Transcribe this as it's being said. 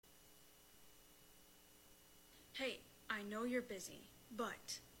I know you're busy,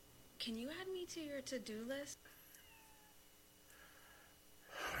 but can you add me to your to-do list?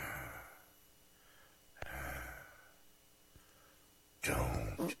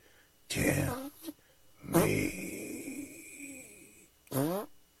 Don't tempt me.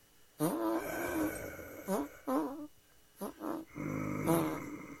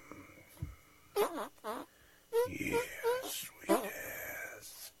 Yes,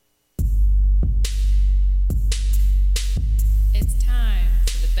 sweetest. It's time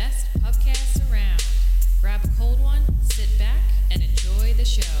for the best pubcast around. Grab a cold one, sit back, and enjoy the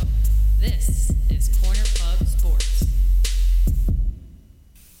show. This is Corner Pub Sports.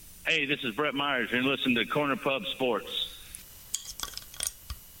 Hey, this is Brett Myers, and listen to Corner Pub Sports.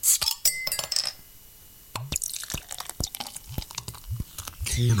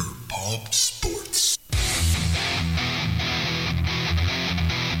 Corner Pub Sports.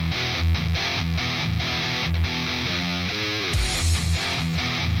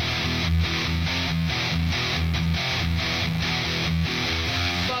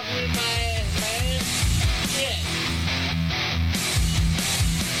 Fuck with my ass, man. Yeah.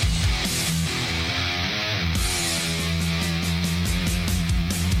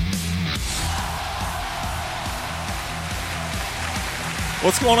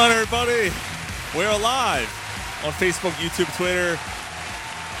 What's going on, everybody? We're live on Facebook, YouTube, Twitter.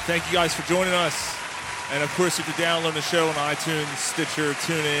 Thank you guys for joining us. And, of course, you can download the show on iTunes, Stitcher,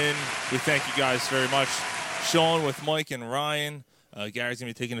 TuneIn. We thank you guys very much. Sean with Mike and Ryan. Gary's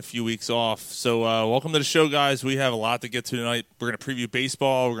going to be taking a few weeks off. So welcome to the show, guys. We have a lot to get to tonight. We're going to preview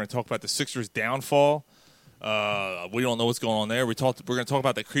baseball. We're going to talk about the Sixers' downfall. We don't know what's going on there. We're going to talk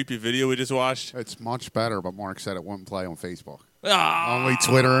about that creepy video we just watched. It's much better, but Mark said it wouldn't play on Facebook. Only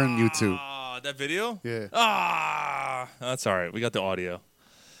Twitter and YouTube. That video? Yeah. That's all right. We got the audio.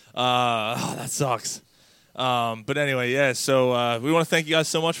 That sucks. But anyway, yeah. So we want to thank you guys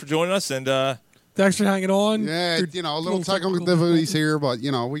so much for joining us, and Thanks for hanging on. Yeah, a little technical difficulties here, but,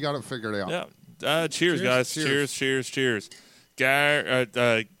 we got it figured out. yeah. Cheers, guys. Cheers. Gary,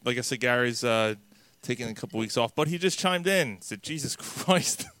 like I said, Gary's taking a couple weeks off, but he just chimed in. Said, "Jesus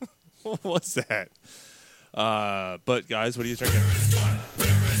Christ, what was that?" But guys, what are you drinking?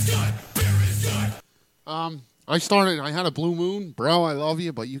 I had a Blue Moon. Bro, I love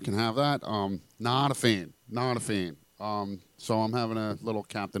you, but you can have that. Not a fan. So I'm having a little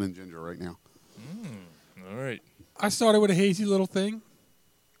Captain and Ginger right now. All right. I started with a hazy little thing,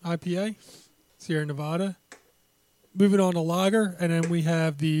 IPA, Sierra Nevada. Moving on to lager, and then we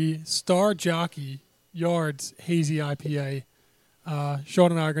have the Star Jockey Yards Hazy IPA.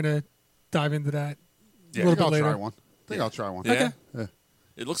 Sean and I are going to dive into that a little bit later. I'll try one. Yeah. Yeah.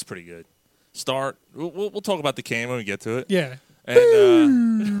 It looks pretty good. We'll talk about the can when we get to it. Yeah. And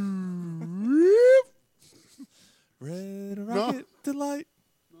Red Rocket Delight.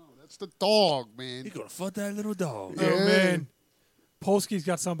 That's the dog, man. You're gonna fuck that little dog. Yeah. Oh, man. Polsky's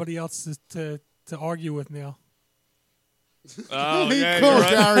got somebody else to argue with now. Oh, He yeah, called you're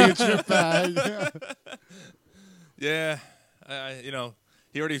right. Gary a chip bag. Yeah,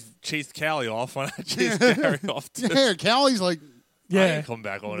 he already chased Callie off. Why not chase Gary off too? Yeah, Callie's like, I Yeah. ain't come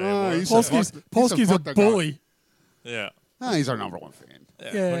back on No, anymore. he said Polsky's a fuck that guy. bully. Yeah. he's our number one fan.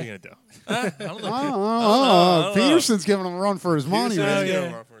 Yeah. Yeah. What are you gonna do? I don't know. Oh, Peterson's giving him a run for his money. Peterson's man. yeah.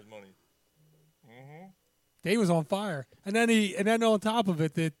 getting a run for his money. Dave was on fire. And then on top of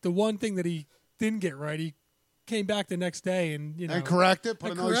it, the one thing that he didn't get right, he came back the next day and And correct it, put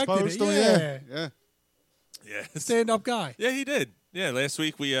a and nice corrected post it, on it. yeah. Yeah. Stand-up guy. Yeah, he did. Yeah, last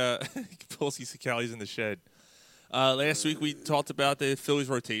week we Polsky Callie's in the shed. Last week we talked about the Phillies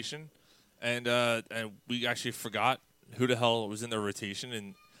rotation, and we actually forgot who the hell was in their rotation,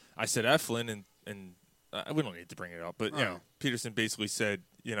 and I said Eflin, and we don't need to bring it up, but Peterson basically said,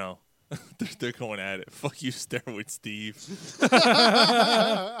 they're going at it. Fuck you, steroid Steve.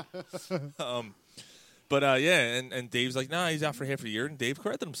 But and Dave's like, nah, he's out for half a year, and Dave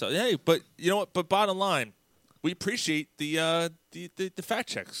corrected himself. Hey, but you know what? But bottom line, we appreciate the fact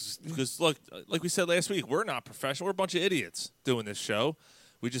checks because look, like we said last week, we're not professional. We're a bunch of idiots doing this show.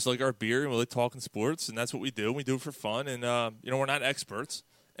 We just like our beer and we like talking sports, and that's what we do. We do it for fun, and we're not experts.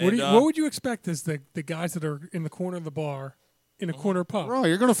 And, What would you expect as the guys that are in the corner of the bar, in a corner pub? Bro,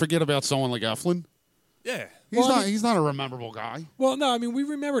 you're going to forget about someone like Eflin. Yeah. He's not a rememberable guy. Well, no, I mean, we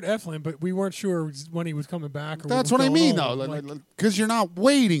remembered Eflin, but we weren't sure when he was coming back. Or That's what what I was mean, going though, on. because you're not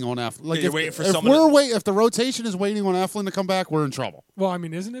waiting on Eflin. Like, you're waiting for if someone if the rotation is waiting on Eflin to come back, we're in trouble. Well, I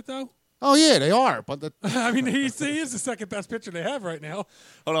mean, isn't it, though? Oh, yeah, they are. But I mean, he is the second best pitcher they have right now.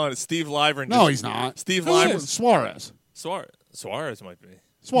 Hold on, it's Steve Lyvern. no, he's not. Steve Who Lyvern. is? Suarez. Suarez might be.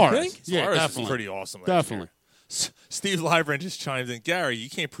 Suarez. think? Yeah, Suarez definitely. was pretty awesome. Definitely. Steve Lybrand just chimed in. Gary, you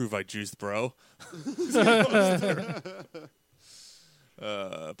can't prove I juiced, bro.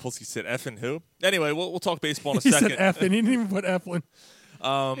 Polsky said effing who? Anyway, we'll talk baseball in a He second. said effing. He didn't even put Eflin.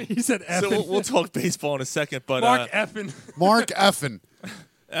 He said effing. So we'll talk baseball in a second. But Mark Effin. Mark Effin.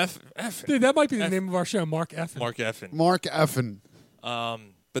 Effing. Dude, that might be the name of our show, Mark Effin. Mark Effin. Mark Effin.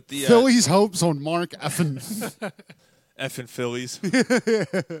 But the Phillies hopes on Mark Effin. effing Phillies.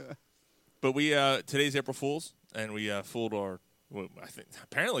 But we today's April Fool's, and we fooled our. Well, I think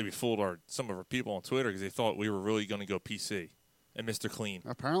apparently we fooled some of our people on Twitter because they thought we were really going to go PC and Mr. Clean.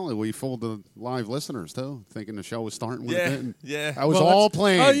 Apparently, we fooled the live listeners too, thinking the show was starting when Yeah, it didn't. yeah. That was Well, all that's-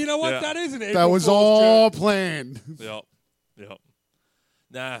 planned. Oh, you know what? Yeah. That is an April that was Fool's all joke. planned. Yep.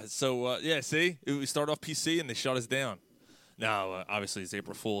 Nah. So yeah. See, we started off PC and they shut us down. Now, obviously, it's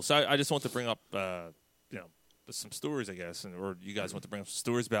April Fool's. So I just want to bring up, some stories, I guess, or you guys want to bring up some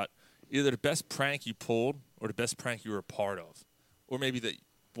stories about either the best prank you pulled or the best prank you were a part of, or maybe the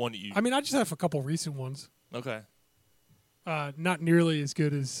one that you. I mean, I just have a couple recent ones. Okay. Not nearly as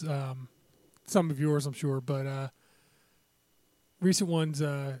good as some of yours, I'm sure, but recent ones.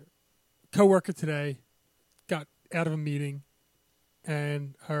 Coworker today got out of a meeting,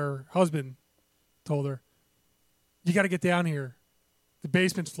 and her husband told her, "You got to get down here. The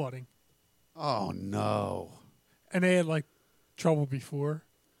basement's flooding." Oh no! And they had like trouble before,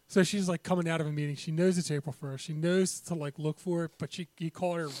 so she's like coming out of a meeting. She knows it's April 1st. She knows to like look for it, but he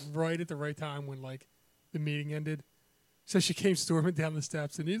called her right at the right time when like the meeting ended. So she came storming down the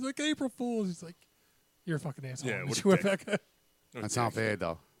steps, and he's like, "April Fool's." He's like, "You're a fucking asshole." Yeah, And what she a went dick. back. That's not bad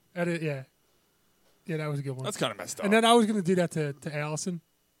though. Yeah, that was a good one. That's kind of messed up. And then I was going to do that to Allison,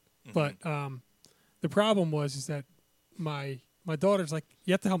 Mm-hmm. but the problem was that my daughter's like,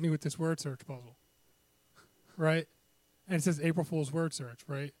 "You have to help me with this word search puzzle," right? And it says April Fool's word search,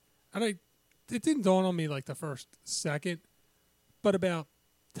 right? And it didn't dawn on me like the first second, but about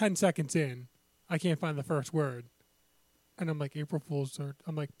 10 seconds in, I can't find the first word, and I'm like, April Fool's search.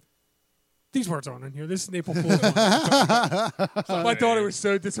 I'm like, these words aren't in here. This is an April Fool's one. So my daughter was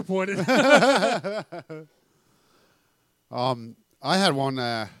so disappointed. I had one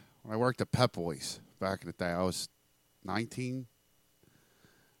when I worked at Pep Boys back in the day. I was 19,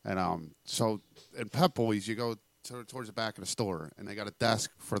 and so in Pep Boys you go towards the back of the store, and they got a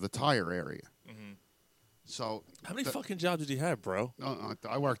desk for the tire area. Mm-hmm. So how many fucking jobs did you have, bro?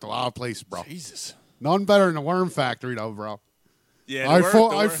 I worked a lot of places, bro. Jesus. None better than the worm factory, though, bro. Yeah.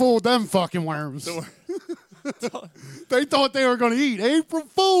 I fooled them fucking worms. They thought they were going to eat. April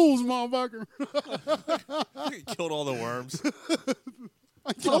Fools, motherfucker. Killed all the worms.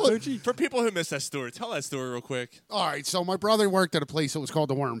 Tell it. For people who missed that story, tell that story real quick. All right, so my brother worked at a place that was called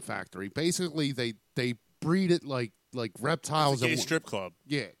the Worm Factory. Basically, they breed it like reptiles. It's a gay and strip club.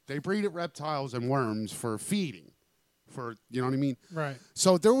 Yeah, they breed it reptiles and worms for feeding. You know what I mean? Right.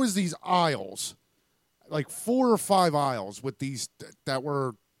 So there was these aisles, like 4 or 5 aisles with these that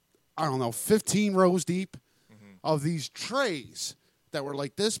were, I don't know, 15 rows deep of these trays that were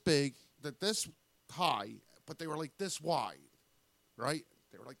like this big, this high, but they were like this wide, right?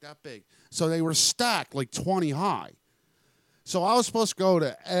 They were like that big. So they were stacked like 20 high. So I was supposed to go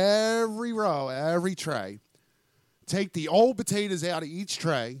to every row, every tray, take the old potatoes out of each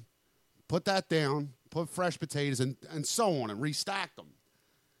tray, put that down, put fresh potatoes, and so on, and restack them.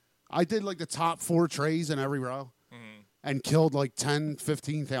 I did like the top 4 trays in every row and killed like 10,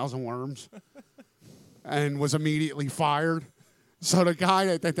 15,000 worms and was immediately fired. So the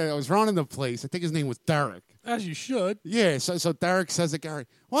guy that was running the place, I think his name was Derek. As you should. Yeah, so Derek says to Gary,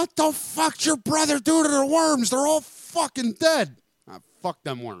 "What the fuck's your brother do to the worms? They're all fucking dead." Fuck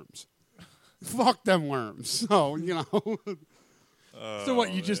them worms. Fuck them worms. So, you know. So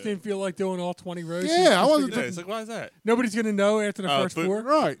what, you just didn't feel like doing all 20 rows? Yeah, I wasn't. Yeah, it's like, why is that? Nobody's going to know after the first but- 4?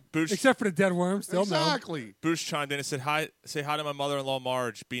 Right. Boosh, Except for the dead worms. They'll know. Exactly. Boosh chimed in and said, say hi to my mother-in-law,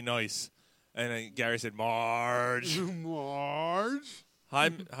 Marge. Be nice. And then Gary said, Marge. Marge.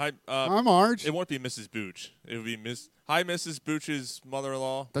 Hi. Hi, Marge. It won't be Mrs. Booch. It would be Hi, Mrs. Booch's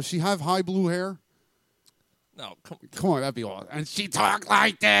mother-in-law. Does she have high blue hair? No, Come on, that'd be awesome. And she talk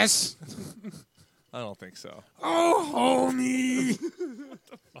like this. I don't think so. Oh, homie.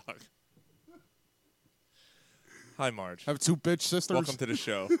 Fuck. Hi, Marge. Have 2 bitch sisters. Welcome to the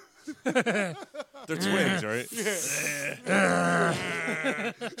show. They're twins, right?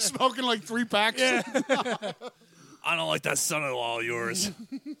 Smoking like 3 packs. I don't like that son-in-law of yours.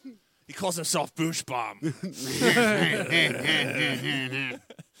 He calls himself Boosh Bomb.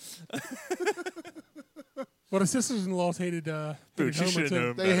 Well, the sisters-in-laws hated Booch, you Homer, should have too.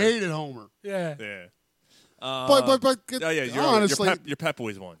 known They better. hated Homer. Yeah. Yeah. But Oh, yeah, honestly, your Pep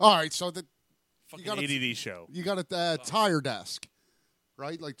Boys one. all right. So Fucking got a- ADD show. You got a tire desk,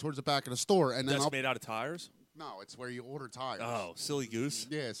 right? Like towards the back of the store, and then That's up, made out of tires? no, it's where you order tires. Oh, silly goose.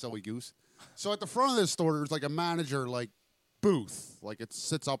 Yeah, silly goose. So at the front of the store, there's like a manager booth, like it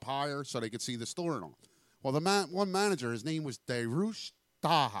sits up higher so they could see the store and all. Well, the one manager, his name was Derush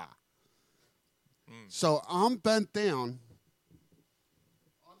Taha. So I'm bent down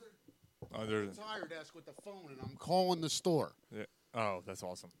Under. the tire desk with the phone, and I'm calling the store, Yeah. Oh, that's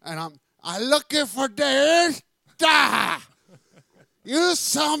awesome. and I'm looking for Derush Taha. You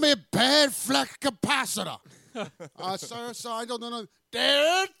sell me bad flex capacitor. Sir, I don't know.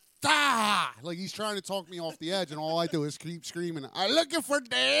 Derush Taha. Like he's trying to talk me off the edge, and all I do is keep screaming, I'm looking for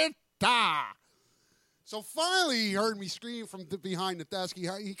Derush Taha. So finally, he heard me scream from behind the desk.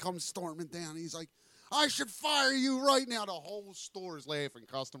 He comes storming down. He's like, I should fire you right now. The whole store is laughing,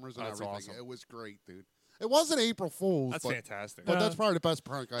 customers and That's everything. awesome. It was great, dude. It wasn't April Fool's. That's fantastic. But that's probably the best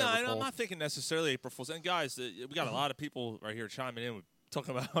prank I No, ever and I'm pulled. not thinking necessarily April Fool's. And guys, we got a lot of people right here chiming in,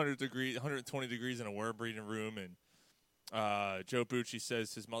 talking about 120 degrees in a worm breeding room. And Joe Bucci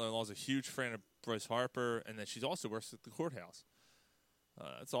says his mother-in-law is a huge fan of Bryce Harper, and that she also works at the courthouse.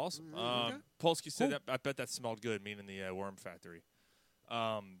 That's awesome. Polsky said that I bet that smelled good, meaning the worm factory.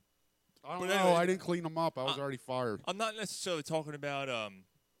 I don't but know. anyway, I didn't clean them up. I was already fired. I'm not necessarily talking about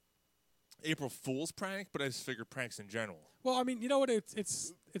April Fool's prank, but I just figured pranks in general. Well, I mean, you know what?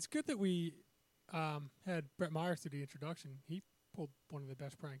 It's good that we had Brett Myers do the introduction. He pulled one of the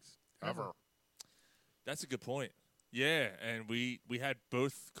best pranks ever. That's a good point. Yeah, and we had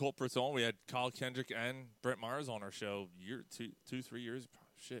both culprits on. We had Kyle Kendrick and Brett Myers on our show 3 years,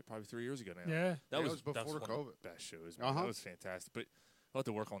 probably 3 years ago now. Yeah. That was before one of COVID. the best shows. Man. Uh-huh. That was fantastic. But I'll have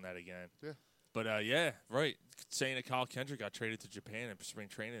to work on that again. Yeah. But yeah, right. Saying that Kyle Kendrick got traded to Japan in spring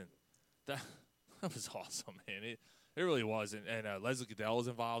training, that was awesome, man. It really was. And Leslie Goodell was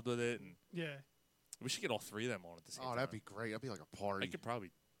involved with it, and Yeah. we should get all three of them on at the same time. Oh, that'd be great. That'd be like a party. I could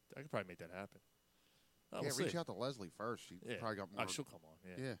probably make that happen. Oh, yeah, we'll reach see. out to Leslie first. She probably got more. She'll come on.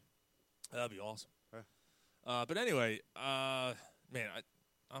 Yeah. Yeah. That'd be awesome. Yeah. But anyway, man,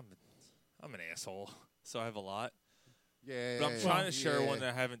 I'm an asshole, so I have a lot. Yeah. But I'm trying to share yeah. one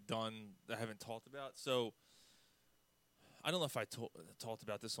that I haven't talked about. So I don't know if I talked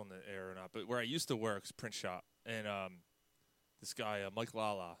about this on the air or not, but where I used to work is Print Shop, and this guy Mike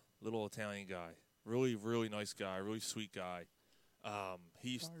Lala, little Italian guy, really really nice guy, really sweet guy.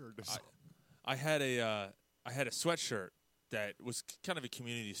 He used, I had a sweatshirt that was kind of a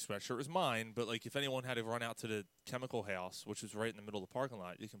community sweatshirt. It was mine, but like if anyone had to run out to the chemical house, which was right in the middle of the parking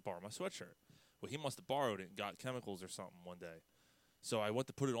lot, you can borrow my sweatshirt. Well, he must have borrowed it and got chemicals or something one day. So I went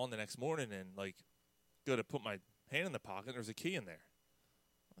to put it on the next morning and like go to put my hand in the pocket. There's a key in there.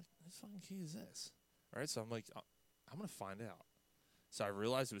 I'm like, what fucking key is this? All right, so I'm like, I'm gonna find out. So I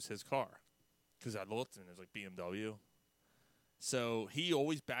realized it was his car because I looked and it was like BMW. So he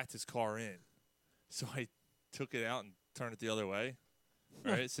always backed his car in. So I took it out and turned it the other way.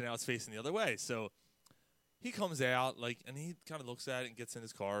 All right, so now it's facing the other way. So he comes out and he kind of looks at it and gets in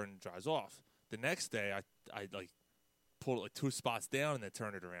his car and drives off. The next day, I pulled it like 2 spots down and then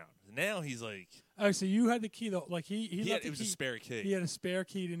turned it around. Now he's like, Oh, so you had the key though? Like he left it was the a key. spare key. He had a spare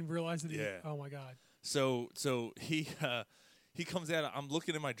key. Didn't realize that. Yeah. Oh my God. So he comes out. I'm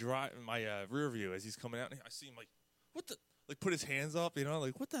looking in my rear view as he's coming out. And I see him like, what the? Like put his hands up,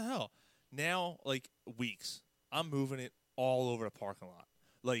 like what the hell? Now like weeks, I'm moving it all over the parking lot.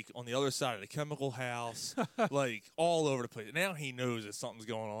 Like on the other side of the chemical house, like all over the place. Now he knows that something's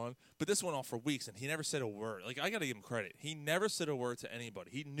going on. But this went on for weeks, and he never said a word. Like I got to give him credit. He never said a word to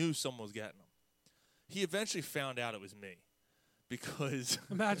anybody. He knew someone was getting him. He eventually found out it was me, because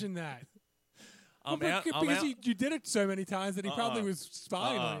Imagine that. I'm Well, out. because you did it so many times that he probably was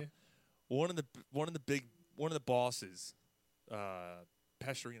spying on you. One of the bosses,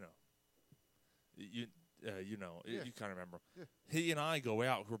 Pastorino. You kind of remember. Yeah. He and I go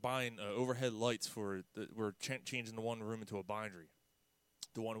out. We're buying overhead lights we're changing the one room into a bindery,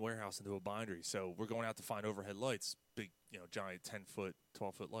 the one warehouse into a bindery. So we're going out to find overhead lights, big, giant 10-foot,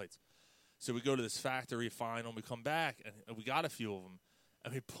 12-foot lights. So we go to this factory, find them. We come back and we got a few of them,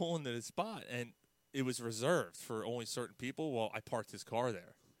 and we pull into the spot, and it was reserved for only certain people. Well, I parked his car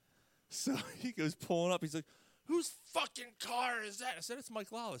there. So he goes pulling up. He's like, whose fucking car is that? I said, it's Mike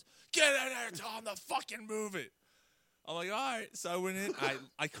Lawless. Get in there, tell him to fucking move it. I'm like, all right. So I went in.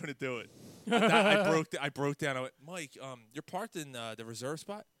 I couldn't do it. I broke down. I went, Mike, you're parked in the reserve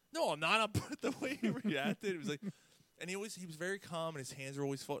spot? No, I'm not. The way he reacted, it was like, and he was very calm, and his hands were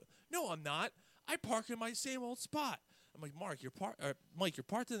always full. No, I'm not. I park in my same old spot. I'm like, Mike, you're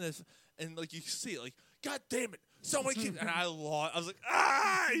parked in this, and like you see it, like, God damn it, someone keep. And I was like,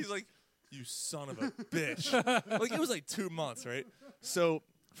 ah! He's like, you son of a bitch. Like, it was like 2 months, right? So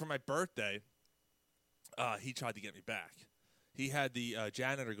for my birthday, he tried to get me back. He had the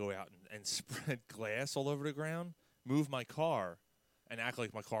janitor go out and spread glass all over the ground, move my car, and act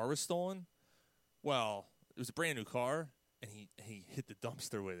like my car was stolen. Well, it was a brand new car, and he hit the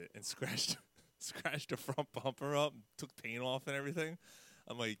dumpster with it and scratched the front bumper up and took paint off and everything.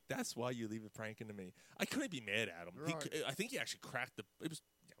 I'm like, that's why you leave it pranking to me. I couldn't be mad at him. Right. I think he actually cracked it's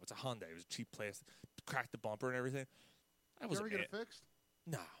a Hyundai. It was cheap plastic. Cracked the bumper and everything. I Did you wasn't ever get it mad. fixed?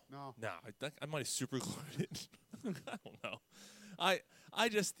 No. I might have super glued it. I don't know. I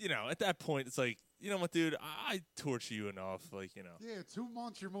just, at that point, it's like, you know what, dude? I torture you enough. Like, Yeah, 2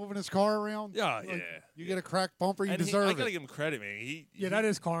 months you're moving his car around. Yeah, Like, yeah. You get a cracked bumper, you And deserve I got to it. give him credit, man. Yeah, that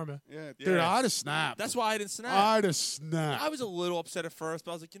is karma. Yeah, dude, Yeah. I'd have snapped. That's why I didn't snap. I'd have snapped. I was a little upset at first,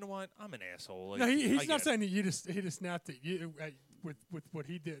 but I was like, you know what? I'm an asshole. Like, No, I he's get not it. saying that he just snapped at you with what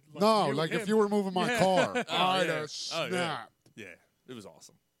he did. Like, no, you like and if him. you were moving my Yeah. car, Oh, I'd yeah. have snapped. Yeah, it was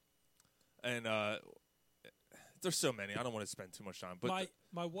awesome. And there's so many. I don't want to spend too much time. But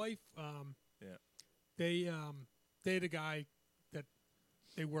my wife, yeah. they had a guy that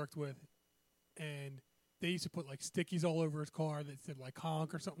they worked with, and they used to put like stickies all over his car that said like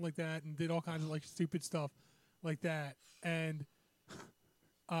honk or something like that, and did all kinds of like stupid stuff like that. And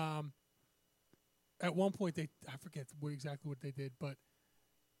at one point I forget exactly what they did, but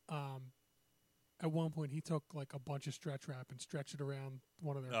at one point he took like a bunch of stretch wrap and stretched it around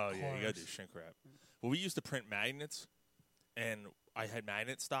one of their Oh cars. yeah, you gotta do shrink wrap. Well, we used to print magnets, and I had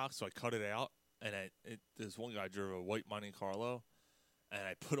magnet stock, so I cut it out. And this one guy drove a white Monte Carlo, and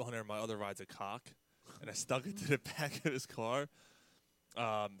I put on there my other ride's a cock, and I stuck it to the back of his car.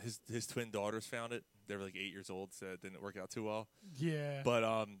 His twin daughters found it. They were like 8 years old, so it didn't work out too well. Yeah.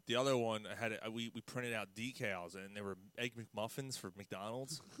 But the other one, we printed out decals, and they were Egg McMuffins for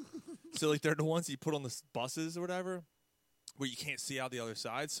McDonald's. So like they're the ones you put on the buses or whatever, where you can't see out the other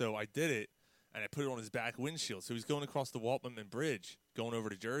side. So I did it, and I put it on his back windshield. So he's going across the Waltman Bridge, going over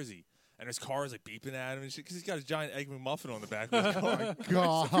to Jersey, and his car is like beeping at him and shit because he's got a giant Egg McMuffin on the back of his car.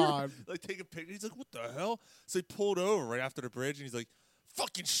 God. Like take a picture. He's like, "What the hell?" So he pulled over right after the bridge, and he's like,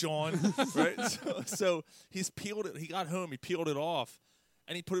 "Fucking Sean!" Right? So he's peeled it. He got home. He peeled it off,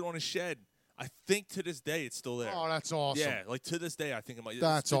 and he put it on his shed. I think to this day it's still there. Oh, that's awesome. Yeah, like to this day I think it might.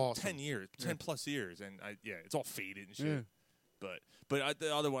 That's it's been awesome. 10 years, 10 plus years, and it's all faded and shit. Yeah. But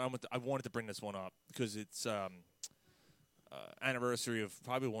the other one I wanted to bring this one up because it's anniversary of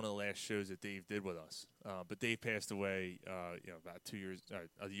probably one of the last shows that Dave did with us. But Dave passed away, about 2 years,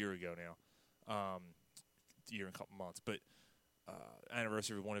 a year ago now, a year and a couple months. But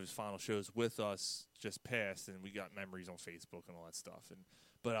anniversary of one of his final shows with us just passed, and we got memories on Facebook and all that stuff.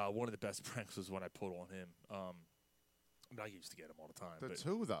 But one of the best pranks was when I pulled on him. I used to get him all the time. The but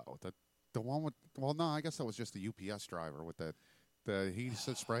two though, the one with no, I guess that was just the UPS driver with the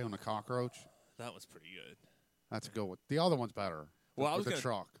adhesive spray on the cockroach. that was pretty good. That's a good one. The other one's better. Well, I with was the gonna-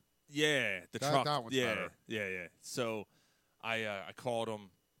 truck. Yeah, the truck. that one's yeah, better. Yeah. So I called him,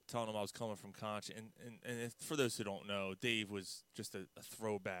 telling him I was coming from Conch. And for those who don't know, Dave was just a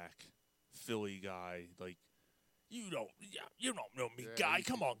throwback Philly guy. Like, you don't know me, Yeah, guy.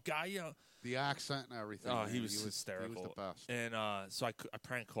 Come on, guy. The accent and everything. Oh, man. he was hysterical. He was the best. And so I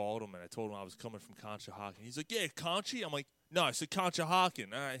prank called him, and I told him I was coming from Conshohocken. He's like, yeah, Conchi? I'm like, no, I said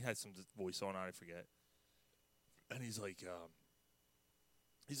Conshohocken. I had some voice on, I forget. And he's like, yeah,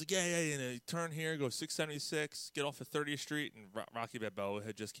 and you turn here, go 676, get off at 30th Street, and Rocky Balboa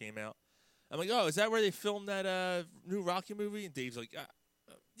had just came out. I'm like, oh, is that where they filmed that new Rocky movie? And Dave's like,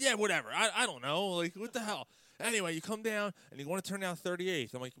 yeah, whatever. I don't know. Like, what the hell? Anyway, you come down, and you want to turn down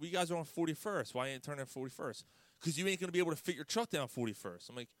 38th. I'm like, we guys are on 41st. Why ain't turn down 41st? Because you ain't going to be able to fit your truck down 41st.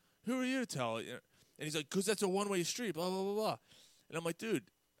 I'm like, who are you to tell? And he's like, because that's a one-way street, blah, blah, blah, blah. And I'm like, dude,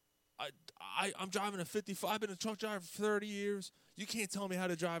 I'm driving a 55. I've been a truck driver for 30 years. You can't tell me how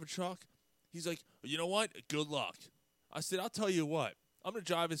to drive a truck. He's like, you know what? Good luck. I said, I'll tell you what. I'm going to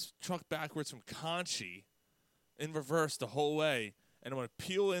drive this truck backwards from Conchi in reverse the whole way, and I'm going to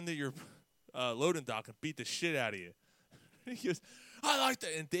peel into your loading dock and beat the shit out of you. He goes, I like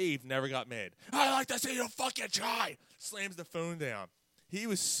that. And Dave never got mad. I like to see you fucking try. Slams the phone down. He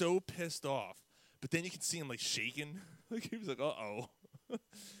was so pissed off. But then you can see him like shaking. Like he was like, uh-oh.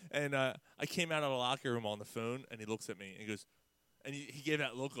 And I came out of the locker room on the phone, and he looks at me and he goes, and he gave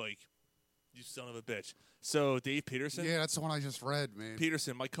that look like, you son of a bitch. So Dave Peterson. Yeah, that's the one I just read, man.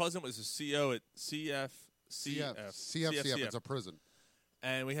 Peterson. My cousin was a CO at CFCF. CFCF. It's a prison.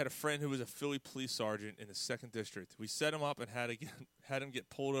 And we had a friend who was a Philly police sergeant in the 2nd District. We set him up and had him get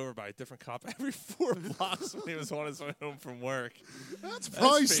pulled over by a different cop every 4 blocks when he was on his way home from work. That's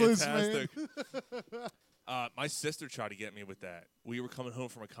priceless, fantastic. man. My sister tried to get me with that. We were coming home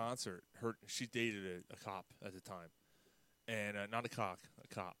from a concert. She dated a cop at the time, and not a cop.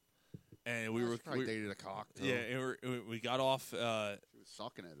 And we were probably dated a cock. Too. Yeah, and we got off She was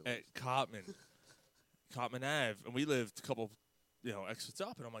sucking at it. at Cotman Ave, and we lived a couple, exits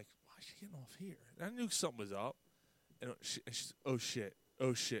up. And I'm like, why is she getting off here? And I knew something was up. And she's, oh shit. I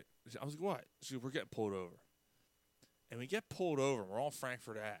was like, what? She goes, we're getting pulled over. And we get pulled over, and we're on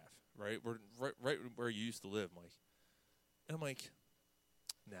Frankfurt Ave, right? We're right where you used to live, Mike. And I'm like,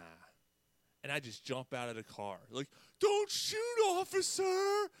 nah. And I just jump out of the car, like, don't shoot,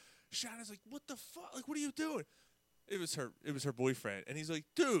 officer. Shannon's like, what the fuck? Like, what are you doing? It was her boyfriend. And he's like,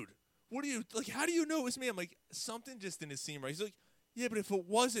 dude, what are you, like, how do you know it was me? I'm like, something just didn't seem right. He's like, yeah, but if it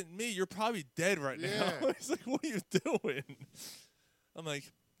wasn't me, you're probably dead right now. He's like, what are you doing? I'm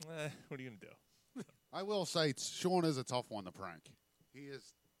like, what are you going to do? I will say, Sean is a tough one to prank. He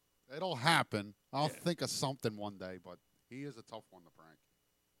is. It'll happen. I'll think of something one day, but he is a tough one to prank.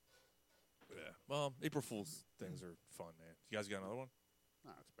 Yeah. Well, April Fool's things are fun, man. You guys got another one?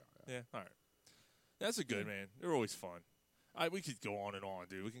 No, that's about it. Yeah. All right. That's a good, man. They're always fun. We could go on and on,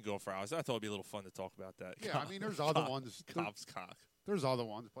 dude. We can go for hours. I thought it'd be a little fun to talk about that. Yeah, I mean, there's other ones. Cop's cock. There's other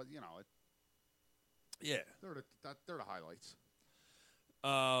ones, but Yeah. they're the highlights.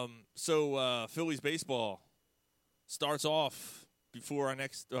 So Phillies baseball starts off before our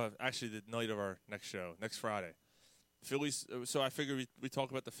next, actually the night of our next show, next Friday. Phillies. So I figured we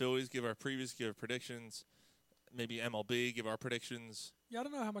talk about the Phillies, give our previews, give our predictions, maybe MLB, give our predictions. Yeah, I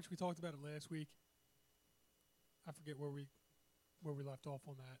don't know how much we talked about it last week. I forget where we left off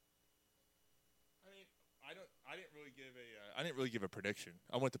on that. I mean, I didn't really give a prediction.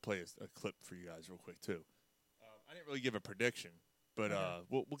 I want to play a clip for you guys real quick too. I didn't really give a prediction, but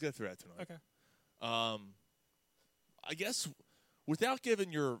we'll get through that tonight. Okay. I guess without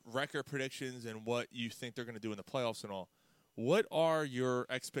giving your record predictions and what you think they're going to do in the playoffs and all, what are your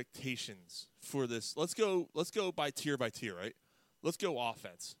expectations for this? Let's go by tier, right? Let's go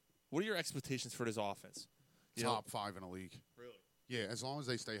offense. What are your expectations for this offense? Top 5 in the league. Really? Yeah, as long as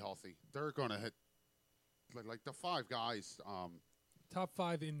they stay healthy, they're going to hit like the 5 guys. Top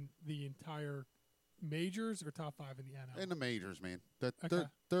 5 in the entire majors or top 5 in the NL? In the majors, man. Okay.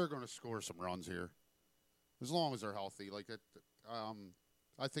 They're going to score some runs here, as long as they're healthy. Like that,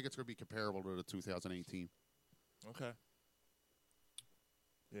 I think it's going to be comparable to the 2018. Okay.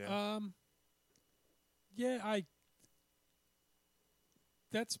 Yeah.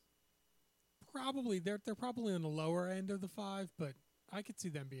 That's probably they're probably on the lower end of the 5, but I could see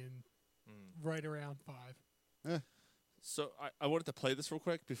them being right around 5. So I wanted to play this real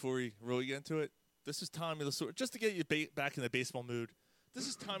quick before we really get into it. This is Tommy Lasorda, just to get you back in the baseball mood. This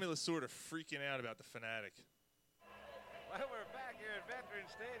is Tommy Lasorda freaking out about the Fanatic. Well, we're back here at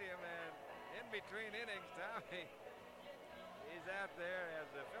Veterans Stadium, and in between innings, Tommy, he's out there as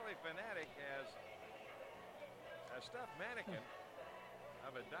the Philly Fanatic has a stuffed mannequin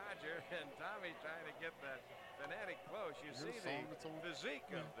of a Dodger, and Tommy trying to get that Fanatic close. You see the physique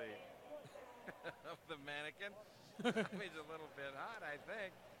of the of the mannequin. Tommy's a little bit hot, I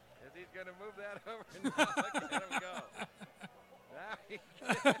think. Is he's going to move that over? No, look at him go. Now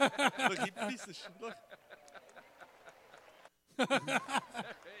Look, he pieced the shit. Look. He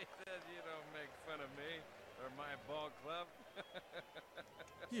says, you don't make fun of me or my ball club.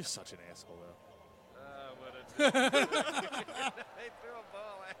 You're such an asshole, though. What a they threw a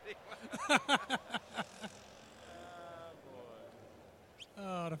ball at him. Oh, boy.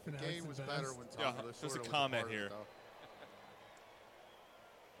 Oh, the The Fanatics game was the better best. when Yeah, Tommy there's a Lasorda was comment part of it, here. though.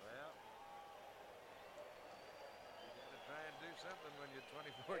 You got to try and do something when you're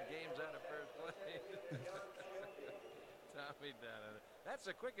 24 games out of first place. Tommy down. That's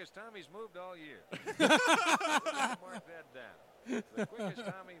the quickest Tommy's moved all year. Mark that down. The quickest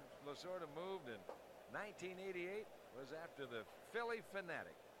Tommy Lasorda moved in 1988 was after the Philly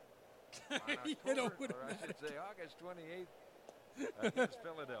Fanatic. On October, or I should say August 28th against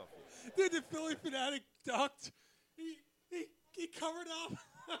Philadelphia. Dude, the Philly Fanatic ducked. He covered up.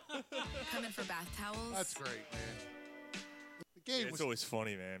 Coming for bath towels. That's great, man. The game It's was always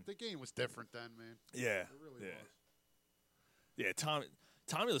funny, man. the game was different then, man. Yeah. It really yeah. was. Yeah,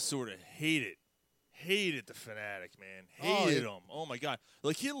 Tommy Lasorda hated the Fanatic, man. Hated him. Oh my god!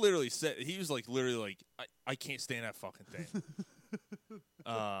 Like he literally said, he was like literally like, I can't stand that fucking thing.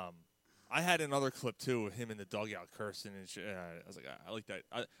 I had another clip too of him in the dugout cursing and shit. I was like, I like that.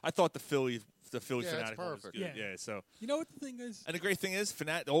 I thought the Philly the Philly Yeah, that's Fanatic one was perfect. good. Yeah. Yeah. So, You know what the thing is? and the great thing is,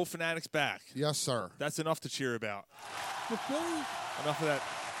 the old Fanatic's back. Yes, sir. That's enough to cheer about. The Philly, Enough of that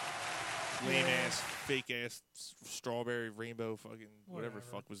lame ass, fake ass, strawberry rainbow, fucking whatever Whatever.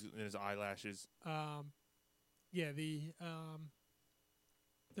 fuck was in his eyelashes. yeah, the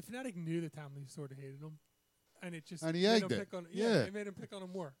Fanatic knew that Tomlin sort of hated him, and it just And he made egged him it. pick on. Yeah. It made him pick on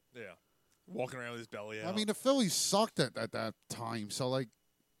him more. Yeah. Walking around with his belly out. I mean, the Phillies sucked at that time, so like,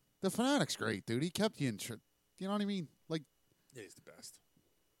 the Fanatic's great, dude. He kept you in. You know what I mean? Like, yeah, he's the best.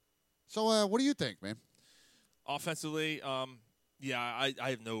 so what do you think, man? Offensively, yeah, I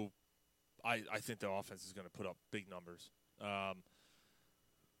have no. I think the offense is going to put up big numbers.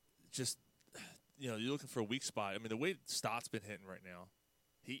 Just, you're looking for a weak spot. I mean, the way Stott's been hitting right now,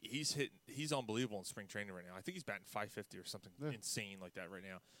 he's unbelievable in spring training right now. I think he's batting 550 or something insane like that right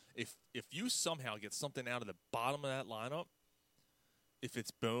now. If you somehow get something out of the bottom of that lineup, if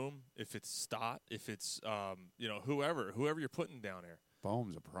it's Bohm, if it's Stott, if it's whoever you're putting down there,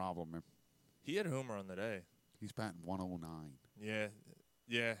 Bohm's a problem, man. he had a home run today. He's batting 109.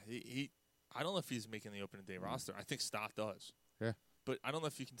 Yeah. He I don't know if he's making the opening day roster. I think Stott does, Yeah. but I don't know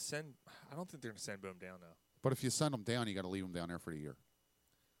if you can send. I don't think they're going to send Bohm down now. But if you send him down, you got to leave him down there for the year.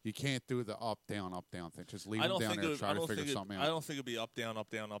 You can't do the up down thing. Just leave him down there and try to figure something out. I don't think it'll be up down, up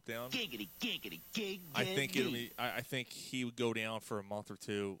down, up down. Giggity, giggity, gig. I think it'll be. I think he would go down for a month or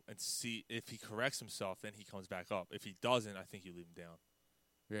two and see if he corrects himself. Then he comes back up. If he doesn't, I think you leave him down.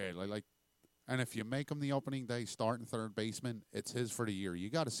 Yeah, like, and if you make him the opening day starting third baseman, it's his for the year. You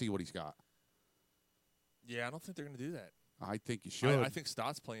got to see what he's got. Yeah, I don't think they're going to do that. I think you should. I think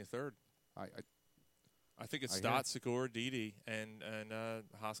Stott's playing third. I think it's Stott, Segura, Didi, and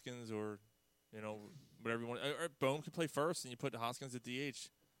Hoskins, or whatever you want. Or Bohm can play first, and you put Hoskins at DH.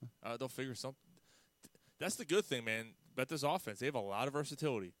 They'll figure something. That's the good thing, man. But this offense, they have a lot of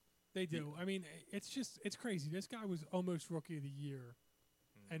versatility. They do. I mean, it's crazy. This guy was almost Rookie of the Year,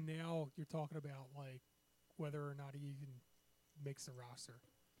 and now you're talking about like whether or not he even makes the roster,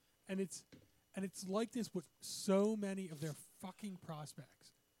 and it's like this with so many of their fucking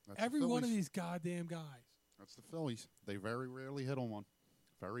prospects. That's the Every one of Phillies. these goddamn guys. That's the Phillies. They very rarely hit on one.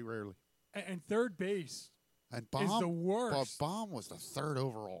 Very rarely. And third base And is the Baum, worst. but Baum was the third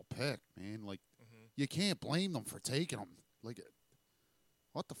overall pick, man. Like, you can't blame them for taking him. Like,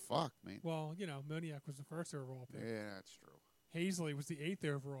 what the fuck, man? Well, Moniak was the first overall pick. Yeah, that's true. Hazley was the 8th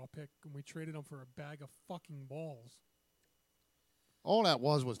overall pick, and we traded him for a bag of fucking balls. All that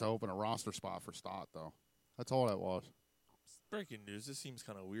was to open a roster spot for Stott, though. That's all that was. Breaking news. This seems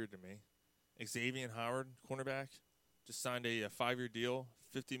kind of weird to me. Xavier Howard, cornerback, just signed a 5-year deal,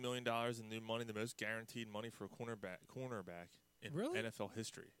 $50 million in new money, the most guaranteed money for a cornerback in Really? NFL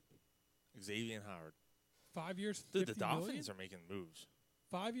history. Xavier Howard. 5 years, Dude, $50 the Dolphins million? are making moves.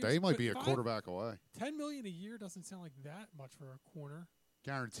 5 years. They might but be a 5 quarterback away. $10 million a year doesn't sound like that much for a corner.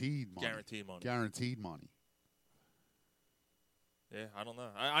 Guaranteed money. Guaranteed money. Guaranteed money. Yeah, I don't know.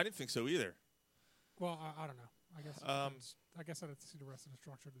 I didn't think so either. Well, I don't know. I guess I'd have to see the rest of the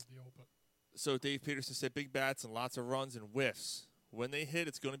structure of the deal, but So Dave Peterson said big bats and lots of runs and whiffs. When they hit,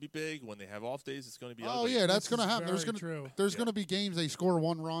 it's going to be big. When they have off days, it's going to be Oh, ugly. yeah, that's This going to is happen. There's very going true. to there's going to be games they score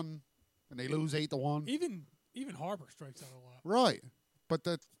one run and they lose 8-1. even Harbor strikes out a lot. Right. But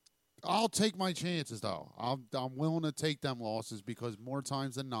I'll take my chances, though. I'm willing to take them losses because more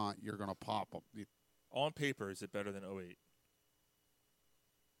times than not, you're going to pop them. On paper, is it better than 08?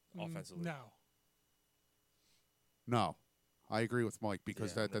 Offensively. No. No. I agree with Mike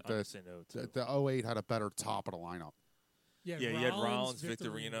because Yeah, I'm gonna say no, too. the 08 had a better top of the lineup. Yeah, Yeah, you had Rollins,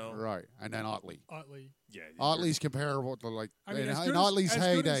 Victorino. Right. And then Utley. Utley. Yeah. Utley's comparable to, like, I mean, in as good as- Utley's as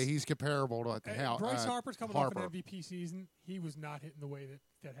good heyday, as- he's comparable to how Bryce Harper's coming Harper. off an MVP season. He was not hitting the way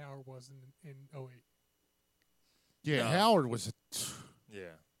that Howard was in 08. Yeah, No. Howard was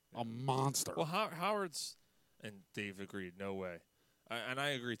Yeah. a monster. Well, Howard's, and Dave agreed, no way. And I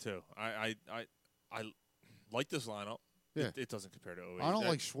agree, too. I like this lineup. Yeah. It doesn't compare to 08. I don't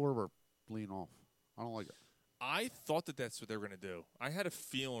like Schwarber lean off. I don't like it. I thought that's what they were going to do. I had a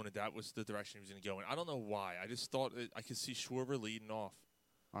feeling that was the direction he was going to go in. I don't know why. I just thought I could see Schwarber leading off.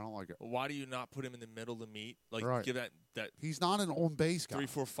 I don't like it. Why do you not put him in the middle of the meet? Like, Right. give that He's not an on base guy. 3,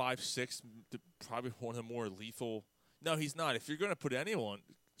 4, 5, 6, probably one of the more lethal. No, he's not. If you're going to put anyone,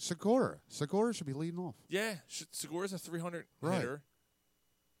 Segura should be leading off. yeah, Segura's a 300 Right. hitter.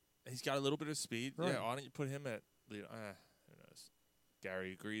 He's got a little bit of speed. Right. Yeah, why don't you put him at lead? Who knows?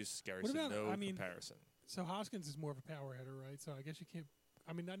 Gary agrees. Gary What said about- no I mean, comparison. So Hoskins is more of a power hitter, right? So I guess you can't.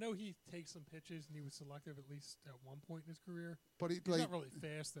 I mean, I know he takes some pitches and he was selective at least at one point in his career. But he's He's not really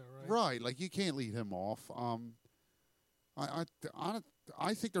fast though, right? Right, like you can't lead him off.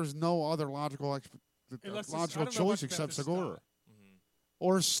 I think there's no other logical choice much except about Segura. Stott.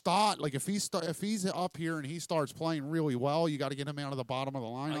 Or Stott, like if he's up here and he starts playing really well, you got to get him out of the bottom of the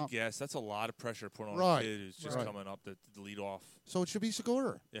lineup. I guess that's a lot of pressure to put on Right. a kid who's just coming up to lead off. So it should be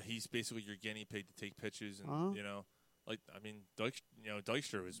Segura. Yeah, he's basically your guinea pig to take pitches, and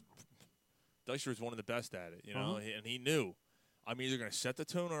Dykstra was one of the best at it, and he knew I'm either going to set the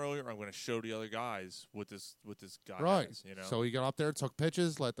tone earlier or I'm going to show the other guys what this guy has. So he got up there, took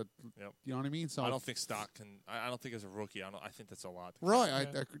pitches, Yep. you know what I mean? So I don't think Stock can. I don't think as a rookie. I think that's a lot. Right.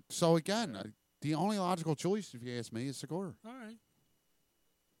 So again, the only logical choice, if you ask me, is Segura. All right.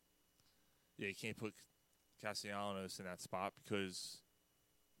 Yeah, you can't put Castellanos in that spot because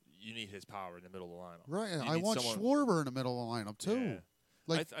you need his power in the middle of the lineup. Right. You I need want someone- Schwarber in the middle of the lineup too. Yeah.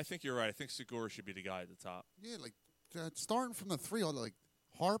 Like I think you're right. I think Segura should be the guy at the top. yeah, like starting from the three, like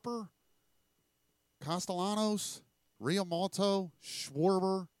Harper, Castellanos, Riamalto,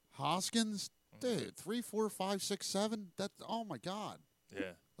 Schwarber, Hoskins. Dude, 3, 4, 5, 6, 7. That's oh my god.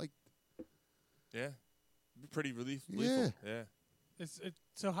 Yeah. Like Yeah. Pretty lethal. Yeah.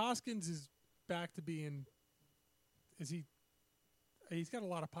 So Hoskins is back to being. Is he? He's got a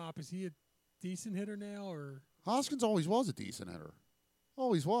lot of pop. Is he a decent hitter now, or Hoskins always was a decent hitter.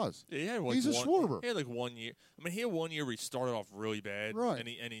 Always was. Yeah, he had like he's a Schwarber. He had like 1 year. I mean, he had 1 year where he started off really bad, Right.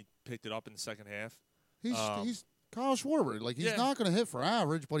 And he picked it up in the second half. He's Kyle Schwarber. Like he's not going to hit for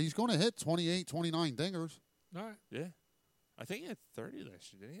average, but he's going to hit 28, 29 dingers. all right? Yeah, I think he had 30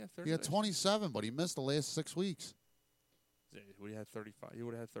 last year. Didn't he have 30? He had last 27, but he missed the last 6 weeks. year? Yeah, he had 35. He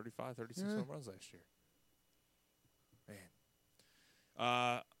would have had 35, 36 Yeah. home runs last year.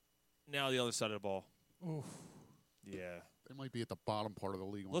 Man. Now the other side of the ball. Oof. Yeah. They might be at the bottom part of the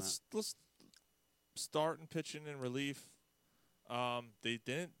league. On Let's start in pitching and relief. They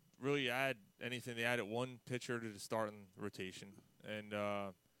didn't really add anything. They added one pitcher to the starting rotation, and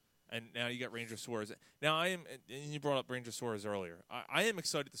now you got Ranger Suarez. Now and you brought up Ranger Suarez earlier. I am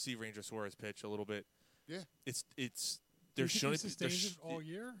excited to see Ranger Suarez pitch a little bit. Yeah. It's Do there you think shouldn't he be sustains it all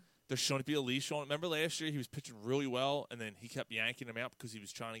year? there shouldn't be a leash on. Remember last year he was pitching really well, and then he kept yanking him out because he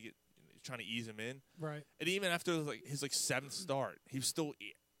was trying to ease him in. Right. And even after his seventh start, he was still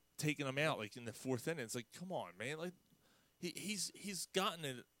taking him out in the fourth inning. It's like, come on, man! Like he's gotten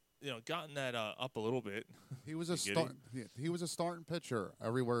it, gotten that up a little bit. He was a he was a starting pitcher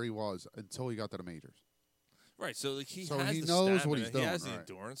everywhere he was until he got to the majors. Right. So he So has he the knows stamina, what he's doing, He has the right.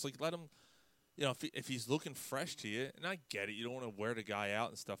 endurance. Let him. If he's looking fresh to you, and I get it, you don't want to wear the guy out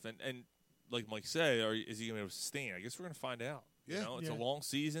and stuff. And like Mike said, is he going to be able to sustain? I guess we're going to find out. Yeah. It's a long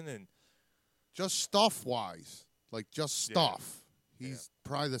season, and Just stuff wise, just stuff. He's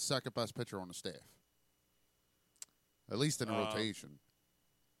probably the second best pitcher on the staff, at least in the rotation.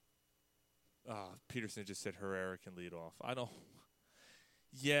 Peterson just said Herrera can lead off. I don't.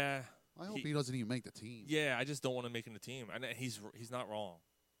 Yeah. I hope he doesn't even make the team. Yeah, I just don't want to make him the team, and he's not wrong.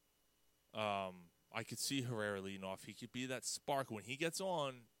 I could see Herrera leading off. He could be that spark when he gets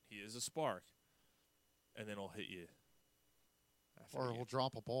on. He is a spark, and then he'll hit you. Or he'll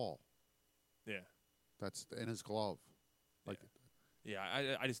drop a ball. Yeah. That's in his glove. Yeah,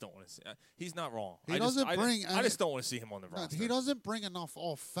 I just don't want to see. He's not wrong. He doesn't bring. I just don't want to see him on the roster. He doesn't bring enough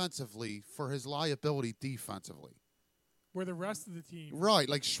offensively for his liability defensively. Where the rest of the team. Right,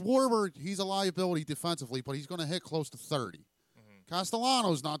 like Schwarber, he's a liability defensively, but he's going to hit close to 30.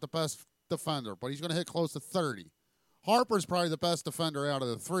 Castellano's not the best defender, but he's going to hit close to 30. Harper's probably the best defender out of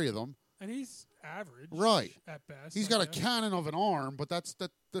the three of them. And he's average. Right. At best. He's got a cannon of an arm, but that's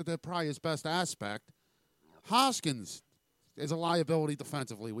probably his best aspect. Hoskins is a liability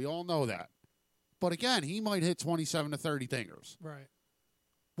defensively. We all know that. But again, he might hit 27 to 30 dingers. Right.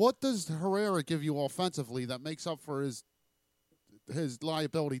 What does Herrera give you offensively that makes up for his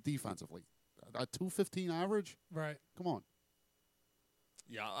liability defensively? A 215 average? Right. Come on.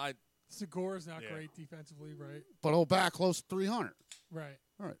 Yeah, Segura's not great defensively, right? But he'll back close to 300. Right.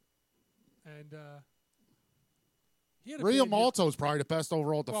 All right. And he had a Riamalto's probably the best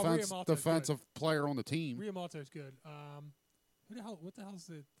overall Riamalto's defensive player on the team. Riamalto's good. What the hell's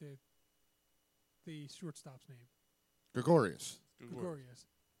the shortstop's name? Gregorius.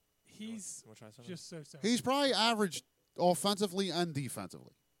 He's just so. He's probably average offensively and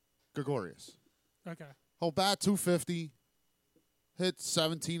defensively. Gregorius. Okay. He'll bat 250, hit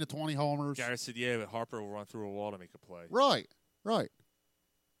 17 to 20 homers. Garrett said, yeah, but Harper will run through a wall to make a play. Right.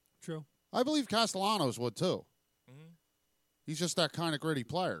 True. I believe Castellanos would too. Mm-hmm. He's just that kind of gritty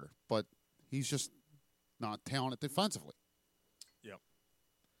player, but he's just not talented defensively. Yep.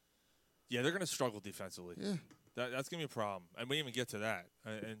 Yeah, they're going to struggle defensively. Yeah. That's going to be a problem. And we didn't even get to that.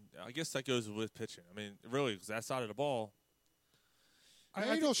 And I guess that goes with pitching. I mean, really, because that side of the ball,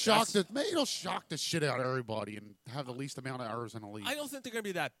 Maybe he'll shock the shit out of everybody and have the least amount of errors in the league. I don't think they're going to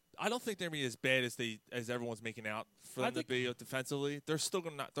be that. I don't think they're going to be as bad as everyone's making out for them to be defensively. They're still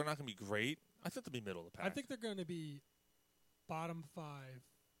going to not. They're not going to be great. I think they'll be middle of the pack. I think they're going to be bottom 5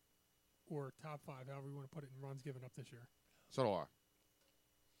 or top 5, however you want to put it, in runs given up this year. So do I.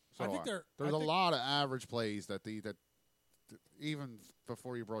 I think There's a lot of average plays that even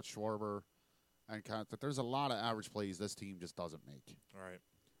before you brought Schwarber and that there's a lot of average plays this team just doesn't make. All right.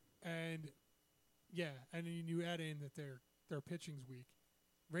 And yeah, and then you add in that their pitching's weak.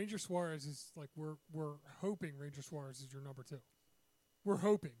 Ranger Suarez is like we're hoping Ranger Suarez is your number 2. We're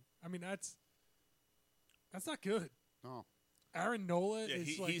hoping. I mean that's not good. No. Aaron Nola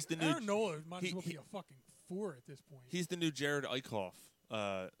he's the new Aaron Nola might as well be a fucking 4 at this point. He's the new Jared Eichhoff,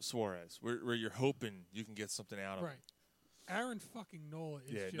 Suarez, where you're hoping you can get something out of him. Right. Aaron fucking Nola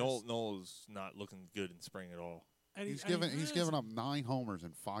is just... Nola's not looking good in spring at all. And he's given up 9 homers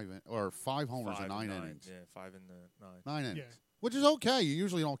in 5 homers in 9 innings. Yeah, 5 in the 9. 9 innings. Yeah. Which is okay. You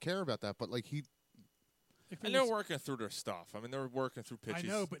usually don't care about that, but like And they're working through their stuff. I mean, they're working through pitches. I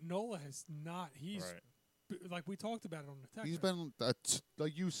know, but Nola has not. He's like we talked about it on the text. He's been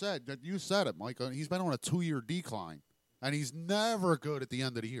like you said it, Mike. He's been on a 2-year decline, and he's never good at the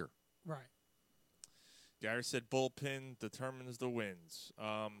end of the year. Right. Gary said bullpen determines the wins.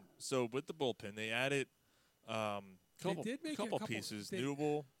 So with the bullpen, they added couple pieces.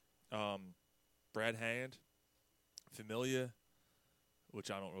 Newell, Brad Hand, Familia,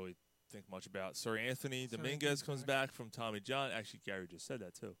 which I don't really think much about. Sir Anthony Dominguez comes back from Tommy John. Actually, Gary just said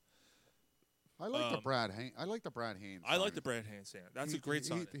that too. I like the Brad Hand. I like the Brad Hand. I like the Brad Hand sign. That's a great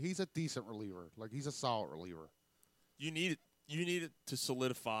sign. He's a decent reliever. Like he's a solid reliever. You need it to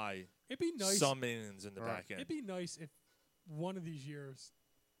solidify. It'd be nice some innings in the back end. It'd be nice if one of these years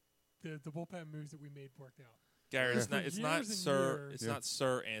the bullpen moves that we made worked out. Gary, it's not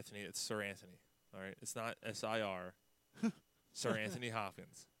Sir Anthony. It's Sir Anthony. All right, it's not SIR. Sir Anthony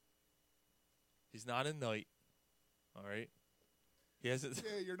Hopkins. He's not a knight. All right. He hasn't.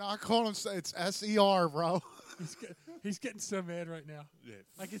 Yeah, you're not calling him. It's SER, bro. He's getting so mad right now. Yeah,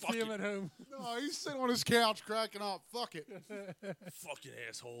 I can see him at home. No, he's sitting on his couch cracking up. Fuck it. Fucking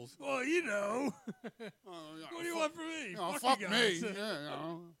assholes. Well, you know. What do you want from me? Fuck me.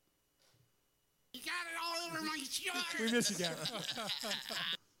 Yeah, You got it all over my shirt. We miss you, Gary.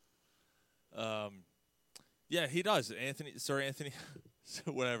 Yeah, he does. Sir Anthony,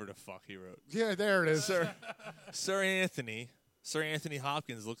 whatever the fuck he wrote. Yeah, there it is. Sir Anthony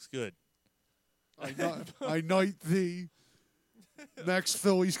Hopkins looks good. I knight thee, next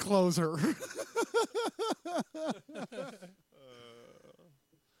Phillies closer.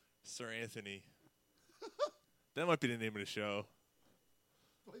 Sir Anthony. That might be the name of the show.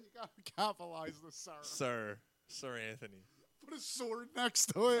 Well, you got to capitalize the sir. Sir Anthony. Put a sword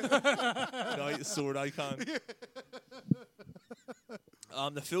next to it. Knight sword icon.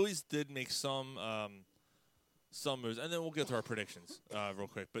 The Phillies did make some moves, and then we'll get to our predictions real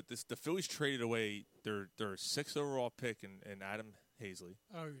quick. But the Phillies traded away their 6th overall pick in Adam Hazley.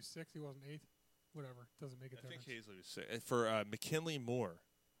 Oh, he was 6th. He wasn't 8th. Whatever. Doesn't make a difference. I think Hazley was 6th. For McKinley Moore.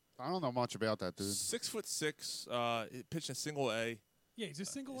 I don't know much about that dude. 6'6", he pitched in Single A. Yeah, he's a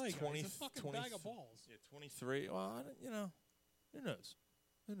Single A guy. He's a fucking bag of balls. Yeah, 23. Well,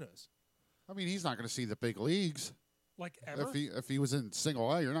 who knows? I mean, he's not going to see the big leagues. Like ever? If he was in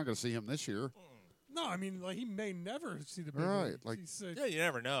Single A, you're not going to see him this year. No, I mean, like he may never see the big right. leagues. Like, yeah, you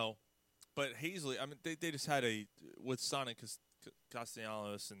never know. But Hazley, I mean, they just had with Sonic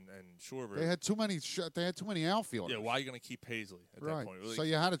Castellanos and Schwarber. They had too many outfielders. Yeah, why are you going to keep Hazley at that point? Really? So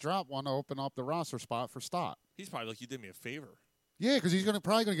you had to drop one to open up the roster spot for Stott. He's probably like, you did me a favor. Yeah, because he's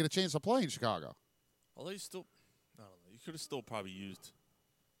probably going to get a chance to play in Chicago. Although he's still, I don't know. You could have still probably used.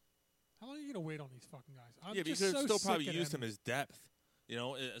 How long are you going to wait on these fucking guys? But you could have still probably used him as depth,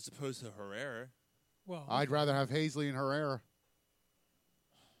 as opposed to Herrera. Well, I'd rather have Hazley and Herrera.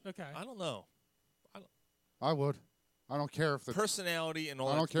 Okay. I don't know. I would. I don't care if the personality and all.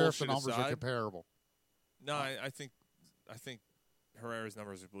 I don't that care if the numbers aside, are comparable. No, I think Herrera's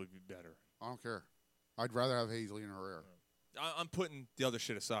numbers would be better. I don't care. I'd rather have Hazley and Herrera. I'm putting the other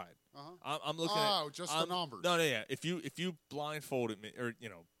shit aside. Uh-huh. I'm looking at just the numbers. No, yeah. If you blindfolded me or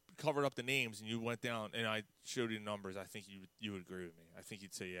covered up the names and you went down and I showed you the numbers, I think you would agree with me. I think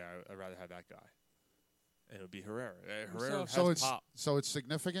you'd say, yeah, I'd rather have that guy. And it would be Herrera. Herrera has pop. So it's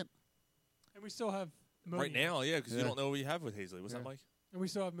significant. And we still have Moniak. Right now, yeah, because you don't know what you have with Hazley. What's that, Mike? And we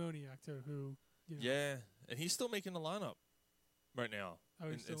still have Moniak too, who Yeah, and he's still making the lineup right now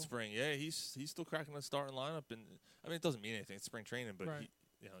in spring. Yeah, he's still cracking the starting lineup, and I mean it doesn't mean anything. It's spring training, but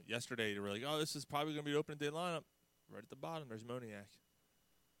yesterday they were like, oh, this is probably going to be the opening day lineup. Right at the bottom, there's Moniak.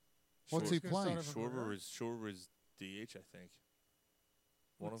 What's he Gonna start playing? over Herrera? Schwarber was DH, I think.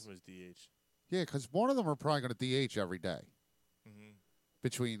 One of them is DH. Yeah, because one of them are probably going to DH every day. Mm-hmm.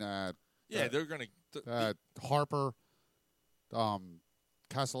 Between They're going to. Harper,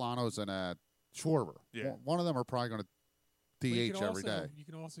 Castellanos, and Schwarber. Yeah. One of them are probably going to But DH every day. You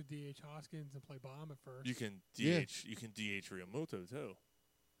can also DH Hoskins and play bomb at first. You can DH. Yeah. You can DH Realmuto too.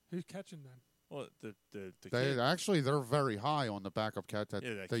 Who's catching then? Well, the They kid. actually they're very high on the backup cat. that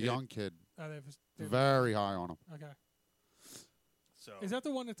The kid. young kid, Oh, they've very high on him. okay. So Is that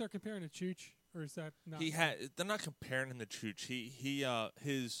the one that they're comparing to Chooch, or is that not? They're not comparing him to Chooch.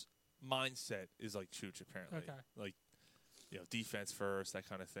 His mindset is like Chooch apparently. Okay. Like, defense first, that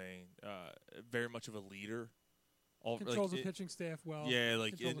kind of thing. Very much of a leader. Controls the pitching staff well. Yeah,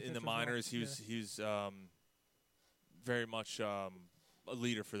 like Controls in the pitchers well. minors, he was very much a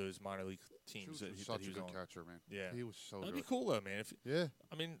leader for those minor league teams that he Such was a good on. catcher, man. Yeah, he was so That'd good. be cool though, man. Yeah,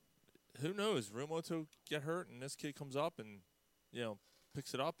 I mean, who knows? Realmuto get hurt, and this kid comes up and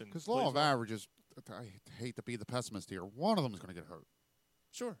picks it up and because law plays of well. averages. I hate to be the pessimist here. One of them is going to get hurt.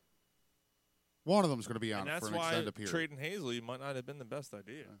 Sure. One of them is going to be out And for that's an why extended period. trading Hazley might not have been the best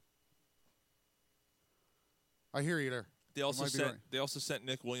idea. I hear you there. They also might be sent right.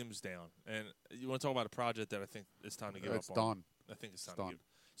 Nick Williams down, and you want to talk about a project that I think it's time to give It's up on. done. I think it's time It's to done. give.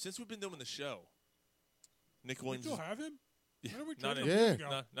 Since we've been doing the show, Nick We Williams. still have him. Yeah, When did we not, trade him any- years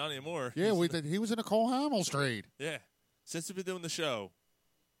ago? not anymore. Yeah, we did. He was in a Cole Hamels trade. Yeah, since we've been doing the show,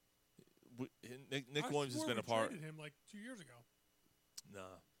 Nick I Williams has swore been a we part. Traded him like 2 years ago.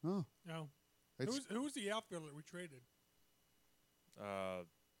 Nah, Oh, No. it's Who was the outfielder that we traded? Dom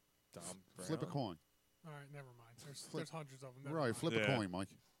Brown. flip a coin. All right, never mind. There's hundreds of them. Never Right, mind. flip Yeah. a coin, Mike.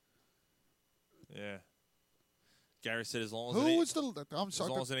 Yeah. Gary said as long as Who was the? I'm as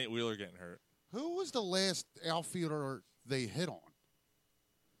sorry. long as it ain't Wheeler getting hurt. Who was the last outfielder they hit on?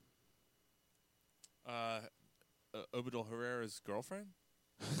 Obador Herrera's girlfriend.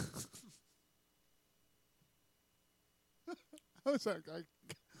 Who's that guy?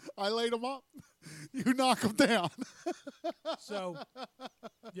 I laid him up. You knock him down. So,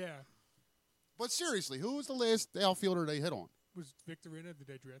 yeah. But seriously, who was the last outfielder they hit on? Was Victorino? Did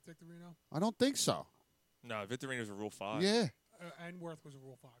they draft Victorino? I don't think so. No, Victorino was a Rule 5. Yeah, And Worth was a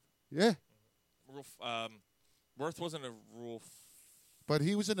Rule 5. yeah. Worth wasn't a Rule. But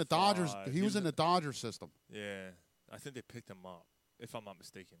he was in the Dodgers. Five. He was in the Dodger system. Yeah, I think they picked him up, if I'm not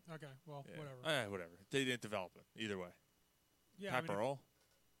mistaken. Okay, well, Yeah. whatever. Whatever. They didn't develop him either way. Yeah, Pat Burrell.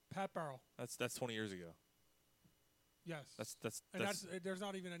 Pat Burrell. That's 20 years ago. Yes. That's and there's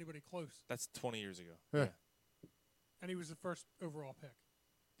not even anybody close. that's 20 years ago. Yeah. And he was the first overall pick.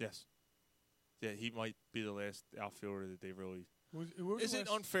 Yes. Yeah, he might be the last outfielder that they really. Was Is it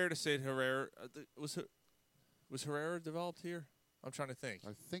unfair to say Herrera was Herrera developed here? I'm trying to think.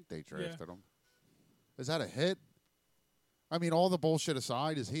 I think they drafted him. Is that a hit? I mean, all the bullshit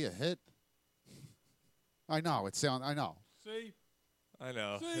aside, is he a hit? I know. I know. See? I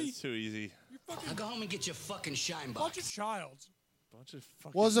know. See? It's too easy. You fucking Now go home and get your fucking shine bunch box. of childs. Bunch of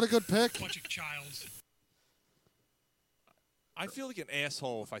fucking. Was it a good pick? Bunch of childs. I feel like an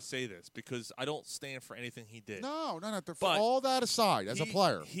asshole if I say this because I don't stand for anything he did. No. For But all that aside, as a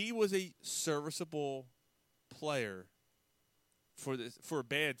player, he was a serviceable player for a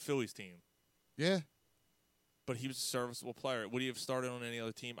bad Phillies team. yeah. But he was a serviceable player. Would he have started on any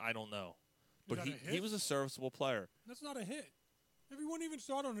other team? I don't know. But that a he hit? was a serviceable player. That's not a hit. If he wouldn't even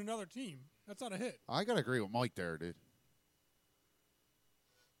start on another team, that's not a hit. I gotta agree with Mike there, dude.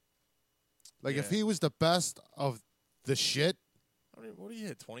 Like, if Yeah. he was the best of the shit, I mean, what do you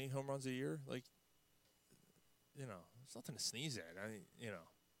hit? 20 home runs a year? Like, it's nothing to sneeze at.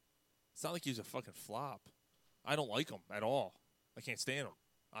 It's not like he's a fucking flop. I don't like him at all. I can't stand him.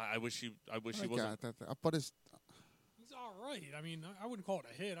 I wish he wasn't. but it's He's all right. I mean, I wouldn't call it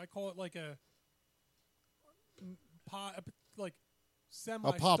a hit. I call it like like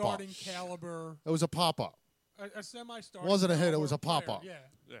semi-starting caliber. it was a pop up. A semi-starting. Wasn't a hit, it caliber was a player, pop-up. Yeah.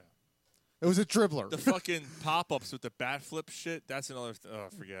 Yeah. It was a dribbler. The fucking pop-ups with the bat flip shit, that's another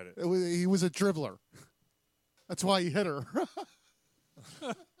forget it. He was a dribbler. That's why he hit her.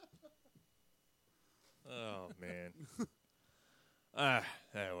 Oh, man.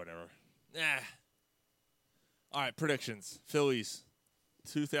 Whatever. All right, predictions. Phillies,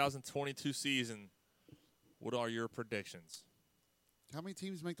 2022 season. What are your predictions? How many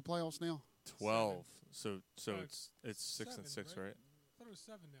teams make the playoffs now? 12. So No, it's 6 and 6, right? I thought it was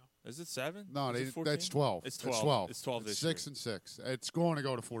 7 now. Is it 7? No, Is it 14? that's 12. It's 12. It's 12. It's 12 this 6 year. and 6. It's going to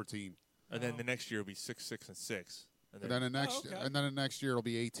go to 14. And then the next year will be 6, 6, and 6. And then the next okay. and then the next year it'll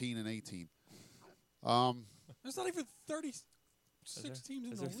be 18 and 18. There's not even 30 6 teams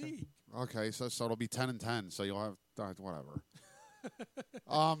in Is the there league. Okay, so it'll be 10-10. So you'll have whatever.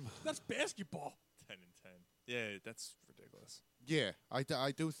 That's basketball. 10 and 10. Yeah, that's ridiculous. Yeah,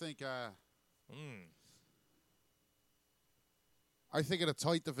 I do think. I think in a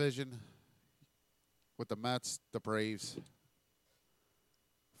tight division with the Mets, the Braves.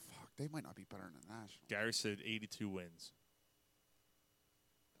 Fuck, they might not be better than the Nationals. Gary said 82 wins.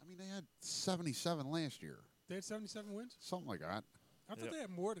 I mean, they had 77 last year, They had 77 wins. something like that. I thought Yep. they had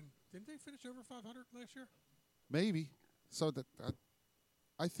more than. Didn't they finish over 500 last year? Maybe. So that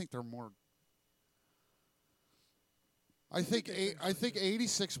I think they're more. I think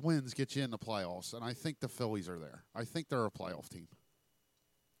 86 wins get you in the playoffs, and I think the Phillies are there. I think they're a playoff team.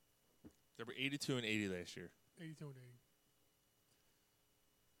 They were 82 and 80 last year. 82 and 80.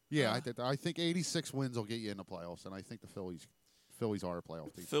 Yeah, I think 86 wins will get you in the playoffs, and I think the Phillies are a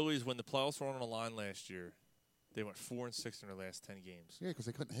playoff team. Phillies, when the playoffs were on the line last year, they went 4-6 in their last 10 games. Yeah, because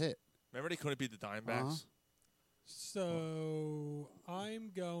they couldn't hit. Remember they couldn't beat the Diamondbacks? So I'm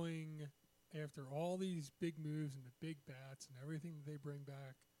going after all these big moves and the big bats and everything that they bring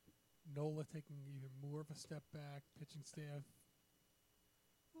back. Nola taking even more of a step back, pitching staff.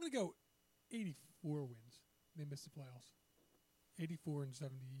 I'm going to go 84 wins. They missed the playoffs. 84 and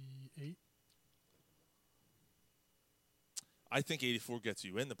 78. I think 84 gets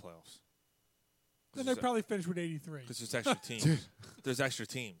you in the playoffs. Then they probably finish with 83. Because there's extra teams. There's extra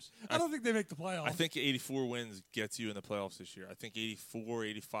teams. I don't think they make the playoffs. I think 84 wins gets you in the playoffs this year. I think 84,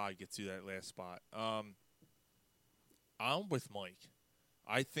 85 gets you that last spot. I'm with Mike.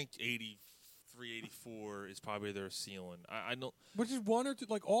 I think 83, 84 is probably their ceiling. I don't. Which is one or two,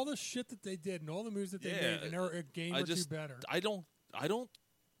 like all the shit that they did and all the moves that they made, and they're a game or two better. I don't.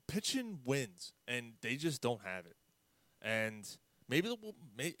 Pitching wins, and they just don't have it. And maybe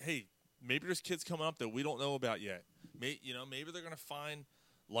maybe there's kids coming up that we don't know about yet. Maybe they're going to find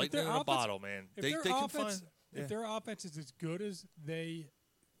lightning in a bottle, man. They can find. If their offense is as good as they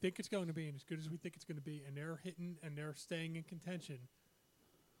think it's going to be, and as good as we think it's going to be, and they're hitting and they're staying in contention,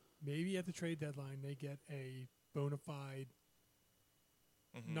 maybe at the trade deadline they get a bona fide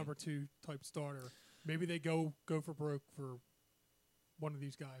number 2 type starter. Maybe they go for broke for one of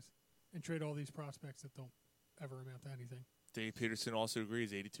these guys and trade all these prospects that don't ever amount to anything. Dave Peterson also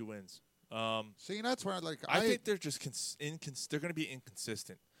agrees 82 wins. See, that's where I think they're just they're going to be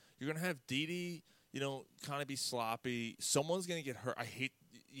inconsistent. You're going to have Didi, kind of be sloppy. Someone's going to get hurt.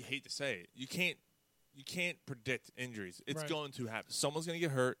 You hate to say it. You can't predict injuries. It's going to happen. Someone's going to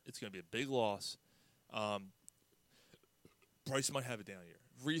get hurt. It's going to be a big loss. Bryce might have a down year.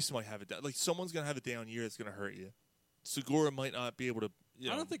 Reese might have a down. Like someone's going to have a down year that's going to hurt you. Segura might not be able to.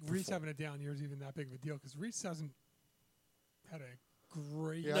 I don't think Reese having a down year is even that big of a deal because Reese hasn't had a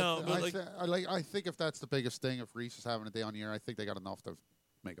great. Yeah, I think if that's the biggest thing, if Reese is having a down year, I think they got enough to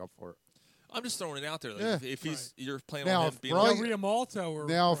make up for it. I'm just throwing it out there. Like Yeah. if you're playing Now, on him if being Bryce- Riamalto or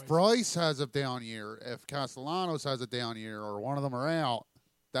Now, if Bryce has a down year, if Castellanos has a down year, or one of them are out,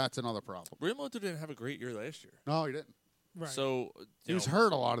 that's another problem. Riamalto didn't have a great year last year. No, he didn't. Right. So He was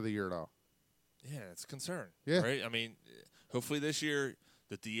hurt a lot of the year, though. Yeah, it's a concern. Yeah. Right? I mean, hopefully this year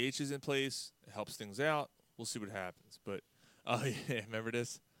the DH is in place. It helps things out. We'll see what happens. But, yeah, remember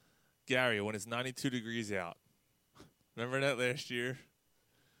this? Gary, when it's 92 degrees out. Remember that last year?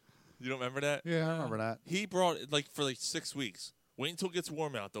 You don't remember that? Yeah, I remember that. He brought it for 6 weeks. Wait until it gets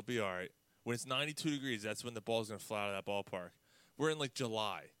warm out. They'll be all right. When it's 92 degrees, that's when the ball's going to fly out of that ballpark. We're in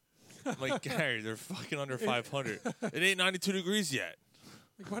July. I'm like, Gary, they're fucking under 500. It ain't 92 degrees yet.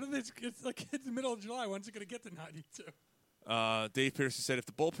 Why do they? It's it's the middle of July. When's it going to get to 92? Dave Peterson said if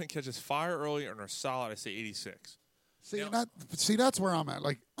the bullpen catches fire early and are solid, I say 86. See, that's where I'm at.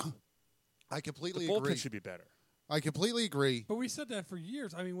 I completely The agree. bullpen should be better. I completely agree. But we said that for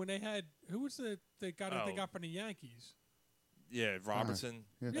years. I mean, when they had who was the guy that they got from the Yankees? Yeah, Robertson.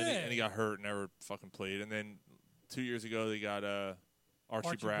 Yeah. And he got hurt and never fucking played. And then 2 years ago they got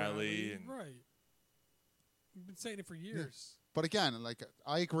Archie Bradley. And Right. We've been saying it for years. But again,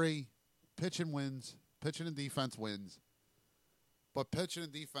 I agree, pitching wins, pitching and defense wins. But pitching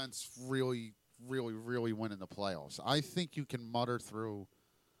and defense really, really, really win in the playoffs. I think you can mutter through.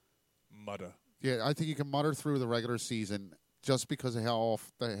 Yeah, I think you can mutter through the regular season just because of how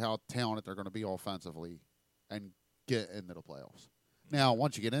talented they're going to be offensively and get into the playoffs. Now,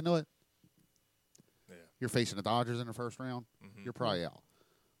 once you get into it, you're facing the Dodgers in the first round, you're probably out.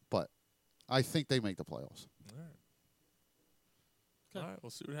 But I think they make the playoffs. All right, we'll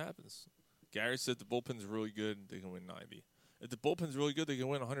see what happens. Gary said the bullpen's really good. They can win 90. If the bullpen's really good, they can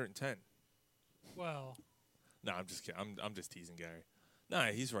win 110. Well, No, I'm just kidding. I'm just teasing Gary. Nah,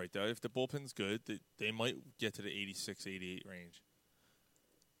 he's right, though. If the bullpen's good, they might get to the 86, 88 range.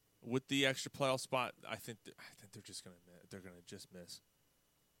 with the extra playoff spot, I think they're just gonna miss.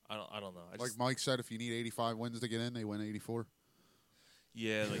 I don't know. Like Mike said, if you need 85 wins to get in, they win 84.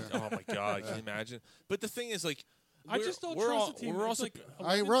 Yeah, like oh my god, can you imagine? But the thing is, like, I just don't trust the team. We're It's also like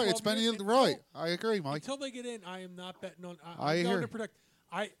I 11, right. It's 12 been years right. I agree, Mike. Until they get in, I am not betting on. I I'm going hear. to predict.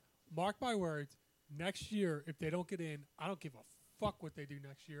 Mark my words. Next year, if they don't get in, I don't give a fuck what they do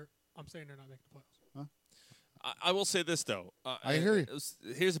next year. I'm saying they're not making the playoffs. I will say this though. I hear you.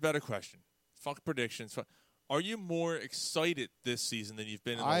 Here's a better question. Fuck predictions. Are you more excited this season than you've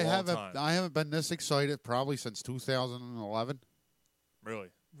been in a long time? I haven't been this excited probably since 2011. Really?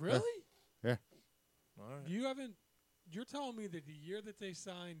 Really? Yeah. All right. You haven't. You're telling me that the year that they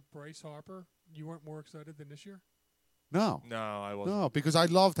signed Bryce Harper, you weren't more excited than this year? No. No, I wasn't. No, because I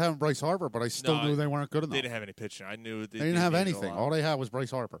loved having Bryce Harper, but I still knew they weren't good enough. They didn't have any pitching. I knew they didn't have needed a anything. lot. All they had was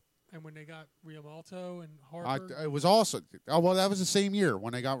Bryce Harper. And when they got Riamalto and Harper, It was awesome. Oh, well, that was the same year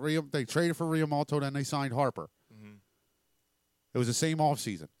when they got they traded for Riamalto, then they signed Harper. Mm-hmm. It was the same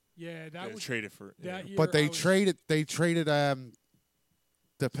offseason. yeah, that Yeah, was traded for. that year. But I they was- traded the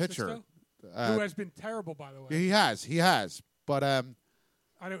pitcher. Sisto? Who has been terrible, by the way. He has. But I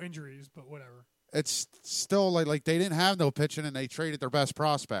know injuries, but whatever. it's still like they didn't have no pitching, and they traded their best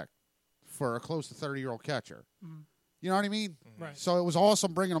prospect for a close to 30-year-old catcher. Mhm. You know what I mean? Right. So it was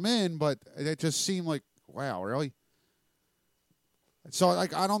awesome bringing them in, but it just seemed like, wow, really? So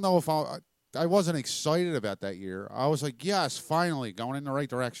like I don't know if I wasn't excited about that year. I was like, yes, finally going in the right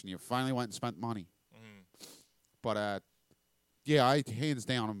direction. You finally went and spent money. But yeah, I hands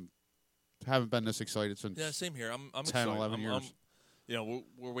down haven't been this excited since Yeah, same here. I'm 10, excited. 11 years.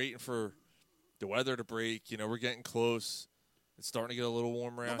 We're waiting for the weather to break. We're getting close. It's starting to get a little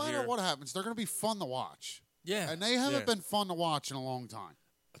warmer No out matter here. what happens, they're going to be fun to watch. Yeah, And they haven't yeah. been fun to watch in a long time.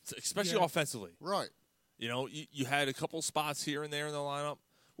 Especially Yeah. offensively. Right. You had a couple spots here and there in the lineup.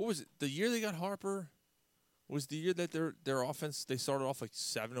 What was it? The year they got Harper was the year that their offense, they started off like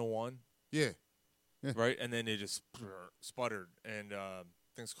 7-1. Yeah. Right? And then they just sputtered, and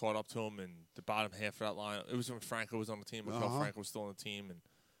things caught up to them, and the bottom half of that lineup. It was when Franco was on the team, Miguel Franco was still on the team,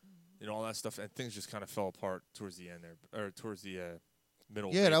 and all that stuff. And things just kind of fell apart towards the end there, or towards the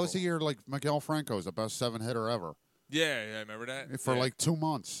middle. Yeah, of that was the April. year like Miguel Franco was the best 7-hitter ever Yeah, remember that? for Yeah. like 2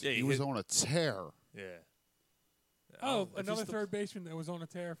 months. Yeah, he he was hit- on a tear. Yeah. Oh, If he's another still- third baseman that was on a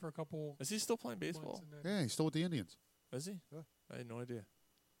tear for a couple. Is he still playing months baseball? and then- Yeah, he's still with the Indians. Is he? I had no idea.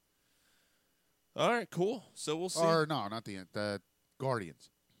 All right, cool. So we'll see. Or no, not the Guardians.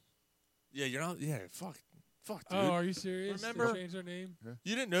 Yeah, you're not. Yeah, fuck, dude. Oh, are you serious? Remember- They changed their name?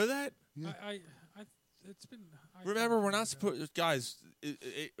 You didn't know that? Yeah. It's been. Remember, we're not supposed. Guys,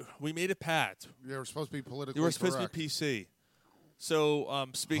 we made a pact. They were supposed to be politically You were supposed correct. to be PC. So,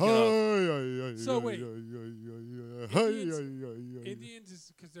 speaking of, So wait. Indians, Indians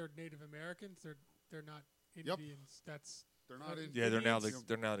is because they're Native Americans. They're not Yep. Indians. That's they're not in, yeah, they're now Indians?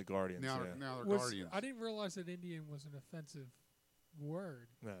 the Guardians. now, yeah. now they're was, Guardians. I didn't realize that Indian was an offensive word.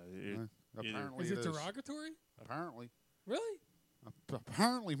 No, Apparently Is it it derogatory? Apparently. Really?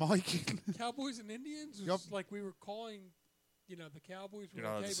 Apparently, Mike. Cowboys and Indians? Yup. Was like we were calling, the Cowboys were You're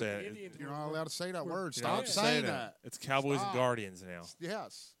not allowed okay, to but say the it. Indians You're were, not allowed to say that were- word. You're not Stop allowed to saying say that. It's Cowboys Stop. and Guardians now.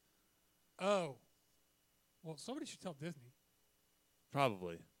 Yes. Oh. Well, somebody should tell Disney.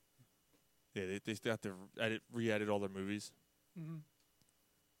 Probably. Yeah, they still have to re-edit all their movies. Mm-hmm.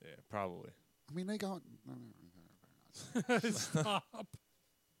 Yeah, probably. I mean, they got. Stop.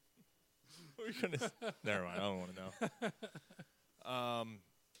 We're gonna. Never mind. I don't want to know.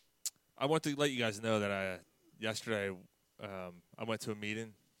 I want to let you guys know that yesterday I went to a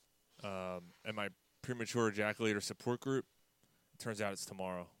meeting at my premature ejaculator support group. It turns out it's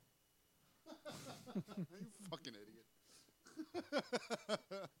tomorrow. You fucking idiot.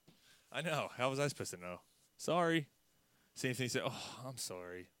 I know. How was I supposed to know? Sorry. Same thing. Said, "Oh, I'm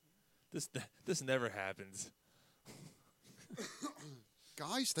sorry. This never happens."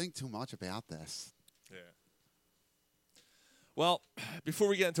 Guys think too much about this. Yeah. Well, before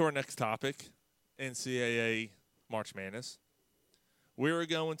we get into our next topic, NCAA March Madness, we're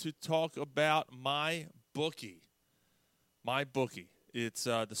going to talk about my bookie. My bookie. It's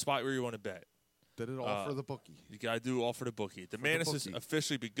the spot where you want to bet. Did it all for the bookie. You got to do all for the bookie. The the Madness has bookie.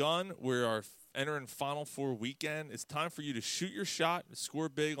 officially begun. We are entering Final Four weekend. It's time for you to shoot your shot and score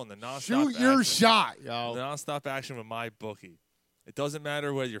big on the nonstop Shoot your action. shot, yo. The nonstop action with my bookie. It doesn't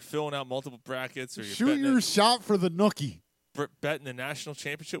matter whether you're filling out multiple brackets or you're Shoot betting, your shot for the nookie. betting the national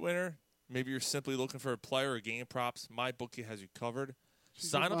championship winner. Maybe you're simply looking for a player or game props. My bookie has you covered.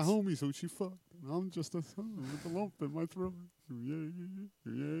 Sign My up. homie, so she fucked. I'm just a son with a lump in my throat.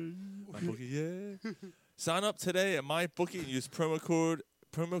 Yeah. My bookie, yeah. Sign up today at my bookie and use promo code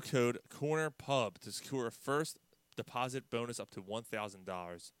promo code CornerPub to secure a first deposit bonus up to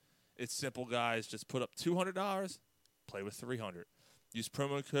 $1,000. It's simple, guys. Just put up $200, play with $300. Use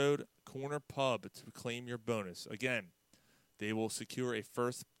promo code CornerPub to claim your bonus. Again, they will secure a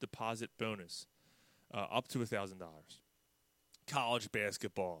first deposit bonus up to $1,000. College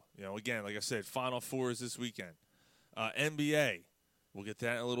basketball. Again, like I said, Final Four is this weekend. NBA, we'll get to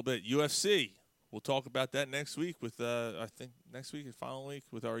that in a little bit. UFC, we'll talk about that next week with, I think, next week, the final week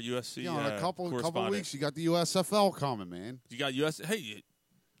with our UFC in a couple correspondent. weeks, you got the USFL coming, man. You got Hey,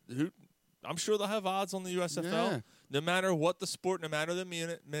 I'm sure they'll have odds on the USFL. Yeah. No matter what the sport, no matter the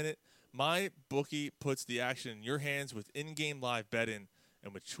minute, my bookie puts the action in your hands with in-game live betting,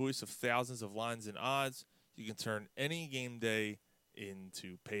 and with choice of thousands of lines and odds, you can turn any game day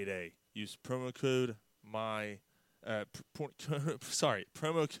into payday. Use promo code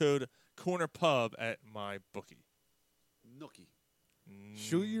promo code CornerPub at my bookie. Nookie.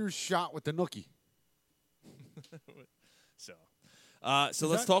 Shoot your shot with the nookie. So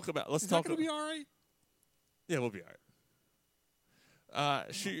let's talk about. Is that going to be all right? Yeah, we'll be all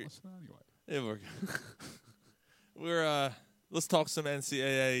right. Shoot. Yeah, we're good. Let's talk some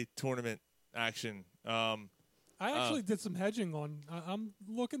NCAA tournament action. I actually did some hedging on. I'm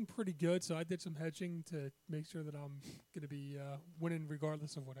looking pretty good, so I did some hedging to make sure that I'm going to be winning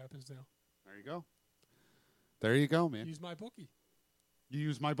regardless of what happens now. There you go. There you go, man. Use my bookie. You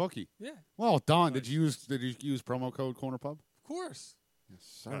used my bookie. Yeah. Well done. Nice. Did you use promo code CornerPub? Of course. Yes,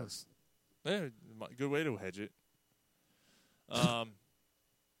 sir. Nice. Yeah, good way to hedge it. You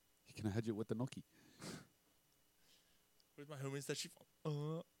can hedge it with the nookie. Where's my homies that she?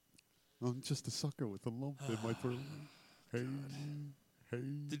 I'm just a sucker with a lump in my throat. Hey, hey.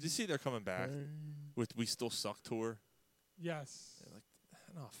 Did you see they're coming back with "We Still Suck" tour? Yes. Yeah,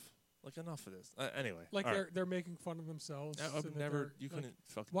 enough of this. Anyway, Like all they're making fun of themselves. I've so that never. You like, couldn't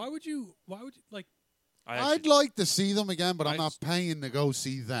fucking. Why would you like? I'd like to see them again, but I'm not paying to go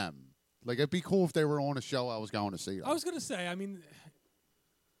see them. Like, it'd be cool if they were on a show I was going to see them. I was gonna say. I mean,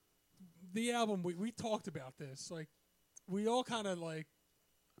 the album we talked about this. Like, we all kind of like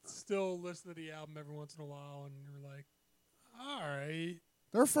still listen to the album every once in a while, and you're like, all right.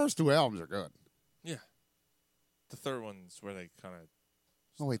 Their first two albums are good. Yeah. The third one's where they kind of.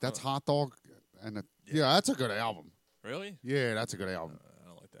 Oh wait, that's Hot Dog, and yeah, that's a good album. Really? Yeah, that's a good album. I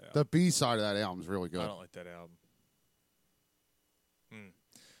don't like that album. The B side of that album is really good. I don't like that album.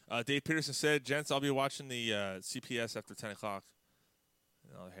 Dave Peterson said, "Gents, I'll be watching the CPS after 10 o'clock,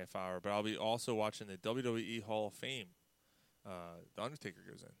 another half hour. But I'll be also watching the WWE Hall of Fame. The Undertaker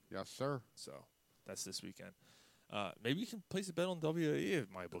goes in. Yes, sir. So that's this weekend. Maybe you can place a bet on WWE at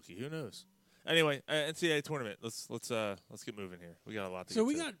my bookie. Who knows? Anyway, NCAA tournament. Let's get moving here. We got a lot to. So get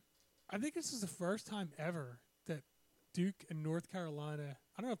we to. got. I think this is the first time ever that Duke and North Carolina.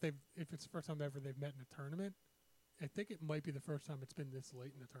 I don't know if it's the first time ever they've met in a tournament. I think it might be the first time it's been this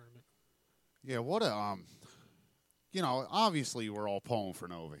late in the tournament. Yeah, what a obviously we're all pulling for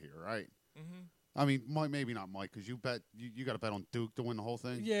Nova here, right? Mm-hmm. I mean, maybe not Mike, because you got to bet on Duke to win the whole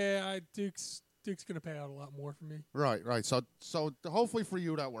thing. Yeah, Duke's going to pay out a lot more for me. Right. So hopefully for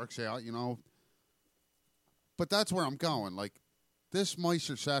you that works out, But that's where I'm going. Like, this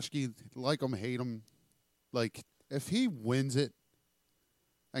Meister Sashki, like him, hate him. Like, if he wins it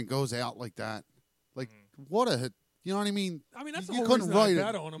and goes out like that, like, what a hit. You know what I mean? I mean, that's the you whole couldn't reason write I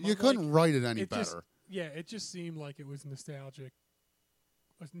it. bet on him. You I'm couldn't like, write it any it just- better. Yeah, it just seemed like it was nostalgic.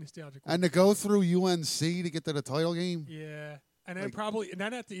 A nostalgic. And to go through UNC to get to the title game. Yeah, and then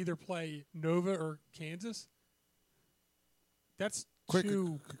have to either play Nova or Kansas. That's Quick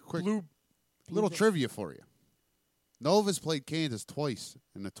blue little trivia for you. Nova's played Kansas twice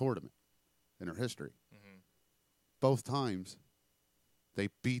in the tournament in their history. Mm-hmm. Both times, they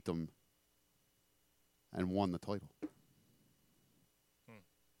beat them and won the title.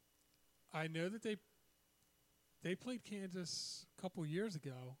 I know that they played Kansas a couple years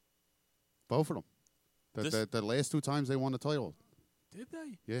ago. Both of them. The last two times they won the title. Did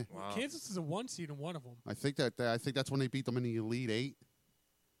they? Yeah. Wow. Kansas is a 1 seed in one of them. I think that's when they beat them in the Elite Eight,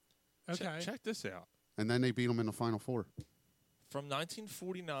 Okay. Check this out. and then they beat them in the Final Four. From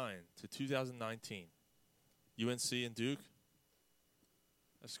 1949 to 2019, UNC and Duke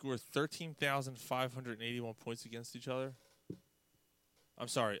have scored 13,581 points against each other. I'm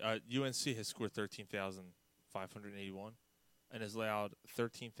sorry, UNC has scored 13,581 and has allowed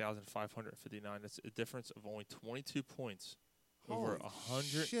 13,559. That's a difference of only 22 points over Holy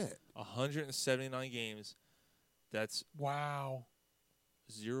shit. 179 games. That's Wow.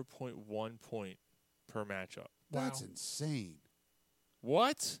 0.1 point per matchup. That's Wow. insane.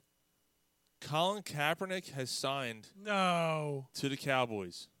 What? Colin Kaepernick has signed No. to the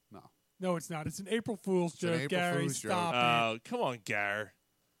Cowboys. No, it's not. It's an April Fool's It's an joke, April Gary. Fool's joke. Stop it. Oh, come on, Gar.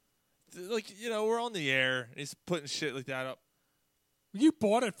 Like, we're on the air. And he's putting shit like that up. You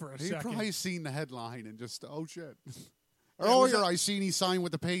bought it for a He second. probably seen the headline and just, oh, shit. was Earlier, that- I seen he signed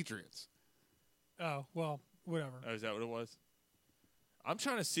with the Patriots. Oh, well, whatever. Oh, is that what it was? I'm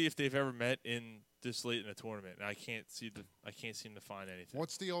trying to see if they've ever met in this late in the tournament, and I can't seem to find anything.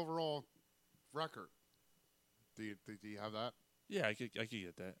 What's the overall record? Do you have that? Yeah, I could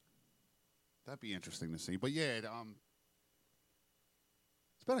get that. That'd be interesting to see. But yeah,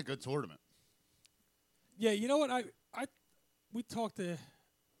 it's been a good tournament. Yeah, you know what? We talked to.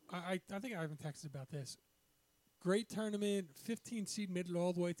 I think I haven't texted about this. Great tournament, 15 seed made it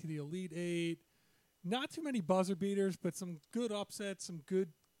all the way to the Elite Eight. Not too many buzzer beaters, but some good upsets, some good,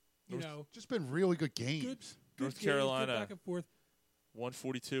 Just been really good games. good North games, Carolina. good back and forth.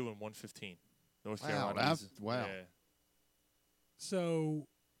 142 and 115. North Wow, Carolina. that's- wow. Yeah. So,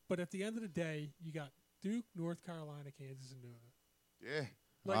 but at the end of the day, you got Duke, North Carolina, Kansas, and Nova. Yeah.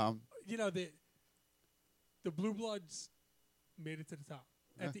 Like the Blue Bloods made it to the top.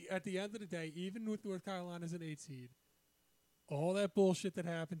 At the end of the day, even with North Carolina as an 8 seed, all that bullshit that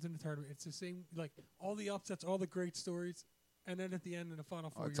happens in the tournament, it's the same. Like all the upsets, all the great stories, and then at the end in the Final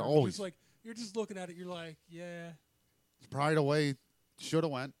Four, it's you're always- just like you're just looking at it. You're like, yeah. It's probably the way should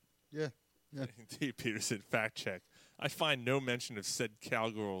have went. Yeah. Yeah. Dave Peterson, fact check. I find no mention of said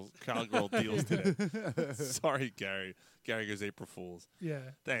cowgirl deals today. Sorry, Gary. Gary goes April Fools.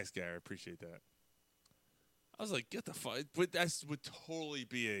 Yeah. Thanks, Gary. Appreciate that. I was like, get the fuck. But that would totally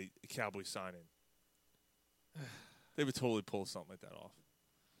be a Cowboy signing. They would totally pull something like that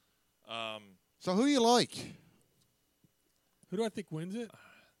off. So who you like? Who do I think wins it?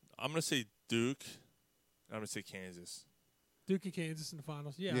 I'm going to say Duke. I'm going to say Kansas. Duke and Kansas in the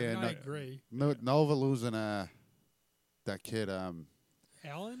finals. Yeah, Yeah, I no- agree. Nova losing that kid. Allen?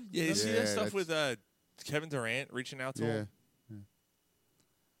 Yeah, you see Yeah, that stuff that's- with Kevin Durant reaching out to Yeah. him?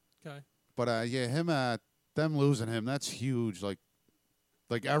 Okay. But him them losing him, that's huge. Like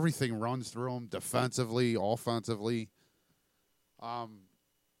everything runs through him defensively, offensively.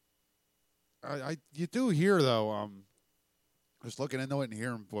 You do hear though, just looking into it and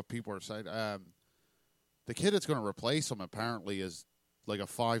hearing what people are saying. The kid that's going to replace him apparently is like a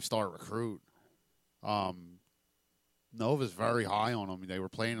 5-star recruit. Nova's very high on him. They were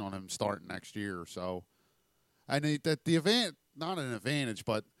planning on him starting next year, so. And not an advantage,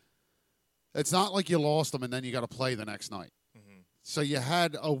 but it's not like you lost him and then you got to play the next night. Mm-hmm. So you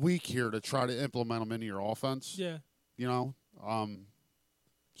had a week here to try to implement him into your offense. Yeah.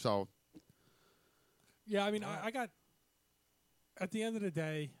 So. Yeah, I mean, I got. At the end of the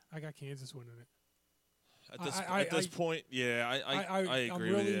day, I got Kansas winning it. At this point, yeah, I agree I'm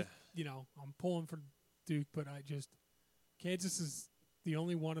really, with you. I'm pulling for Duke, but Kansas is the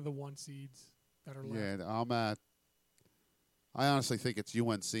only one of the 1 seeds that are left. Yeah, I honestly think it's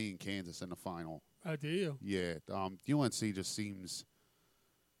UNC and Kansas in the final. Oh, do you? Yeah, UNC just seems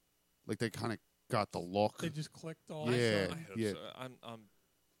like they kind of got the look. They just clicked all. Yeah, I hope yeah. so.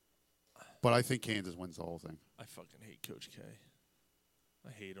 But I think Kansas wins the whole thing. I fucking hate Coach K.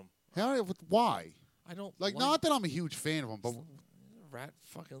 I hate him. Why? I don't Not that I'm a huge fan of him, but He's a rat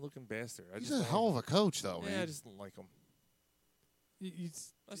fucking looking bastard. he's a hell of a coach, though, Yeah, man. I just don't like him.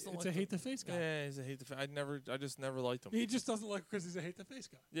 It's I just don't a like hate the face guy. Yeah, he's a hate the face. I just never liked him. He just doesn't like because he's a hate the face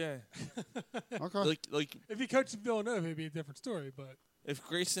guy. Yeah. Okay. Like If he coached Villanova, it'd be a different story. But if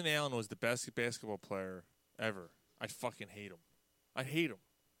Grayson Allen was the best basketball player ever, I'd fucking hate him. I'd hate him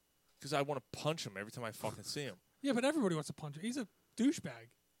because I want to punch him every time I fucking see him. yeah, but everybody wants to punch him. He's a douchebag.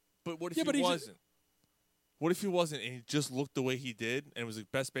 But what if Yeah, but he he wasn't? What if he wasn't and he just looked the way he did and was the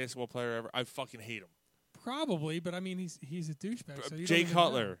best basketball player ever? I fucking hate him. Probably, but I mean, he's a douchebag. So you Jay don't even know.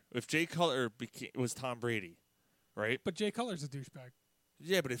 Cutler. If Jay Cutler was Tom Brady, right? But Jay Cutler's a douchebag.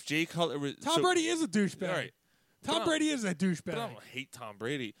 Yeah, but if Jay Cutler was Tom Brady is a douchebag. All right. Tom But Brady is a But douchebag. I don't hate Tom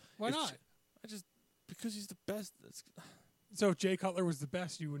Brady. Why If not? I just because he's the best. So if Jay Cutler was the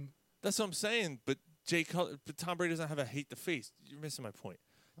best, you wouldn't. That's what I'm saying. But but Tom Brady doesn't have a hate the face. You're missing my point.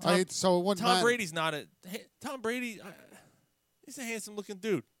 So it wouldn't Tom matter. Brady's not Tom Brady. He's a handsome looking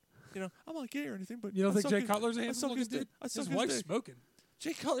dude. I'm not gay or anything, but You don't I think suck Jay his- Cutler's a I handsome suck looking his dick. dude? I suck His his wife's dick. smoking.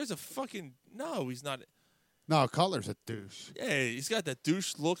 Jay Cutler's a fucking no. He's not. No, Cutler's a douche. Yeah, he's got that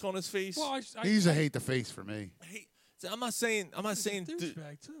douche look on his face. Well, He's a hate the face for me. I'm not saying.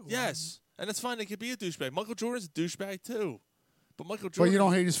 douchebag too. Yes, and it's fine. They could be a douchebag. Michael Jordan's a douchebag too, but Michael But Jordan. you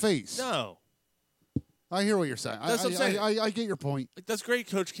don't hate his face. No. I hear what you're saying. That's what I'm saying. I get your point. Like, that's great.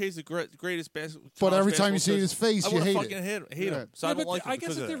 Coach K's the greatest basketball. But every time you see his face, you hate fucking hate him. So I don't like him. I guess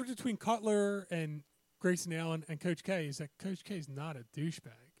because the of that. difference between Cutler and Grayson Allen and Coach K is that Coach K is not a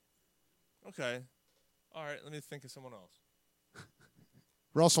douchebag. Okay. All right. Let me think of someone else.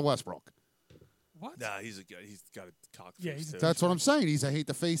 Russell Westbrook. What? Nah, he's a guy. He's got a cock Yeah, face, he's a too. That's what I'm saying. He's a hate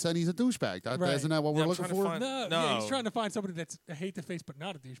the face and he's a douchebag. Right. Isn't that what we're I'm looking trying to for? find- No, No. Yeah, he's trying to find somebody that's a hate the face but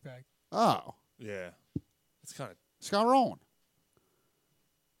not a douchebag. Oh, Yeah. It's kind of. Scott Rowan.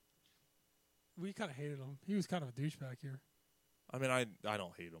 We kind of hated him. He was kind of a douchebag here. I mean, I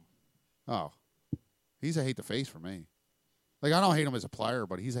don't hate him. Oh, he's a hate the face for me. Like, I don't hate him as a player,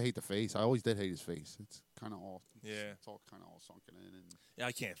 but he's a hate the face. I always did hate his face. It's kind of all. Yeah. It's all kind of all sunken in, and Yeah,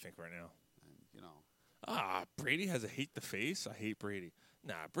 I can't think right now. you know. Brady has a hate the face. I hate Brady.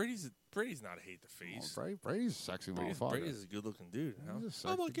 Nah, Brady's not a hate the face. Brady's a sexy motherfucker. Brady's a good looking dude. You know? He's a I'm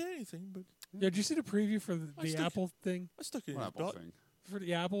sexy- not getting anything, but Yeah, did you see the preview for the Apple thing? I stuck it in What his Apple butt. thing? For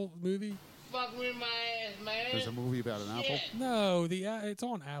the Apple movie? Fuck with my ass, man. There's a movie about an apple. No, it's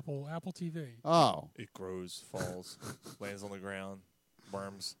on Apple TV. Oh, It grows, falls, lands on the ground,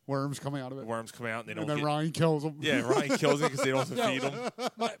 worms. worms coming out of The it. worms come out and they And don't then get. Ryan kills him. Yeah, Ryan kills it because they don't have to feed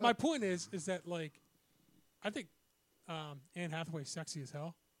him. My point is that, like, I think Anne Hathaway's sexy as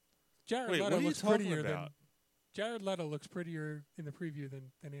hell. Jared Wait, Leto what are you looks talking prettier than about? Jared Leto looks prettier in the preview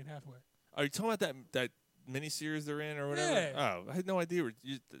than Anne Hathaway. Are you talking about that miniseries they're in or whatever? Yeah. Oh, I had no idea.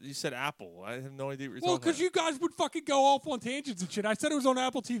 You said Apple. I have no idea what you're Well, talking because about. you guys would fucking go off on tangents and shit. I said it was on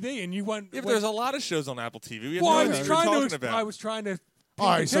Apple TV, and you went. Yeah, but there's a lot of shows on Apple TV. We have Well, no I idea was what trying you're to. talking about. I was trying to. All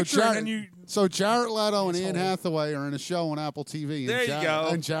right, so Jared Leto and Anne Asshole. Hathaway are in a show on Apple TV. And There you go.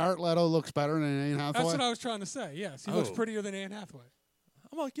 And Jared Leto looks better than Anne Hathaway. That's what I was trying to say. Yes, he looks Oh. prettier than Anne Hathaway.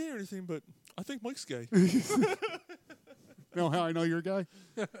 I'm not gay or anything, but I think Mike's gay. Know how I know you're a guy?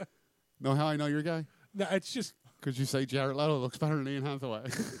 Know how I know you're a guy? No, it's just Because you say Jared Leto looks better than Anne Hathaway.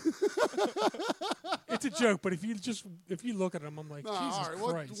 it's a joke. But if you look at him, I'm like, Jesus all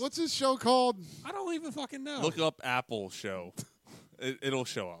right, Christ. what's his show called? I don't even fucking know. Look up Apple show. It'll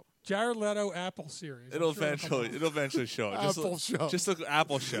show up. Jared Leto Apple series. It'll I'm sure eventually show up. Apple show. Just look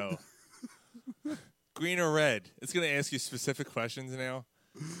Apple show. Green or red? It's gonna ask you specific questions now.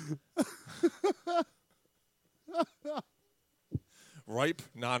 Ripe,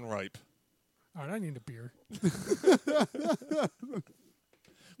 non-ripe. All right, I need a beer.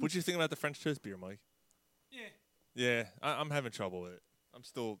 What you think about the French toast beer, Mike? Yeah, I'm having trouble with it.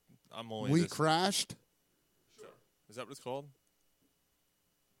 I'm only. We this- crashed. Is that what it's called?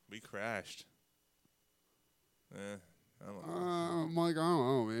 We crashed. I don't know. Mike, I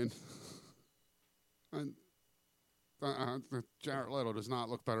don't know, man. Jared Leto does not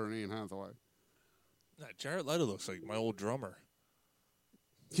look better than Anne Hathaway. Nah, Jared Leto looks like my old drummer.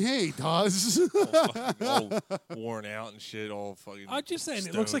 Yeah, he does. all worn out and shit. All fucking. I'm just saying,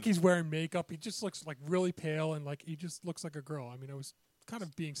 it looks like he's wearing makeup. He just looks like really pale and like he just looks like a girl. I mean, I was kind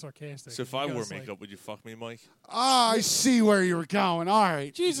of being sarcastic. So if You I wore guys, like- makeup, would you fuck me, Mike? I see where you were going. All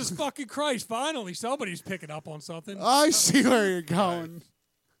right. Jesus fucking Christ! Finally, somebody's picking up on something. I see where you're going.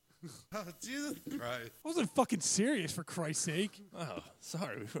 Jesus Christ. I wasn't fucking serious, for Christ's sake. Oh,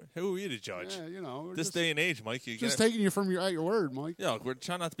 sorry. Who are we to judge? Yeah, you know. we're This just, day and age, Mike. You just gotta- taking you at your word, Mike. Yeah, look, we're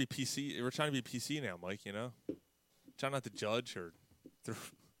trying not to be PC. We're trying to be PC now, Mike. You know, trying not to judge or throw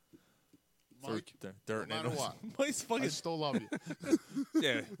Mike, dirt no in matter it. what. Mike's I fucking. still love you.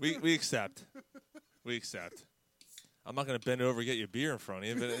 Yeah, we accept. We accept. I'm not gonna bend over and get you a beer in front of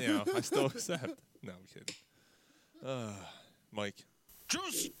you, but you know, I still accept. No, I'm kidding. Mike.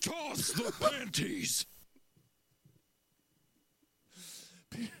 Just toss the panties.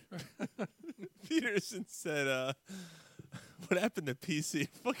 Peterson said, what happened to PC?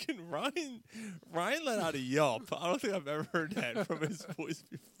 Fucking Ryan let out a yelp. I don't think I've ever heard that from his voice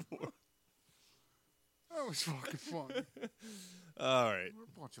before. That was fucking fun. All right. We're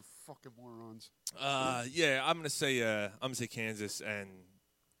a bunch of fucking morons. Yeah, I'm gonna say Kansas and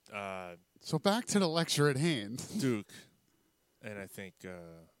So back to the lecture at hand. Duke, and I think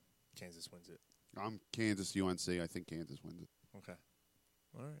Kansas wins it. I'm Kansas UNC. I think Kansas wins it. Okay.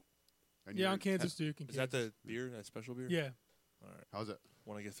 All right. And Yeah, you're- on Kansas Duke. And Is that the beer? That special beer? Yeah. All right. How's it?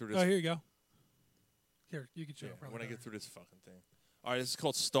 Want to get through this? Oh, here you go. Here, you can show Yeah, it. I Probably want to get better. through this fucking thing. All right, this is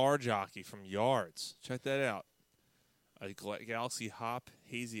called Star Jockey from Yards. Check that out. A Galaxy Hop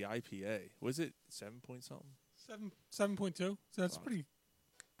Hazy IPA. Was it 7 point something? 7.2. So that's pretty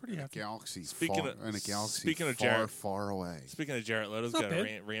hefty. Galaxy Speaking far, of- and a galaxy speaking of far, Jared- far away. Speaking of Jared Leto's It's got not a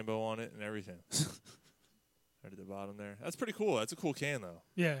bad. rainbow on it and everything. Right at the bottom there. That's pretty cool. That's a cool can though.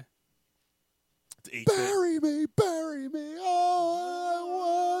 Yeah. It's 8 Bury me, all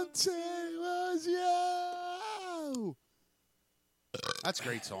I wanted was you. That's a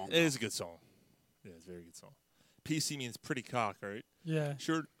great song. It is a good song. Yeah, it's a very good song. PC means pretty cock, right? Yeah.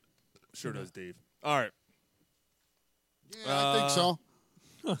 Sure does, Dave. All right. Yeah, I think so.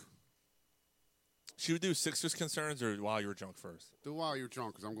 Should we do Sixers concerns or while you were drunk first? Do while you're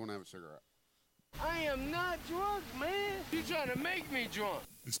drunk, because I'm going to have a cigarette. I am not drunk, man. You trying to make me drunk.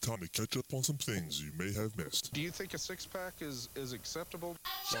 It's time to catch up on some things you may have missed. Do you think a six-pack is acceptable?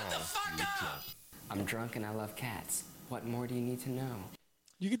 Shut the fuck up! I'm drunk and I love cats. What more do you need to know?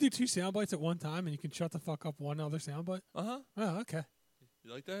 You can do 2 sound bites at one time, and you can shut the fuck up one other sound bite. Uh-huh. Oh, okay.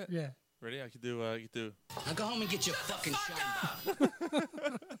 You like that? Yeah. Ready? I could do. Now go home and get your fucking shine box.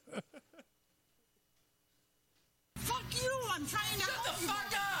 Fuck you! I'm trying to help you. Shut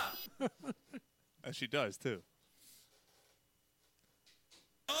the fuck up! And she does too.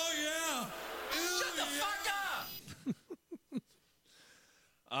 Oh yeah! Shut the fuck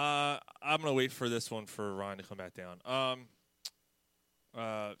up! I'm gonna wait for this one for Ryan to come back down.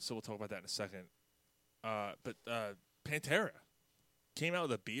 So we'll talk about that in a second. But Pantera came out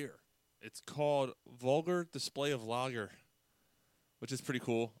with a beer. It's called Vulgar Display of Lager, which is pretty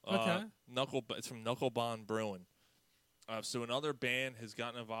cool. Okay. It's from Knuckle Bond Brewing. So another band has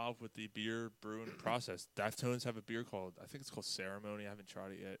gotten involved with the beer brewing process. Deftones have a beer called, I think it's called Ceremony. I haven't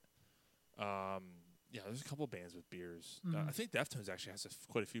tried it yet. Yeah, there's a couple bands with beers. Mm-hmm. I think Deftones actually has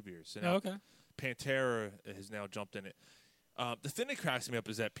quite a few beers. So Oh, now okay. Pantera has now jumped in it. The thing that cracks me up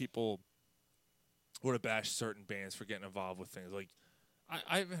is that people would have bashed certain bands for getting involved with things. Like,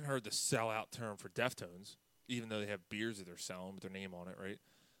 I haven't heard the sellout term for Deftones, even though they have beers that they're selling with their name on it, right?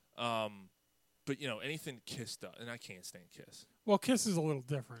 But, anything Kiss does, and I can't stand Kiss. Well, Kiss is a little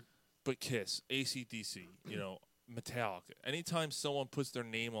different. But Kiss, AC/DC, Metallica. Anytime someone puts their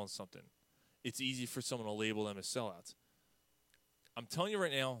name on something, it's easy for someone to label them as sellouts. I'm telling you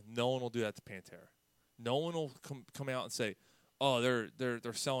right now, no one will do that to Pantera. No one will come out and say, "Oh,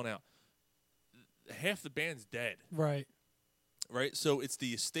 they're selling out." Half the band's dead. Right. Right? So it's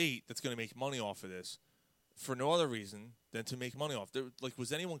the estate that's going to make money off of this for no other reason than to make money off.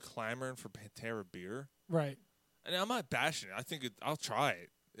 Was anyone clamoring for Pantera beer? Right. And I'm not bashing it. I think I'll try it.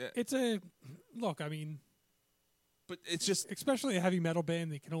 Yeah. It's look, I mean, but it's just, especially a heavy metal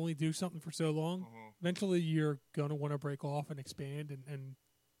band that can only do something for so long. Mm-hmm. Eventually, you're going to want to break off and expand and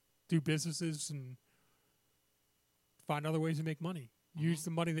do businesses and find other ways to make money. Mm-hmm. Use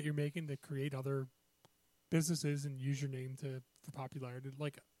the money that you're making to create other businesses and use your name for popularity.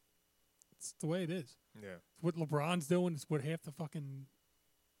 Like, it's the way it is. yeah. It's what LeBron's doing. It's what half the fucking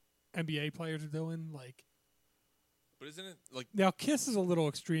NBA players are doing. Like, But isn't it like now Kiss is a little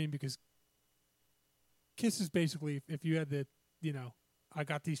extreme because Kiss is basically if you had the, I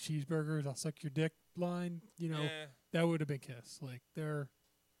got these cheeseburgers, I'll suck your dick line, that would have been Kiss. Like, they're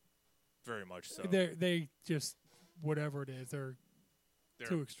very much so? they just whatever it is, they're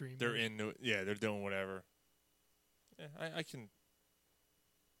too extreme. They're into yeah, they're doing whatever. Yeah, I can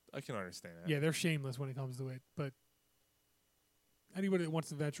understand that. Yeah, they're shameless when it comes to it. But anybody that wants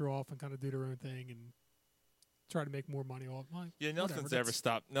to venture off and kind of do their own thing and try to make more money off, nothing's ever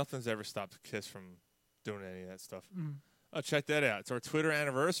stopped Kiss from doing any of that stuff. Mm. Oh, check that out. It's our Twitter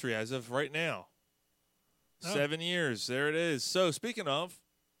anniversary as of right now. Oh. 7 years. There it is. So, speaking of,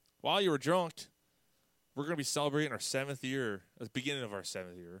 while you were drunk, we're going to be celebrating our 7th year, the beginning of our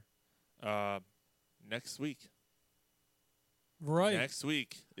 7th year, next week. Right. Next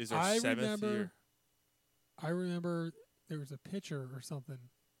week is our 7th year. I remember there was a pitcher or something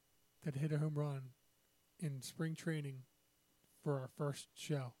that hit a home run in spring training for our first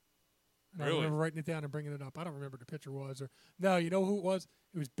show. And Really? I remember writing it down and bringing it up. I don't remember who the pitcher was. No, you know who it was?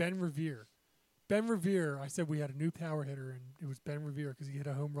 It was Ben Revere. Ben Revere, I said we had a new power hitter, and it was Ben Revere because he hit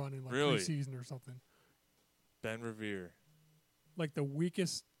a home run in Really? preseason or something. Ben Revere. Like the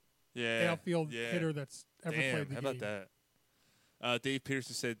weakest outfield hitter that's ever played the game. How about that? Dave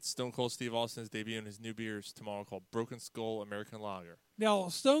Peterson said Stone Cold Steve Austin is debuting his new beers tomorrow called Broken Skull American Lager. Now,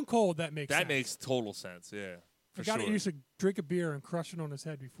 Stone Cold, that makes sense. That makes total sense, yeah. The guy that used to drink a beer and crush it on his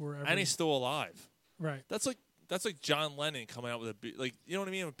head before every... And he's still alive. Right. That's like John Lennon coming out with a beer. Like, you know what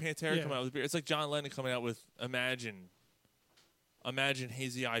I mean? With Pantera coming out with a beer. It's like John Lennon coming out with Imagine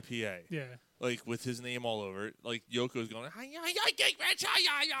Hazy IPA. Yeah. Like, with his name all over it. Like, Yoko's going,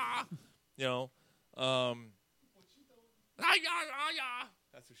 you know.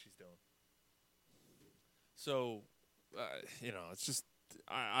 That's what she's doing. So, it's just,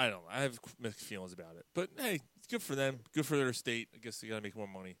 I don't know. I have mixed feelings about it. But, hey, it's good for them. Good for their estate. I guess they got to make more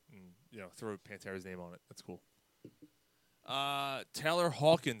money and, throw Pantera's name on it. That's cool. Taylor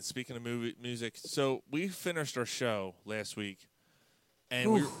Hawkins, speaking of music. So, we finished our show last week,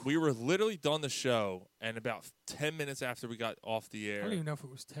 And we were literally done the show, and about 10 minutes after we got off the air. I don't even know if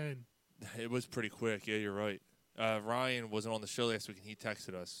it was 10. It was pretty quick. Yeah, you're right. Ryan wasn't on the show last week, and he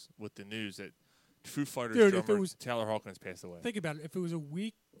texted us with the news that Foo Fighters drummer Taylor Hawkins passed away. Think about it. If it was a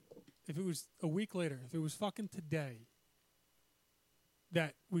week later, if it was fucking today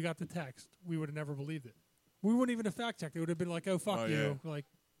that we got the text, we would have never believed it. We wouldn't even have fact checked. It would have been like, "Oh fuck you!" Yeah. Like,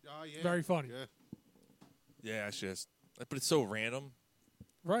 very funny. Yeah, it's just, but it's so random.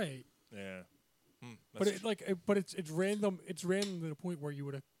 Right. Yeah. But it's random. It's random to the point where you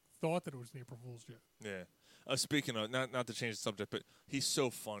would have thought that it was an April Fool's joke. Yeah. Speaking of, not to change the subject, but he's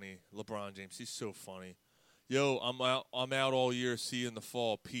so funny, LeBron James. He's so funny. Yo, I'm out all year. See you in the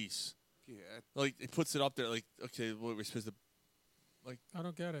fall. Peace. Yeah. Like, he puts it up there. Like, okay, what we're supposed to. Like, I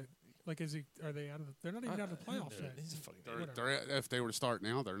don't get it. Like, are they out of? They're not even out of the playoffs yet. He's a fucking. If they were to start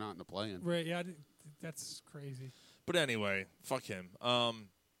now, they're not in the play-in. Right? Yeah, that's crazy. But anyway, fuck him.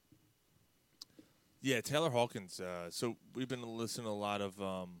 Yeah, Taylor Hawkins. So we've been listening to a lot of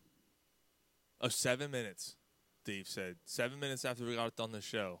 7 minutes. Dave said 7 minutes after we got done the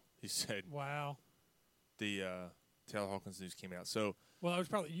show. He said, "Wow." The Taylor Hawkins news came out. So well, I was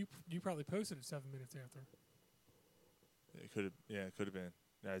probably you probably posted it 7 minutes after. It could have. Yeah, it could have been.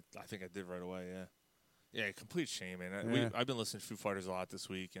 I think I did right away. Yeah. Yeah, complete shame, man. I've been listening to Foo Fighters a lot this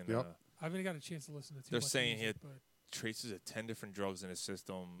week, and I haven't got a chance to listen to. They're saying he had traces of 10 different drugs in his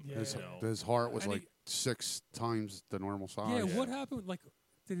system. Yeah. His heart was like 6 times the normal size. Yeah, what happened? Like,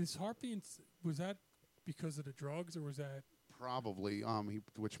 did his heart was that because of the drugs, or was that probably?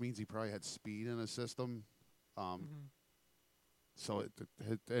 Which means he probably had speed in his system. So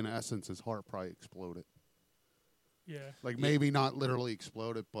in essence, his heart probably exploded. Yeah, like maybe not literally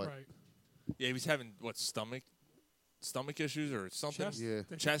exploded, but right. Yeah, he was having stomach issues or something.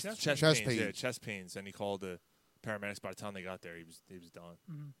 Chest pains. pains. Yeah, chest pains, and he called the paramedics. By the time they got there, he was done.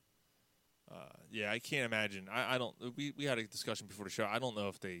 Mm-hmm. Yeah, I can't imagine. I don't. We had a discussion before the show. I don't know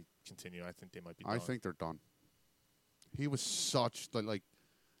if they continue. I think they might be done. I think they're done. He was such like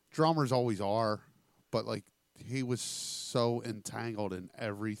drummers always are, but like he was so entangled in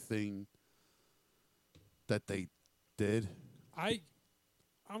everything that they did.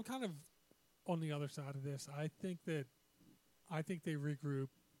 I'm kind of on the other side of this. I think they regroup,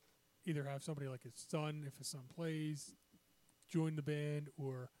 either have somebody like his son, if his son plays, join the band,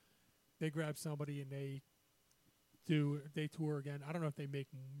 or they grab somebody and they tour again. I don't know if they make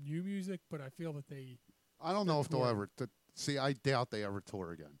new music, but I feel that they. I don't know if they'll ever see. I doubt they ever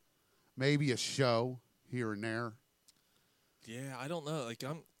tour again. Maybe a show here and there. Yeah, I don't know. Like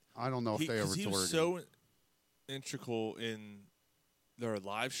I don't know if they ever tour again. He was so integral in their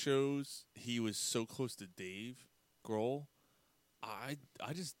live shows. He was so close to Dave Grohl. I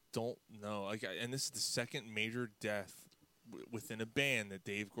just don't know. Like, and this is the second major death within a band that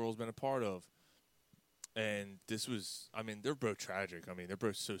Dave Grohl's been a part of. And this was, I mean, they're both tragic. I mean, they're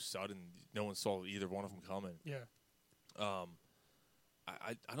both so sudden. No one saw either one of them coming. Yeah.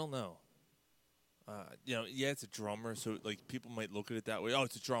 I don't know. It's a drummer, so like people might look at it that way. Oh,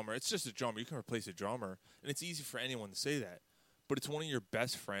 it's a drummer. It's just a drummer. You can replace a drummer, and it's easy for anyone to say that. But it's one of your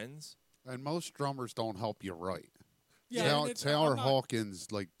best friends. And most drummers don't help you write. Yeah, Taylor Hawkins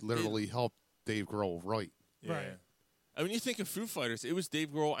literally helped Dave Grohl write. Yeah. Right. I mean, you think of Foo Fighters, it was Dave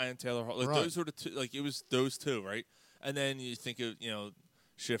Grohl and Taylor Hawkins. Like, right. Those were the two. Like, it was those two, right? And then you think of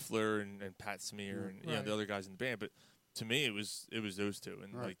Schiffler and Pat Smear and the other guys in the band. But to me, it was those two.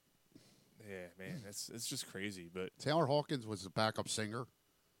 And right. like, yeah, man, it's just crazy. But Taylor Hawkins was a backup singer.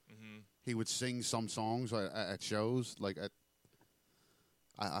 Mm-hmm. He would sing some songs at shows. Like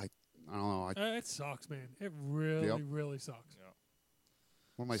I don't know. It sucks, man. It really, really sucks. Yeah.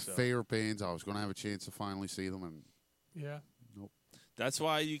 One of my favorite bands. I was going to have a chance to finally see them, and yeah, nope. That's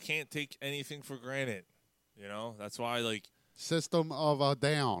why you can't take anything for granted. That's why System of a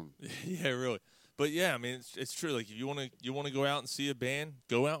Down. Yeah, really. But yeah, I mean, it's true. Like, if you want to go out and see a band,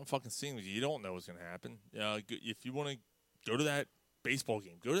 go out and fucking see them. You don't know what's gonna happen. If you want to go to that baseball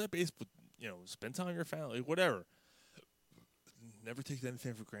game, go to that baseball. Spend time with your family, whatever. Never take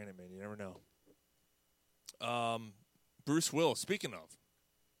anything for granted, man. You never know. Bruce Willis. Speaking of,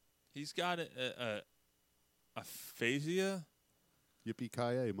 he's got aphasia.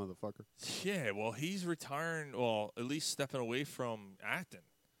 Yippee-ki-yay, motherfucker. Yeah, well, he's retiring. Well, at least stepping away from acting.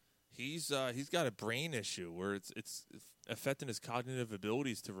 He's got a brain issue where it's affecting his cognitive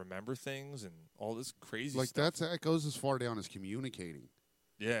abilities to remember things and all this crazy stuff. That goes as far down as communicating.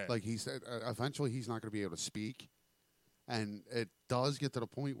 Yeah. Like he said, eventually he's not going to be able to speak. And it does get to the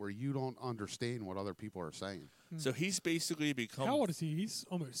point where you don't understand what other people are saying. So he's basically become. How old is he? He's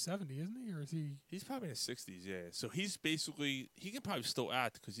almost 70, isn't he? Or is he? He's probably in his 60s, yeah. So he's basically, he can probably still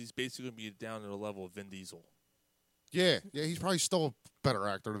act because he's basically be down to the level of Vin Diesel. Yeah, he's probably still a better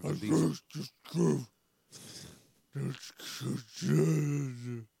actor than Vin Diesel. Fucking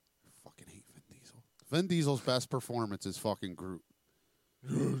hate Vin Diesel. Vin Diesel's best performance is fucking Groot.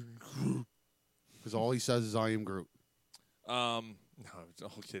 Because all he says is, "I am Groot." No,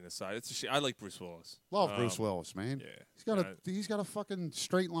 all kidding aside, it's a shame. I like Bruce Willis. Love Bruce Willis, man. Yeah, he's got a fucking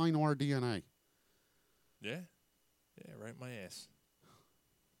straight line R DNA. Yeah, right in my ass.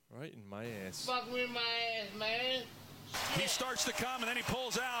 Right in my ass. Fuck with my ass, man. He starts to come and then he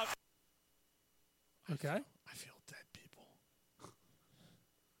pulls out. Okay. I feel dead people.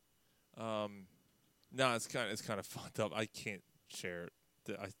 No, it's kind of fucked up. I can't share it.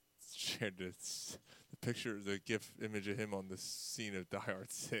 I shared the picture, the GIF image of him on the scene of Die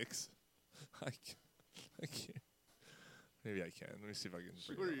Hard 6. I can't. Maybe I can. Let me see if I can.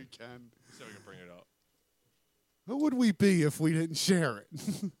 Sure you can. See if I can bring it up. Who would we be if we didn't share it?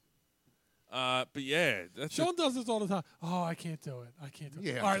 But yeah, Sean does this all the time. Oh, I can't do it. I can't do it.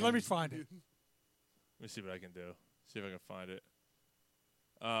 Yeah, all right, let me find it. Let me see what I can do. See if I can find it.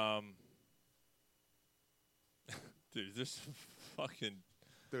 Dude, this fucking.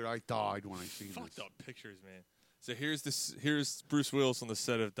 Dude, I died when I seen this. Fucked up pictures, man. So here's Bruce Willis on the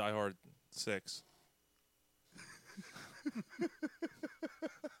set of Die Hard 6.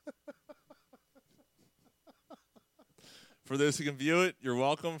 For those who can view it, you're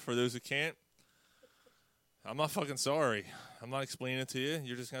welcome. For those who can't, I'm not fucking sorry. I'm not explaining it to you.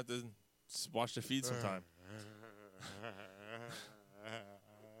 You're just going to have to watch the feed sometime.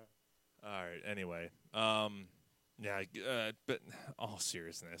 All right, anyway. Yeah, but all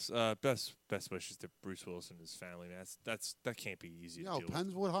seriousness, best wishes to Bruce Willis and his family, man. That can't be easy to deal with.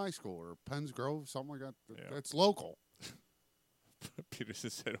 Pennswood High School or Penns Grove, something like that. Yeah. It's local.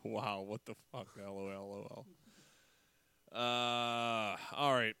 Peterson said, "Wow, what the fuck?" LOL.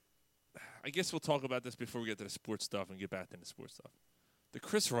 All right. I guess we'll talk about this before we get to the sports stuff and get back into sports stuff. The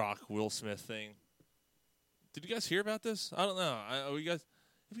Chris Rock Will Smith thing. Did you guys hear about this? I don't know. Have you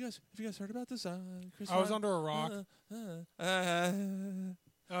guys heard about this? Chris I was Rock? under a rock.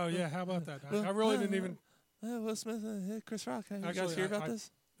 Oh yeah, how about that? I really didn't even. Will Smith, Chris Rock. You guys hear about this?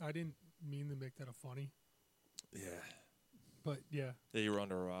 I didn't mean to make that a funny. Yeah. But yeah. Yeah, you were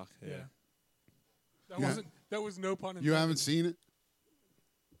under a rock. Yeah. That was no pun intended. You haven't seen it?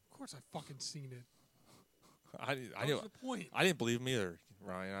 Of course, I fucking seen it. I What's the point? I didn't believe him either,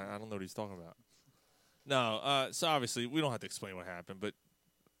 Ryan. I don't know what he's talking about. No. So obviously we don't have to explain what happened, but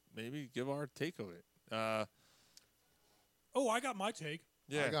maybe give our take of it. I got my take.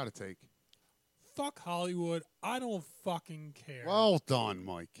 Yeah. I got a take. Fuck Hollywood. I don't fucking care. Well done,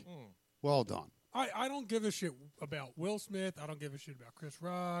 Mike. Well done. I don't give a shit about Will Smith. I don't give a shit about Chris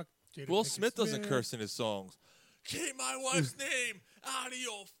Rock. Jada Will Pinkett Smith doesn't Smith. curse in his songs. Keep my wife's name out of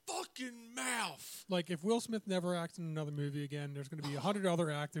your fucking mouth. Like, if Will Smith never acts in another movie again, there's going to be 100 other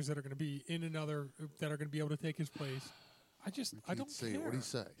actors that are going to be in another that are going to be able to take his place. I don't care. What did he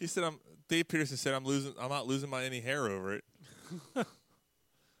say? He said, Dave Peterson said, I'm not losing my any hair over it.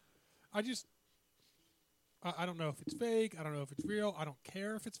 I don't know if it's fake. I don't know if it's real. I don't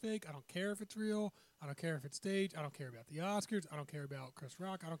care if it's fake. I don't care if it's real. I don't care if it's staged. I don't care about the Oscars. I don't care about Chris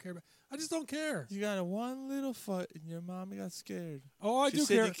Rock. I just don't care. You got a one little foot and your mommy got scared. Oh, I she do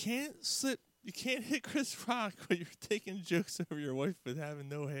said care. You can't hit Chris Rock, but you're taking jokes over your wife with having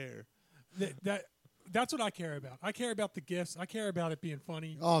no hair. That's what I care about. I care about the gifts. I care about it being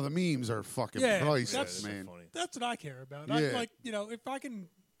funny. Oh, the memes are fucking priceless, man. So funny. That's what I care about. Yeah. If I can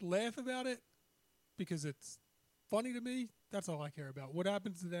laugh about it because it's funny to me, that's all I care about. What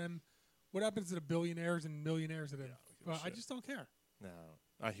happens to them? What happens to the billionaires and millionaires? I just don't care. No,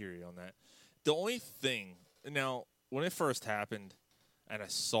 I hear you on that. The only thing, now, when it first happened and I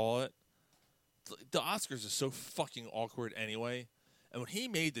saw it, the Oscars are so fucking awkward anyway. And when he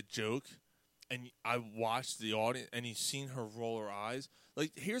made the joke and I watched the audience and you seen her roll her eyes,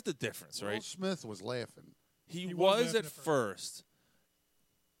 like, here's the difference, right? Will Smith was laughing. He was at first.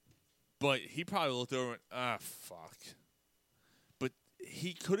 But he probably looked over and fuck. But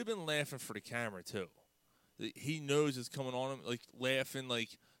he could have been laughing for the camera, too. He knows it's coming on him, like, laughing,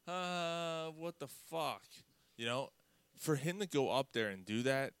 like, what the fuck? You know? For him to go up there and do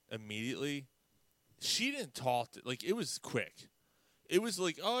that immediately, she didn't talk. Like, it was quick. It was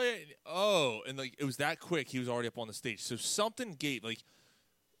like, oh, yeah, oh. And, like, it was that quick. He was already up on the stage. So something gave, like,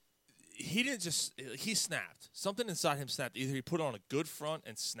 he didn't just, he snapped. Something inside him snapped. Either he put on a good front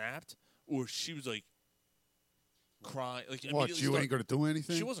and snapped, or she was like, crying. Like What? You ain't gonna do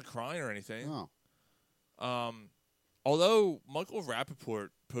anything? She wasn't crying or anything. No. Although Michael Rappaport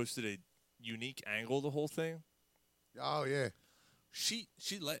posted a unique angle of the whole thing. Oh yeah.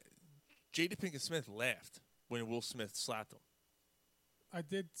 Jada Pinkett Smith laughed when Will Smith slapped him. I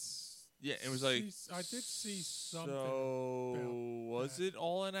did. Yeah, it was like. I did see something. So was it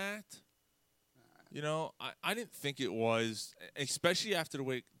all an act? You know, I didn't think it was, especially after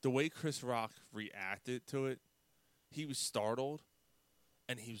the way Chris Rock reacted to it. He was startled,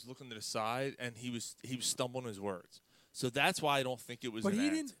 and he was looking to the side, and he was stumbling his words. So that's why I don't think it was. But an he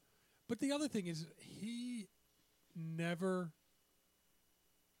act. didn't. But the other thing is, he never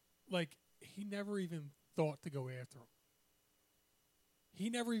even thought to go after him. He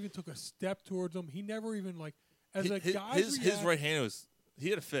never even took a step towards him. He never even his right hand he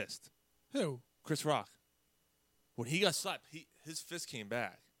had a fist. Who? Chris Rock. When he got slapped, his fist came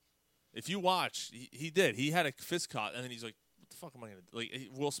back. If you watch, he did. He had a fist caught, and then he's like, "What the fuck am I gonna do?" Like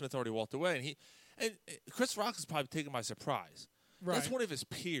Will Smith already walked away, and Chris Rock is probably taken by surprise. Right. That's one of his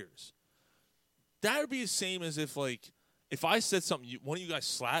peers. That would be the same as if I said something, one of you guys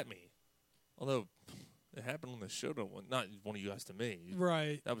slapped me. Although it happened on the show, not one of you guys to me.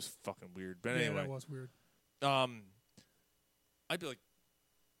 Right. That was fucking weird. But Yeah, anyway, that was weird. I'd be like,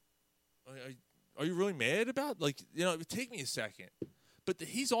 are you really mad about? It would take me a second. But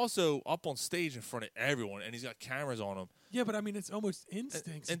he's also up on stage in front of everyone, and he's got cameras on him. Yeah, but I mean, it's almost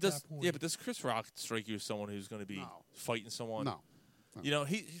instincts at that point. Yeah, but does Chris Rock strike you as someone who's going to be fighting someone? No. You know,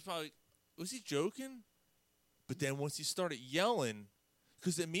 he's probably, was he joking? But then once he started yelling,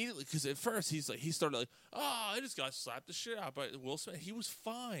 because at first he started like, I just got slapped the shit out by Will Smith. He was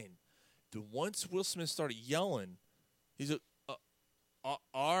fine. But once Will Smith started yelling, he's like,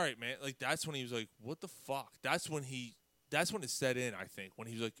 all right, man. Like, that's when he was like, what the fuck? That's when it set in, I think, when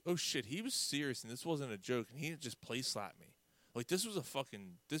he was like, oh shit, he was serious and this wasn't a joke and he didn't just play slap me. Like, this was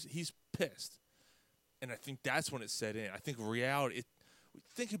he's pissed. And I think that's when it set in. I think reality,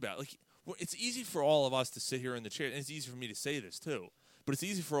 think about it. Like, it's easy for all of us to sit here in the chair, and it's easy for me to say this too, but it's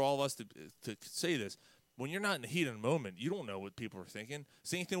easy for all of us to say this. When you're not in the heat of the moment, you don't know what people are thinking.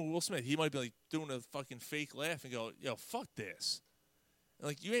 Same thing with Will Smith. He might be like doing a fucking fake laugh and go, yo, fuck this.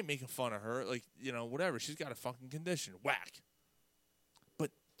 Like, you ain't making fun of her. Like, you know, whatever. She's got a fucking condition. Whack.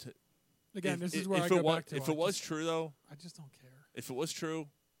 But again, this is where I go back to. If it was true, though, I just don't care. If it was true,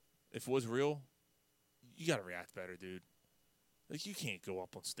 if it was real, you got to react better, dude. Like, you can't go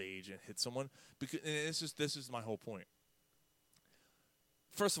up on stage and hit someone. Because this is my whole point.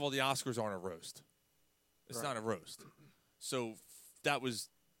 First of all, the Oscars aren't a roast. It's not a roast. So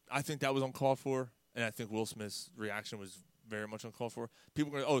I think that was uncalled for, and I think Will Smith's reaction was very much uncalled for.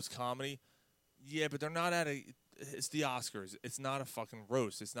 People are going, it's comedy. Yeah, but they're not it's the Oscars. It's not a fucking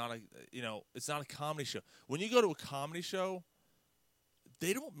roast. It's not it's not a comedy show. When you go to a comedy show,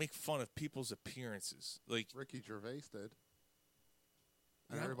 they don't make fun of people's appearances. Like Ricky Gervais did.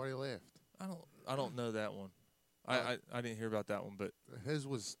 And everybody laughed. I don't know that one. I didn't hear about that one, but his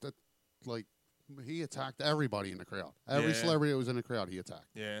was that, like, he attacked everybody in the crowd. Every celebrity that was in the crowd, he attacked.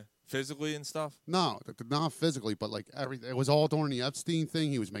 Yeah, physically and stuff. No, not physically, but like everything. It was all during the Epstein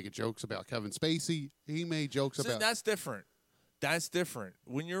thing. He was making jokes about Kevin Spacey. He made jokes about. That's different. That's different.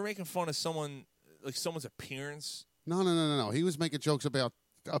 When you're making fun of someone, like someone's appearance. No. He was making jokes about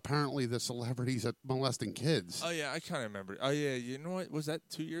apparently the celebrities at molesting kids. Oh yeah, I kind of remember. Oh yeah, you know what? Was that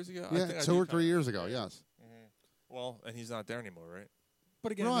 2 years ago? Yeah, 2 or 3 years ago. Yes. Mm-hmm. Well, and he's not there anymore, right?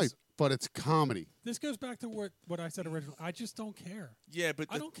 But again, right. But it's comedy. This goes back to what I said originally. I just don't care. Yeah, but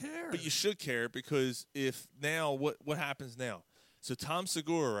I don't care. But you should care, because if now what happens now? So Tom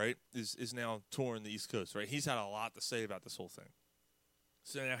Segura, right, is now touring the East Coast, right? He's had a lot to say about this whole thing.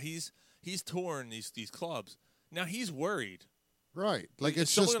 So now he's touring these clubs. Now he's worried. Right. Like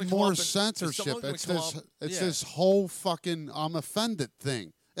it's just more censorship. It's this whole fucking I'm offended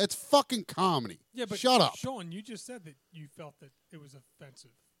thing. It's fucking comedy. Yeah, but shut up. Sean, you just said that you felt that it was offensive.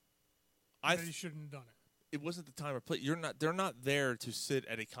 That he shouldn't have done it. It wasn't the time or place. They're not there to sit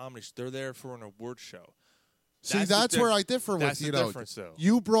at a comedy show. They're there for an award show. See, that's where I differ with you, though.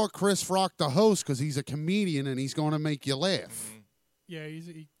 You brought Chris Rock the host because he's a comedian and he's going to make you laugh.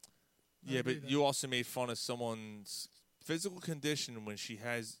 Mm-hmm. Yeah, but you also made fun of someone's physical condition when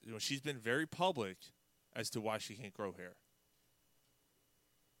she's been very public as to why she can't grow hair.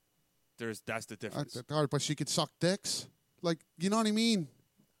 That's the difference. But she could suck dicks. Like, you know what I mean?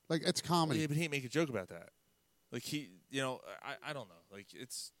 Like, it's comedy. Yeah, but he didn't make a joke about that. Like, I don't know. Like,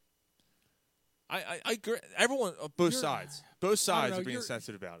 it's... I agree. Everyone, both sides are being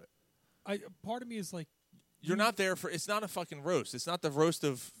sensitive about it. Part of me is like... You're not there for... It's not a fucking roast. It's not the roast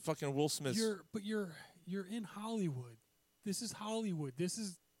of fucking Will Smith's... But you're you're in Hollywood. This is Hollywood. This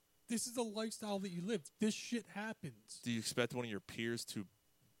is the lifestyle that you live. This shit happens. Do you expect one of your peers to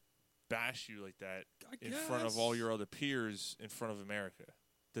bash you like that in front of guess. all your other peers in front of America?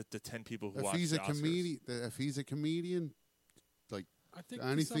 The 10 people who If watch he's the a Oscars. comedian, if he's a comedian, like I think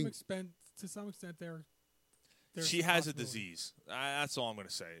anything. to some extent, there's She a has a possibility. disease. That's all I'm going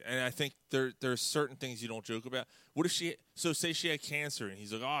to say. And I think there's certain things you don't joke about. What if say she had cancer and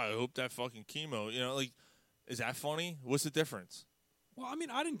he's like, oh, I hope that fucking chemo, like, is that funny? What's the difference? Well, I mean,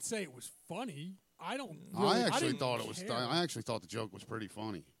 I didn't say it was funny. I don't. I actually didn't thought it was. care. I actually thought the joke was pretty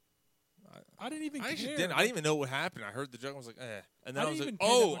funny. I didn't even. I actually care. didn't. I didn't even know what happened. I heard the joke. I was like, eh. And then I was didn't like,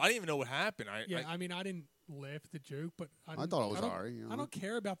 even pay that oh, much- I didn't even know what happened. I mean, I didn't laugh at the joke, but I thought it was don't- alright, you know. I don't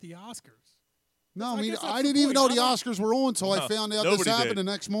care about the Oscars. No, I I mean, guess that's I the didn't even know point. the I don't- Oscars were on until I No, found out nobody this happened did. the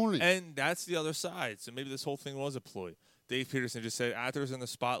next morning. And that's the other side. So maybe this whole thing was a ploy. Dave Peterson just said actors in the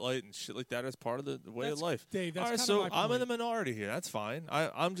spotlight and shit like that is part of the way of life. Dave, that's all right, kinda so my I'm in the point. minority here. That's fine.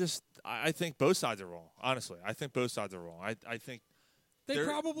 I think both sides are wrong. Honestly, I think both sides are wrong. I think They they're-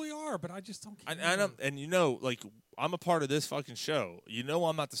 probably are, but I just don't care. and like I'm a part of this fucking show.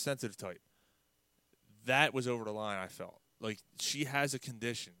 I'm not the sensitive type. That was over the line. I felt like she has a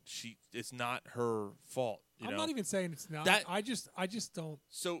condition. It's not her fault. I'm not even saying it's not. That- I just don't.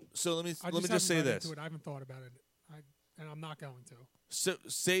 So let me I let me haven't just say read this. into it. I haven't thought about it, and I'm not going to. So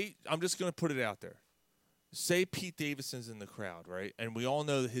say I'm just going to put it out there. Say Pete Davidson's in the crowd, right? And we all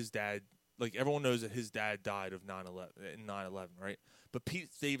know that his dad, like everyone knows that his dad died of 9/11, right? But Pete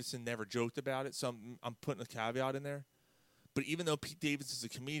Davidson never joked about it, so I'm putting a caveat in there. But even though Pete Davidson's a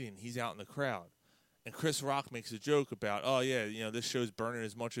comedian, he's out in the crowd. And Chris Rock makes a joke about, oh, yeah, this show's burning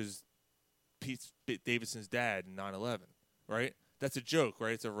as much as Pete Davidson's dad in 9/11, right? That's a joke,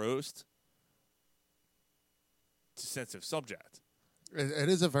 right? It's a roast. It's a sensitive subject. It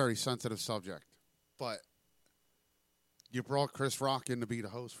is a very sensitive subject, but you brought Chris Rock in to be the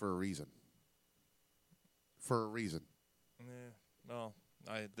host for a reason. For a reason. Yeah, well,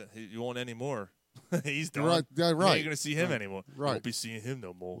 you won't anymore. He's done. Right, yeah, You right. ain't going to see him Right, anymore. right. Won't be seeing him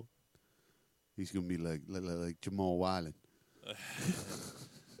no more. He's gonna be like Jamal Wiley.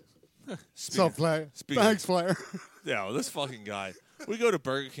 Speaking- What's up, Flair? speaking- Thanks, Flair. Yeah, well, this fucking guy. We go to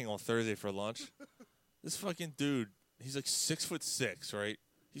Burger King on Thursday for lunch. This fucking dude, he's like 6'6", right?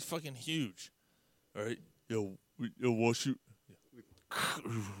 He's fucking huge. All right, yo, what you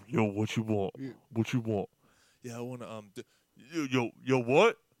want? What you want? Yeah, I want to yo,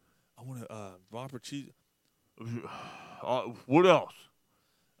 what? I want to Whopper cheese. What else?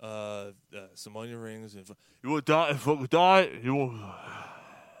 Some onion rings and you want diet? You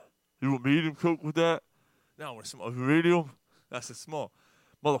want medium Coke with that? No, I want some medium. That's a small.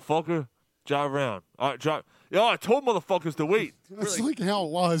 Motherfucker, drive around. All right, drive. Yo, I told motherfuckers to wait. That's like how it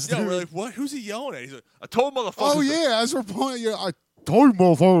was, Yeah, dude. we're like, what? Who's he yelling at? He's like, I told motherfuckers. Oh yeah, as we're pointing, yeah, I told you,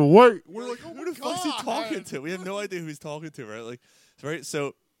 motherfucker, wait. We're like, who the fuck's he talking to? We have no idea who he's talking to, right? Like, right?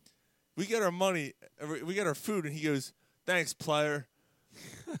 So we get our money, we get our food, and he goes, "Thanks, player."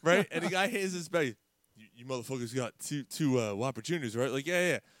 Right? And the guy hands his belly. You motherfuckers got two Whopper Juniors, right? Like,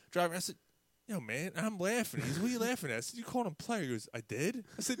 yeah. Driver, I said, yo, man, I'm laughing. He goes, what are you laughing at? I said, you called him player. He goes, I did?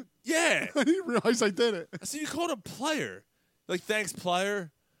 I said, yeah. I didn't realize I did it. I said, you called him player. Like, thanks,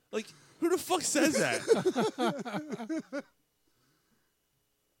 player. Like, who the fuck says that?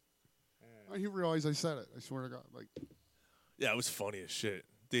 I didn't realize I said it. I swear to God. Like, Yeah, it was funny as shit.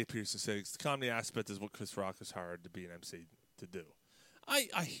 Dave Peterson said the comedy aspect is what Chris Rock is hired to be an MC to do.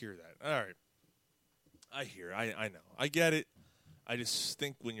 I hear that. All right. I know. I get it. I just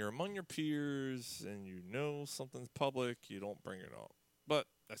think when you're among your peers and you know something's public, you don't bring it up. But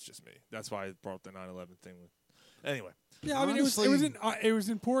that's just me. That's why I brought up the 9/11 thing. Anyway. Yeah, I mean, it was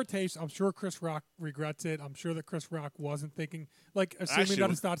in poor taste. I'm sure Chris Rock regrets it. I'm sure that Chris Rock wasn't thinking, like, assuming Actually, that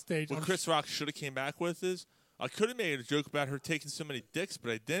it's not staged. What I'm Chris Rock should have came back with is, I could have made a joke about her taking so many dicks,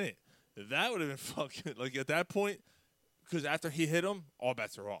 but I didn't. That would have been fucking, like, at that point, because after he hit him, all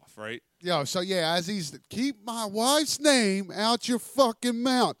bets are off, right? yo, so yeah, as he's keep my wife's name out your fucking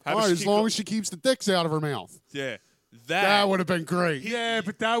mouth. How All does right, she as long keep as she keeps the dicks out of her mouth. Yeah. That would have been great. Yeah,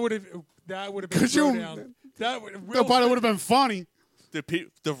 but that would have been Could thrown you- down. That would No, but it would have been funny.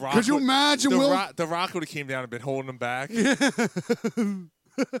 The Rock. Could you imagine, Will? The Rock would have came down and been holding him back.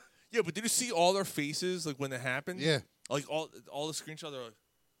 Yeah, but did you see all their faces like when it happened? Yeah. Like all the screenshots are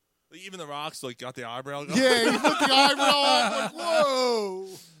like even the Rocks like got the eyebrow going. Yeah, you put the eyebrow on, like, whoa.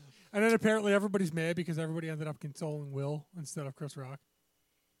 And then apparently everybody's mad because everybody ended up consoling Will instead of Chris Rock.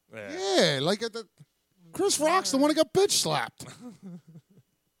 Yeah, like Chris Rock's the one who got bitch slapped.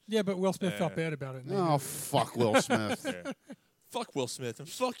 Yeah, but Will Smith felt bad about it. Oh, fuck Will Smith. Yeah. Fuck Will Smith and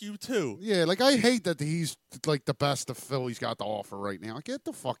fuck you too. Yeah, like I hate that he's like the best the Philly's got to offer right now. Get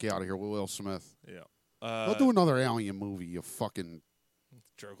the fuck out of here with Will Smith. Yeah. Go do another Alien movie, you fucking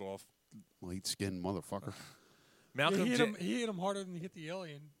jerk off, light skinned motherfucker. Malcolm he hit him harder than he hit the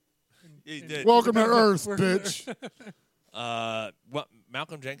alien. He did. Welcome to Earth, bitch.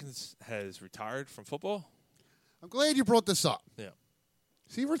 Malcolm Jenkins has retired from football. I'm glad you brought this up. Yeah.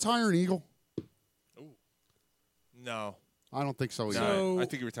 Is he retiring Eagle? No. I don't think so either. So- I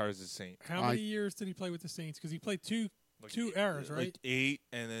think he retires as a Saint. How many years did he play with the Saints? Because he played two eras, right? Like 8,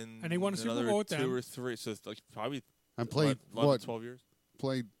 and then And he won a Super another Bowl with 2 them. or 3. So it's like probably And played 11, what? 12 years.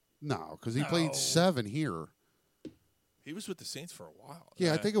 Played because he played 7 here. He was with the Saints for a while.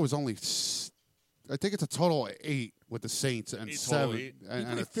 Yeah, I think it was only. I think it's a total of 8 with the Saints and 7. He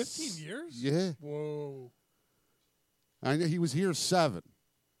played 15 years? Yeah. Whoa. I know he was here 7,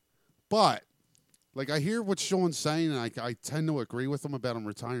 but like I hear what Sean's saying, and I tend to agree with him about him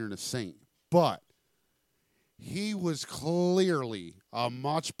retiring as Saint. But he was clearly a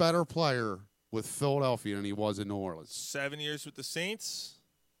much better player with Philadelphia than he was in New Orleans. 7 years with the Saints.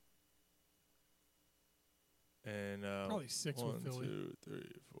 And Probably 6 with Philly. 1, 2, 3,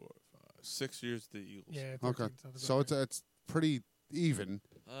 4, 5, 6 years with the Eagles. Yeah. Okay, 13 sounds so about it's pretty even.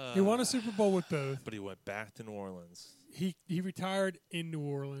 He won a Super Bowl with both. But he went back to New Orleans. He retired in New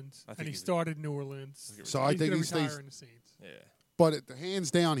Orleans, I think and he he- started New Orleans. So I think gonna he retire stays- in the Saints. Yeah. But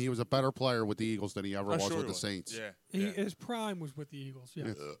hands down, he was a better player with the Eagles than he ever was sure with he the Saints. Yeah. His prime was with the Eagles.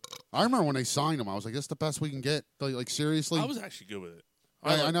 Yeah. I remember when they signed him, I was like, "That's the best we can get." Like seriously, I was actually good with it.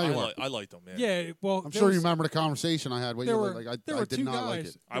 I know you are. I liked him, man. Yeah. Well, I'm there sure was- you remember the conversation I had with there you. were- Like there I were did two not like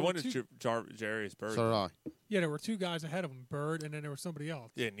guys. it. I wanted Jarius Bird. So did I. Yeah, there were 2 guys ahead of him, Bird, and then there was somebody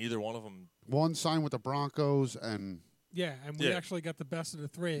else. Yeah, neither one of them. One signed with the Broncos, and Yeah, and we Yeah. actually got the best of the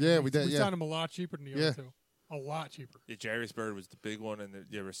 3. Yeah, we did, We yeah. signed him a lot cheaper than the Yeah. other 2. A lot cheaper. Yeah, Jarius Bird was the big one, and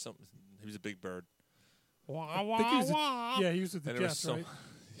there was some. He was a big bird. I think he was yeah, he was with the And there was Jets, some- right?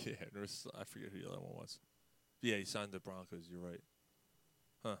 Yeah, there was. I forget who the other one was. Yeah, he signed the Broncos. You're right.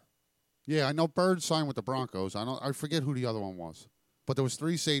 Huh. yeah, I know Bird signed with the Broncos. I forget who the other one was, but there was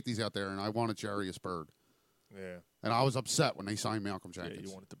 3 safeties out there, and I wanted Jarius Bird, Yeah. and I was upset when they signed Malcolm Yeah, Jenkins.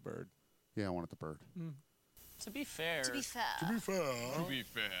 you wanted the bird. Yeah, I wanted the Bird. To be fair. To be fair.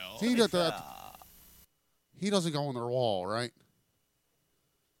 He doesn't go on their wall, right?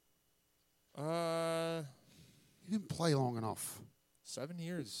 He didn't play long enough. 7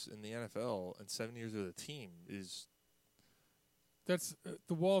 years in the NFL and 7 years with a team is That's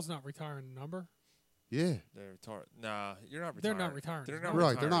the Wall's not retiring the number. Yeah. they're retired. Nah, you're not They're retiring. not retiring. They're Right, not Right,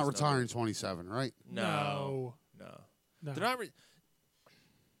 retiring. they're not his number. retiring 27, right? No. No. They're not. Whose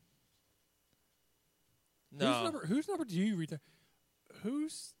No. Whose number do you retire?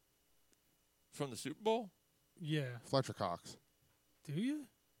 Who's? From the Super Bowl? Yeah. Fletcher Cox. Do you?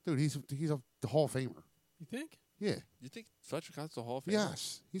 Dude, he's a Hall of Famer. You think? Yeah. You think Fletcher Cox's a Hall of Famer?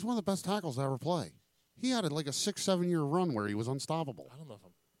 Yes. He's one of the best tackles to ever play. He had like a 6-7 year run where he was unstoppable. I don't know if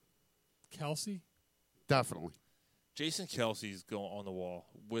I'm. Kelsey? Definitely. Jason Kelsey's going on the wall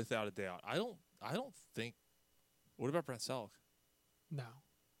without a doubt. I don't think. What about Brent Selleck? No.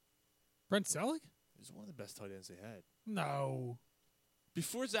 Brent Selleck? He's one of the best tight ends they had. No.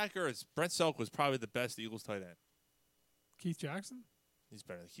 Before Zach Ertz, Brent Selleck was probably the best Eagles tight end. Keith Jackson? He's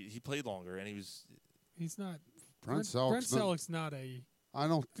better. He played longer, and he was. He's not. Brent Brent Selleck's not- Selleck's not a. I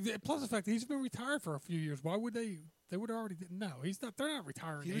don't. Plus the fact that he's been retired for a few years. Why would they? They would already. No, he's not. They're not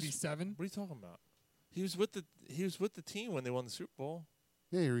retiring. He was- 87. What are you talking about? He was with the team when they won the Super Bowl.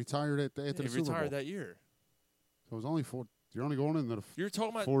 Yeah, he retired after He the Super Bowl. retired that year. So it was only 4. You're only going into the You're talking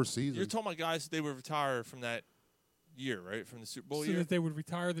about 4 seasons. You're talking about guys that they would retire from that year, right? From the Super Bowl So year. that they would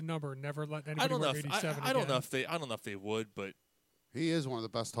retire the number and never let anybody I don't know. wear If, 87 I don't know again. if they would, but He is one of the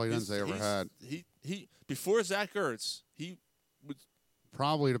best tight ends they ever had. He before Zach Ertz, he was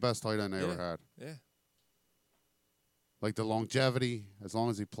Probably the best tight end they ever had. Yeah. Like the longevity, as long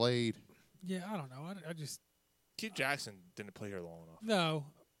as he played. Yeah, I don't know. I just Keith Jackson didn't play here long enough. no.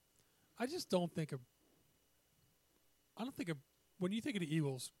 I just don't think of. I don't think of when you think of the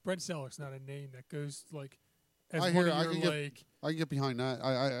Eagles. Brent Selleck's not a name that goes like as I one hear. of I your can like. I can get behind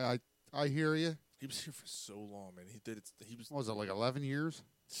that. I hear you. He was here for so long, man. He did it. He was What was it, like 11 years?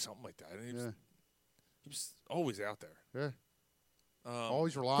 something like that. And he Yeah. was always out there. Yeah. Always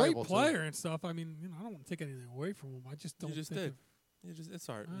Always reliable. Great player and stuff. I mean, I don't want to take anything away from him. I just don't. You just think did. Of, You just it's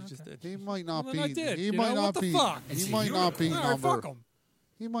all right. You just did. He might not Well, be. then I did. He You might know, not what the be. fuck? He might not be All right, number. fuck 'em.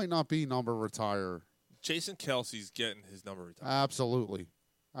 He might not be number retire. Jason Kelsey's getting his number retired. Absolutely.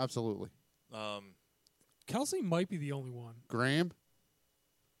 Absolutely. Kelsey might be the only one. Graham.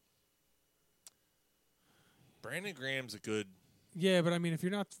 Brandon Graham's a good Yeah, but I mean, if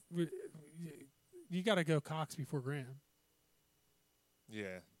you're not, you got to go Cox before Graham.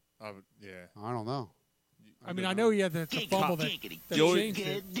 Yeah, I would. Yeah, I don't know. I mean, I know he had the fumble that changed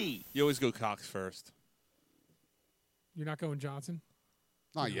it. You always go Cox first. You're not going Johnson?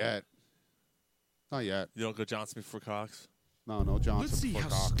 Not yet. Not yet. You don't go Johnson before Cox? No, Johnson. Let's see how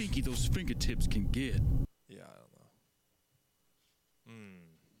Cox. stinky those fingertips can get. Yeah, I don't know.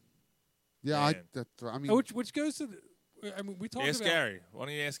 Yeah, Man. I mean, Which goes to the, I mean, we talked Ask about Gary. Why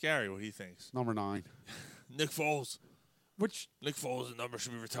don't you ask Gary what he thinks? number 9. Nick Foles. Nick Foles' the number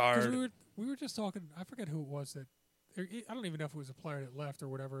should be 'cause retired. we were just talking. I forget who it was that. I don't even know if it was a player that left or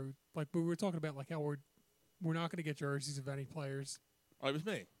whatever. Like, but we were talking about like how we're not going to get jerseys of any players. Oh, it was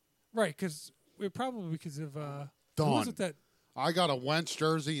me. Right, because probably because of who Done. was it that? I got a Wentz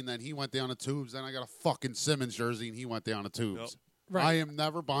jersey, and then he went down the tubes. Then I got a fucking Simmons jersey, and he went down the tubes. Yep. Right. I am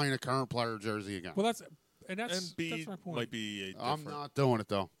never buying a current player jersey again. Well, that's Embiid my point. might be a I'm different. not doing it,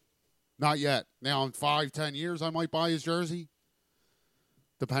 though. Not yet. Now, in 5-10 years, I might buy his jersey,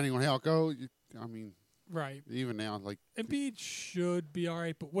 depending on how it goes. I mean, Right. even now, like, Embiid should be all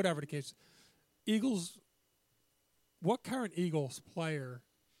right, but whatever the case. Eagles. What current Eagles player?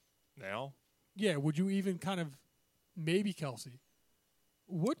 Now? Yeah, would you even kind of maybe Kelsey?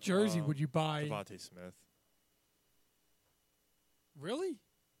 What jersey would you buy? Devontae Smith. Really?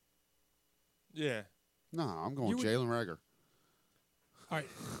 Yeah. no, I'm going You would- Jalen Reagor. All right.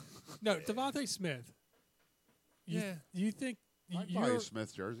 No, Devontae Smith. Yeah. You think I'd buy a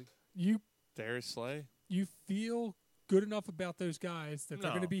Smith jersey. Darius Slay? you feel good enough about those guys that they're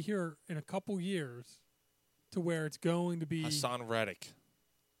No. going to be here in a couple years to where it's going to be Hassan Reddick.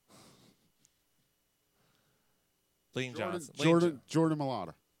 Lane Johnson. Jordan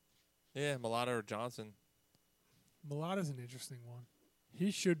Mailata. Yeah, Mulatto or Johnson. Mulata's an interesting one.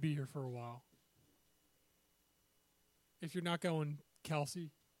 He should be here for a while. If you're not going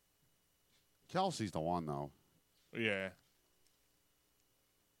Kelsey. Kelsey's the one, though. Yeah.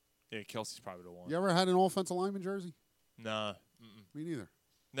 Yeah, Kelsey's probably the one. You ever had an offensive lineman jersey? Nah. Me neither.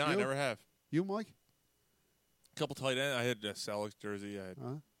 No, I You? never have. You, Mike? Couple tight end. I had a Selleck jersey. I had.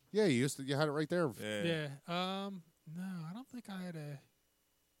 Yeah, you had it right there. Yeah. No, I don't think I had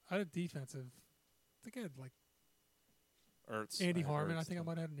a defensive. I think I had like Ertz. Andy I had Harmon. Ertz. I think I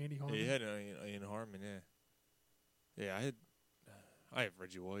might have had an Andy Harmon. Yeah, you had Ian Harmon, yeah. Yeah, I have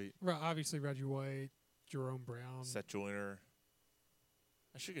Reggie White. Right, obviously Reggie White, Jerome Brown. Seth Joyner.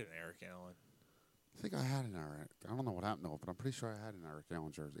 I should get an Eric Allen. I think I had an Eric. I don't know what happened to it, but I'm pretty sure I had an Eric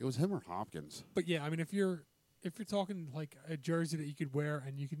Allen jersey. It was him or Hopkins. But yeah, I mean, if you're talking like a jersey that you could wear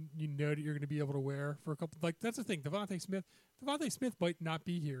and you know that you're going to be able to wear for a couple, like that's the thing. Devontae Smith might not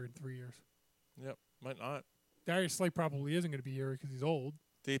be here in 3 years. Yep, might not. Darius Slay probably isn't going to be here because he's old.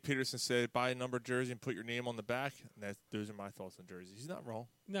 Dave Peterson said, buy a numbered jersey and put your name on the back. And those are my thoughts on jerseys. He's not wrong.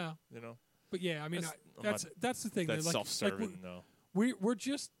 No, You know? but yeah, I mean, that's the thing. That's like, self-serving, like though. we're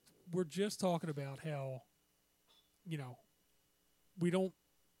just talking about how, we don't,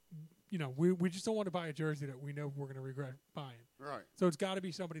 we just don't want to buy a jersey that we know we're going to regret buying. Right. So it's got to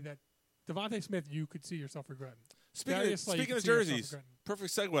be somebody that Devontae Smith you could see yourself regretting. Speaking Darius Slay, you of could see yourself jerseys, regretting.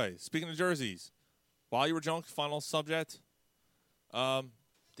 perfect segue. Speaking of jerseys, while you were drunk, final subject,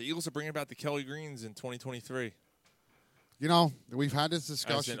 the Eagles are bringing back the Kelly Greens in 2023 We've had this as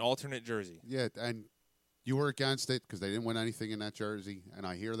discussion. an alternate jersey. Yeah, and you were against it because they didn't win anything in that jersey, and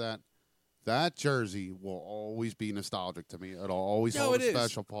I hear that. That jersey will always be nostalgic to me. It'll always hold a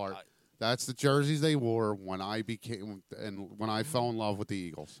special part. That's the jerseys they wore when I fell in love with the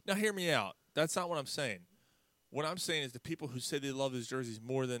Eagles. Now, hear me out. That's not what I'm saying. What I'm saying is the people who say they love those jerseys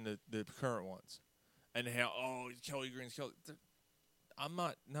more than the current ones, and how Kelly Green's Kelly. I'm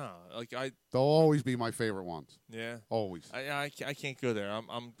not. No, They'll always be my favorite ones. Yeah, always. I can't go there.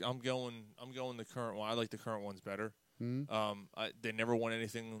 I'm going the current one. I like the current ones better. Mm-hmm. They never won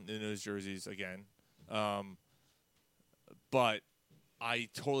anything in those jerseys again. But I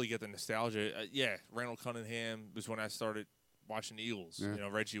totally get the nostalgia. Randall Cunningham was when I started watching the Eagles. Yeah.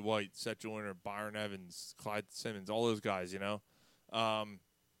 Reggie White, Seth Joyner, Byron Evans, Clyde Simmons, all those guys.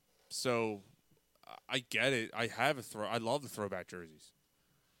 So I get it. I love the throwback jerseys.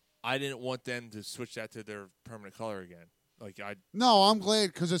 I didn't want them to switch that to their permanent color again. No, I'm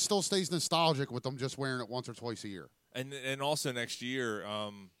glad because it still stays nostalgic with them just wearing it once or twice a year. And also next year,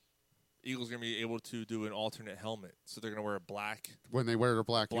 Eagles are going to be able to do an alternate helmet. So they're going to wear a black when they wear their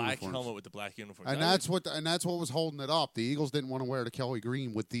black uniforms. Helmet with the black uniform. And that's what was holding it up. The Eagles didn't want to wear the Kelly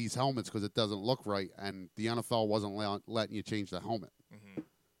Green with these helmets because it doesn't look right, and the NFL wasn't letting you change the helmet. Mm-hmm.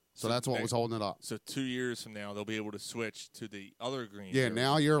 So that's what was holding it up. So 2 years from now, they'll be able to switch to the other green. Yeah,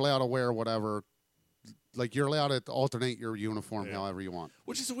 now you're allowed to wear whatever like you're allowed to alternate your uniform however you want.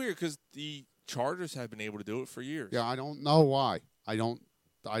 Which is weird because the Chargers have been able to do it for years. Yeah, I don't know why. I don't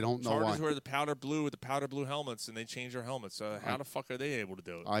know why. Chargers wear the powder blue with the powder blue helmets, and they change their helmets. So how the fuck are they able to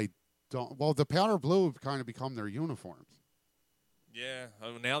do it? I don't. Well, the powder blue have kind of become their uniforms. Yeah,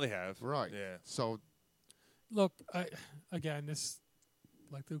 now they have. Right. Yeah. So, Look, again, this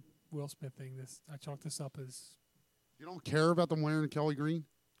like the Will Smith thing. I chalk this up as you don't care about them wearing Kelly green?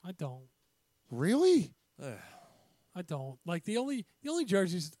 I don't. Really? I don't like the only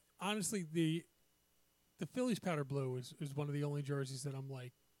jerseys. Honestly, the Phillies powder blue is one of the only jerseys that I'm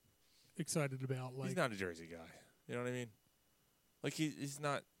like excited about. Like he's not a jersey guy. You know what I mean? Like he's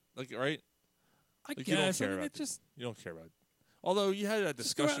not like right. I like guess. You don't care about. Although you had that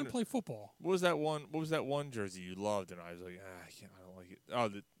just go out discussion. and play football. What was that one jersey you loved? And I was like, I don't like it.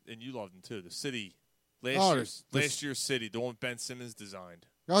 Oh, and you loved them too. The City. Last year's City, the one Ben Simmons designed.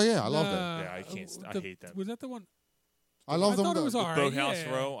 Oh yeah, I love that. Yeah, I can't. I hate them. Was that the one? I love them. Thought it was all right. Boathouse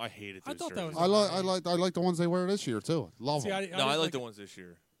yeah. Row. I hated those I thought that jerseys. was. I like the ones they wear this year too. Love them. I like the ones this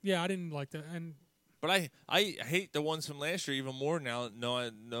year. Yeah, I didn't like that. But I hate the ones from last year even more now. No,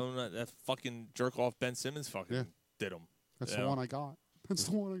 that fucking jerk off Ben Simmons fucking did them. That's the one I got. That's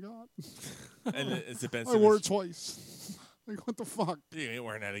the one I got. And it's the Ben I Simmons. wore it twice. Like what the fuck? You ain't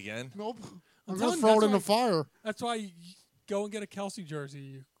wearing that again. Nope. I'm I'm telling gonna you, throw it in the that's why- fire. That's why you go and get a Kelsey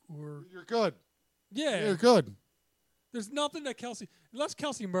jersey. Or you're good. Yeah, You're good. There's nothing that Kelsey, unless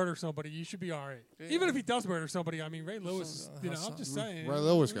Kelsey murders somebody, you should be all right. Yeah. Even if he does murder somebody, I mean Ray Lewis. I'm just saying. Ray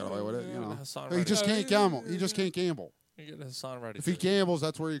Lewis got away with it. You know, Hassan he just Reddick. can't gamble. He just can't gamble. You get Hassan Reddick. If he gambles,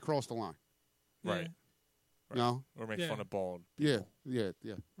 that's where you cross the line. Right. No. Or make Yeah. fun of bald. Yeah.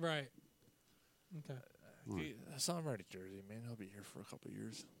 Right. Okay. Hassan Reddick jersey, man. He'll be here for a couple of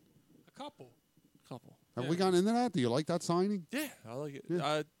years. A couple. Have we gotten into that? Do you like that signing? Yeah, I like it.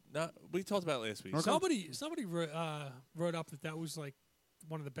 Yeah. We talked about it last week. Okay. Somebody wrote up that was like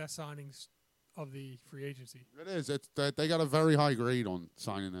one of the best signings of the free agency. It is. It's that they got a very high grade on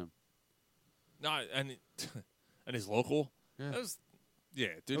signing him. No, and his local. Yeah.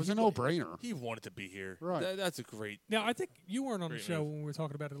 Dude. It was a no-brainer. He wanted to be here. Right. That's a great. Now I think you weren't on the Great show move. when we were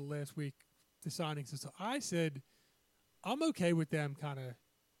talking about it last week, the signings and stuff. I said I'm okay with them kind of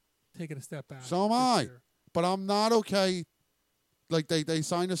taking a step back. So am this I. year. But I'm not okay. Like they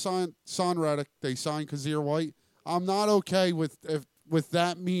signed Son Reddick, they signed Kazir White. I'm not okay with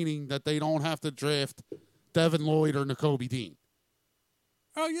that meaning that they don't have to draft Devin Lloyd or Nakobe Dean.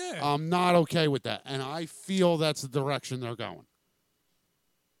 Oh yeah. I'm not okay with that, and I feel that's the direction they're going.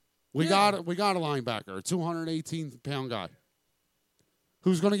 We got a linebacker, a 218-pound guy,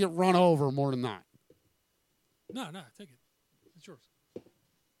 who's going to get run over more than that. No, take it. It's yours.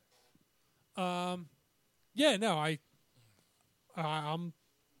 Yeah, no,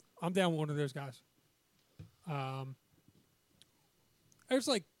 I'm down with one of those guys.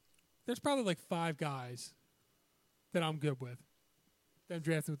 There's probably like 5 guys that I'm good with. Them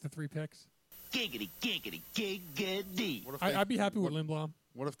drafted with the 3 picks. Giggity, giggity, giggity. I'd be happy with Lindblom.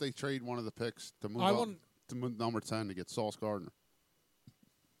 What if they trade one of the picks to move I up want- to move number 10 to get Sauce Gardner?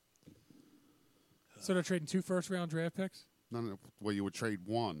 So they're trading 2 first-round draft picks? No, well, you would trade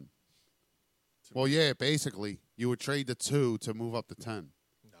one. Well, yeah, basically, you would trade the 2 to move up to 10.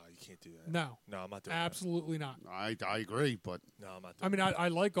 No, you can't do that. No. No, I'm not doing Absolutely not. I agree, but that. No, I'm not I doing mean, I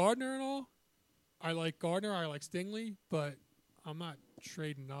like Gardner and all. I like Gardner. I like Stingley, but I'm not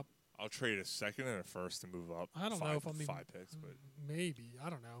trading up. I'll trade a second and a first to move up. I don't know if I'm even 5 picks, but maybe.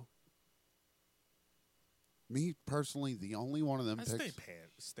 I don't know. me personally, the only one of them I picks.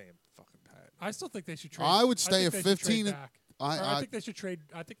 stay fucking pat. I still think they should trade. I would stay think at they should trade 15 and- back. I think they should trade.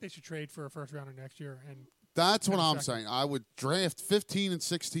 I think they should trade for a first rounder next year. And That's what and a I'm second. saying. I would draft 15 and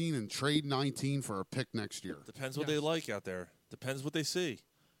 16 and trade 19 for a pick next year. Depends what they like out there. Depends what they see.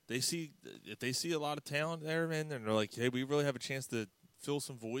 If they see a lot of talent there, man, and they're like, hey, we really have a chance to fill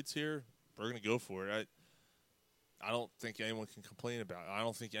some voids here, we're gonna go for it. I don't think anyone can complain about it. I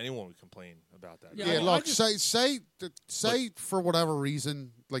don't think anyone would complain about that. Yeah, look, say for whatever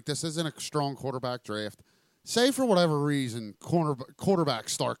reason, like this isn't a strong quarterback draft. Say for whatever reason, quarterbacks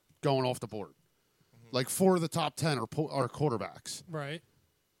start going off the board. Mm-hmm. Like 4 of the top 10 are quarterbacks. right.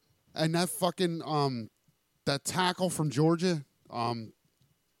 And that fucking that tackle from Georgia,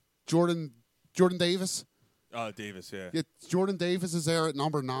 Jordan Davis. Davis, yeah. Yeah, Jordan Davis is there at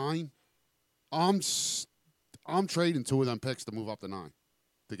number 9. I'm trading 2 of them picks to move up to 9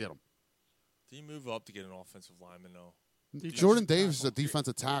 to get them. Do you move up to get an offensive lineman, though? Jordan Davis is a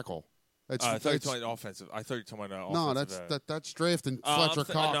defensive tackle. I thought you were talking about offensive. I thought you were talking about no, offensive. that's drafting Fletcher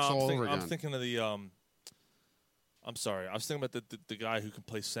Cox all over again. I'm thinking of the I'm sorry. I was thinking about the guy who can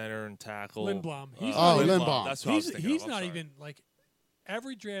play center and tackle. Lindblom. Lindblom. That's what I was thinking. He's of. I'm not sorry. even like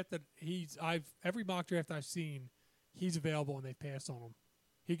every draft that every mock draft I've seen, he's available and they passed on him.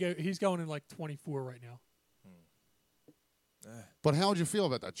 He's going in like 24 right now. But how would you feel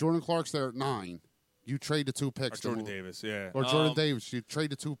about that? Jordan Clark's there at 9. You trade the 2 picks. Or Jordan Davis, yeah. Or Jordan Davis. You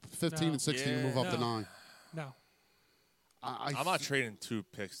trade the 15 No. and 16 to move up to 9. No. I'm not trading 2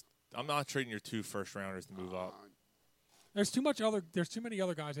 picks. I'm not trading your 2 first-rounders to move up. There's too many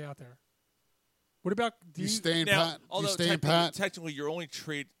other guys out there. What about you staying now, pat? Although you staying pat? Technically, you're only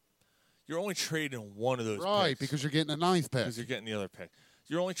trading one of those picks. Right, because you're getting a 9th pick. Because you're getting the other pick.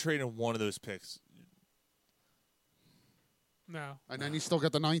 You're only trading one of those picks. No. And then you still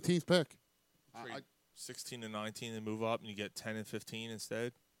get the 19th pick. Trade 16 and 19 and move up, and you get 10 and 15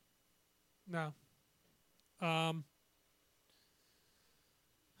 instead. No. I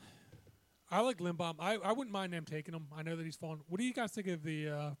like Lindblom. I wouldn't mind them taking him. I know that he's fallen. What do you guys think of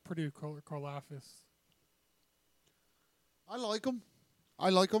the Purdue Karlaftis? I like him.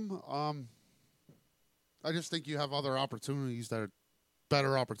 I just think you have other opportunities that are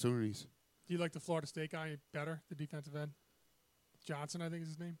better opportunities. Do you like the Florida State guy better, the defensive end? Johnson, I think is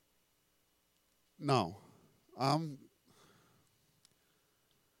his name. No. I'm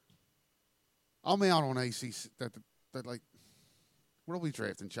out on ACC. That like, what are we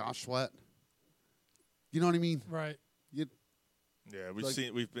drafting? Josh Sweat? You know what I mean? Right. Yeah,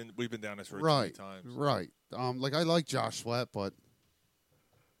 we've been down this road right, too many times. Right. Like I like Josh Sweat, but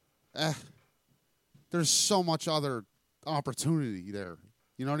there's so much other opportunity there.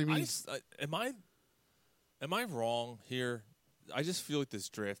 You know what I mean? Am I wrong here? I just feel like this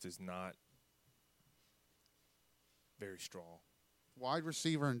draft is not very strong. Wide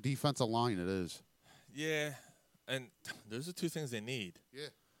receiver and defensive line, it is. Yeah, and those are 2 things they need. Yeah.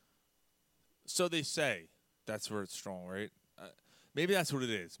 So they say that's where it's strong, right? Maybe that's what it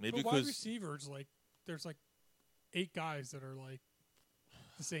is. Maybe but because wide receivers, like, there's like 8 guys that are like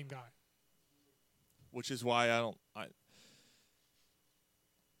the same guy. Which is why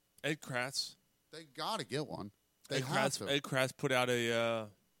Ed Kratz. They got to get one. Ed Kratz put out an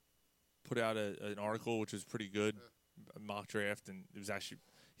article which was pretty good, a mock draft, and it was actually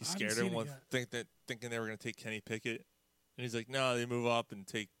he scared everyone thinking they were going to take Kenny Pickett, and he's like, no, they move up and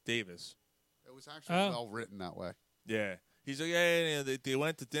take Davis. It was actually well written that way. Yeah, he's like, yeah, they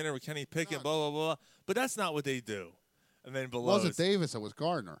went to dinner with Kenny Pickett, blah blah blah, but that's not what they do. And then below, Was it Davis? It was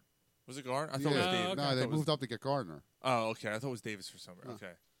Gardner. Was it Gardner? I thought it was Davis. No, they moved up to get Gardner. Oh, okay. I thought it was Davis for some reason.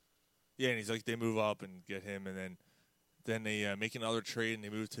 Okay. Yeah, and he's like, they move up and get him, and then they make another trade, and they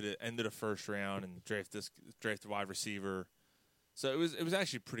move to the end of the first round and draft a wide receiver. So it was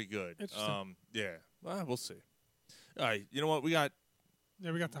actually pretty good. Yeah. Well, we'll see. All right. You know what? We got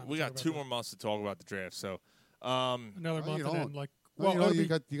time. We got 2 more months to talk about the draft. So another month, and then like. You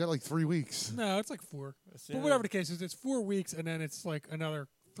got like 3 weeks. No, it's like 4. But whatever the case is, it's 4 weeks, and then it's like another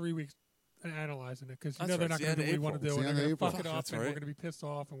 3 weeks analyzing it because they're not going to do what we want to do, and they're going to fuck it up, and we're going to be pissed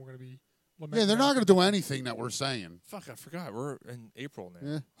off, and we're going to be. Yeah, they're not going to do anything that we're saying. Fuck, I forgot. We're in April now.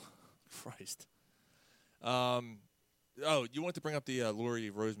 Yeah. Christ. You want to bring up the Laurie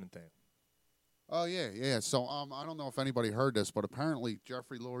Roseman thing? Oh yeah. So I don't know if anybody heard this, but apparently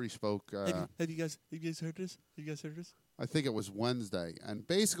Jeffrey Lurie spoke. Have you guys heard this? I think it was Wednesday, and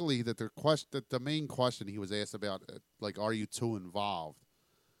basically that the main question he was asked about, like, are you too involved?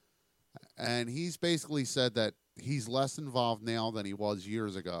 And he's basically said that he's less involved now than he was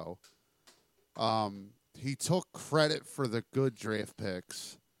years ago. He took credit for the good draft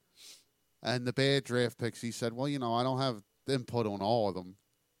picks, and the bad draft picks, he said, well, I don't have input on all of them.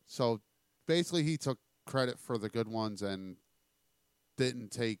 So basically he took credit for the good ones and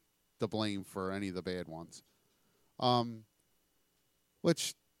didn't take the blame for any of the bad ones.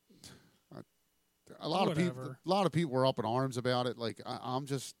 Which a lot of people were up in arms about it. Like, I'm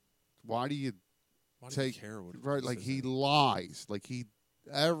just, why do you care what right? Like, he lies. Like,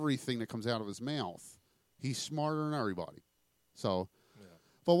 everything that comes out of his mouth, he's smarter than everybody. So,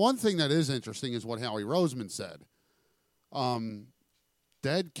 but one thing that is interesting is what Howie Roseman said.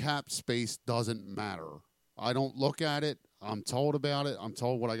 Dead cap space doesn't matter. I don't look at it. I'm told about it. I'm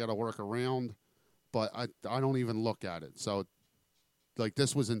told what I got to work around, but I don't even look at it. So, like,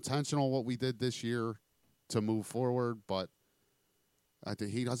 this was intentional what we did this year to move forward, but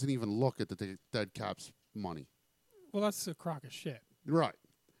he doesn't even look at the dead cap's money. Well, that's a crock of shit. Right.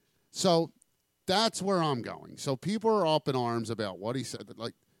 So that's where I'm going. So people are up in arms about what he said.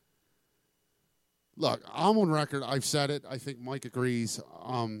 Like, look, I'm on record. I've said it. I think Mike agrees.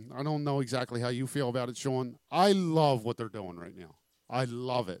 I don't know exactly how you feel about it, Sean. I love what they're doing right now. I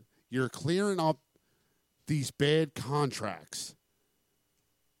love it. You're clearing up these bad contracts.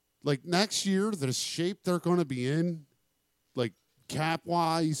 Like next year, the shape they're going to be in, like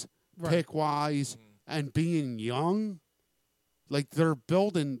cap-wise, pick-wise, and being young, like they're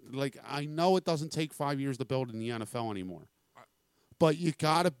building, like I know it doesn't take 5 years to build in the NFL anymore. But you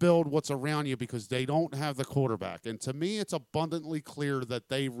got to build what's around you because they don't have the quarterback. And to me, it's abundantly clear that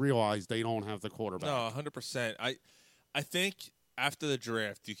they realize they don't have the quarterback. No, 100%. I think after the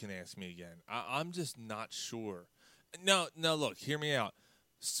draft, you can ask me again. I'm just not sure. No, look, hear me out.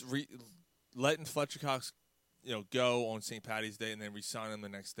 Letting Fletcher Cox, go on St. Patty's Day and then re-sign him the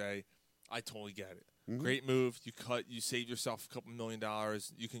next day, I totally get it. Mm-hmm. Great move. You save yourself a couple $1 million.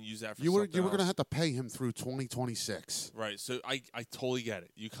 You can use that for you were something going to have to pay him through 2026. Right. So I totally get it.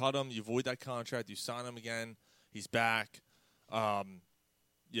 You cut him. You void that contract. You sign him again. He's back. You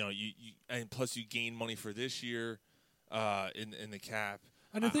and plus you gain money for this year in the cap.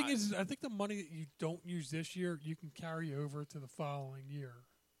 And the thing is, I think the money that you don't use this year, you can carry over to the following year.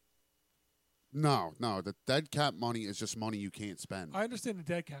 No, the dead cap money is just money you can't spend. I understand the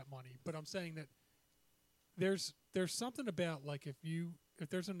dead cap money, but I'm saying that there's something about like if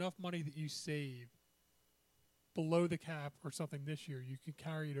there's enough money that you save below the cap or something this year, you can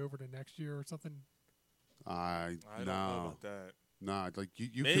carry it over to next year or something. I don't know about that. No, like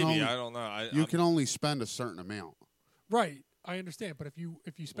you maybe can only, I don't know. You can only spend a certain amount. Right, I understand, but if you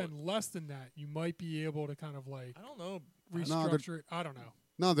spend less than that, you might be able to kind of like I don't know restructure it. I don't know.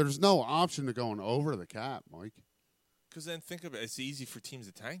 No, there's no option to going over the cap, Mike. Because then think of it, it's easy for teams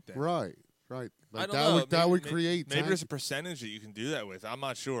to tank that. Right. Like I don't know. That would create. Maybe there's a percentage that you can do that with. I'm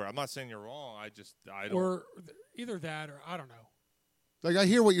not sure. I'm not saying you're wrong. I don't. Or either that, or I don't know. Like I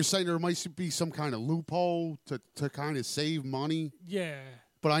hear what you're saying. There might be some kind of loophole to kind of save money. Yeah.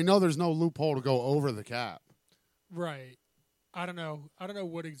 But I know there's no loophole to go over the cap. Right. I don't know.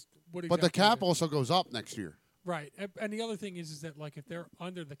 What exactly. But the cap also goes up next year. Right. And the other thing is that like if they're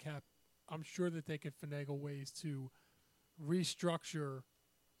under the cap, I'm sure that they could finagle ways to restructure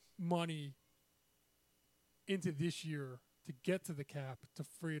money into this year to get to the cap to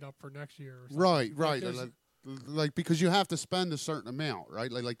free it up for next year. Or something. Right. Like because you have to spend a certain amount,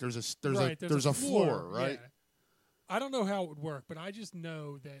 right? Like there's a floor, right? Yeah. I don't know how it would work, but I just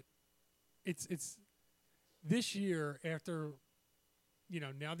know that it's this year after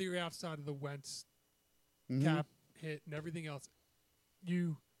now that you're outside of the Wentz cap hit and everything else,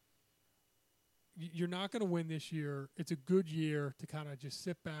 you're not going to win this year. It's a good year to kind of just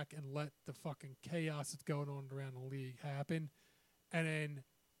sit back and let the fucking chaos that's going on around the league happen, and then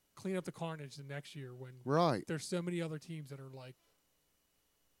clean up the carnage the next year when there's so many other teams that are like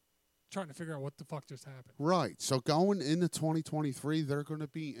trying to figure out what the fuck just happened. Right. So going into 2023, they're going to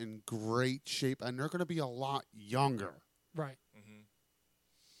be in great shape, and they're going to be a lot younger. Right. Mm-hmm.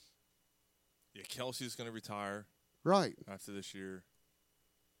 Yeah, Kelsey's going to retire. Right. After this year.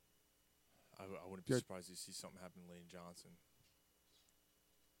 I wouldn't be surprised to see something happen to Lane Johnson.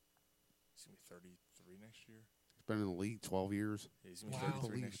 He's going to be 33 next year. He's been in the league 12 years. Yeah, he's going to be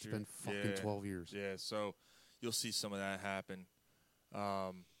 33 next year. It's been fucking 12 years. Yeah, so you'll see some of that happen.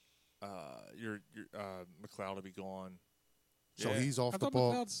 Your McLeod will be gone. So he's off the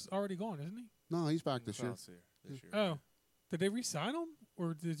ball. ball. McLeod's already gone, isn't he? No, he's back this year. Oh, did they re-sign him,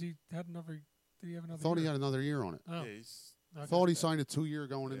 or did he have another? Did he have another? I thought year? he had another year on it. Oh. Yeah, thought he signed a 2-year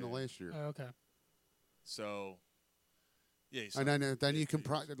going into last year. Oh, okay. So, yeah. And then you can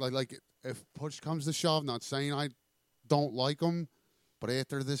like if push comes to shove. Not saying I don't like him, but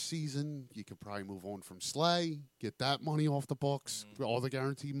after this season, you could probably move on from Slay, get that money off the books. Mm-hmm. All the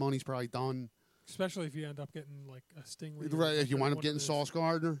guaranteed money's probably done. Especially if you end up getting like a Stingley. Right, if you wind up getting Sauce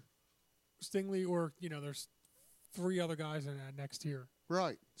Gardner. Stingley, or there's 3 other guys in that next tier.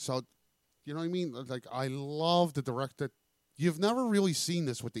 Right. So, you know what I mean? Like, I love the director. You've never really seen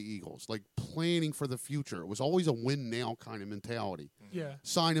this with the Eagles, like planning for the future. It was always a win now kind of mentality. Mm-hmm. Yeah.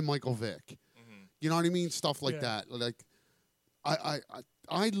 Signing Michael Vick. Mm-hmm. You know what I mean? Stuff like that. Like, I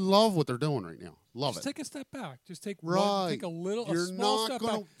love what they're doing right now. Love Just it. take a step back. Just take take Right. a little, You're a small not step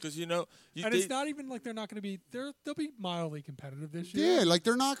gonna- back. Because and it's not even like they're not going to be. They'll be mildly competitive this year. Yeah, like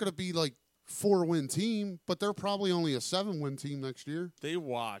they're not going to be like 4-win team, but they're probably only a 7-win team next year. They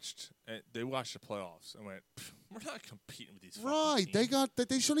watched the playoffs and went, we're not competing with these fucking Right. teams.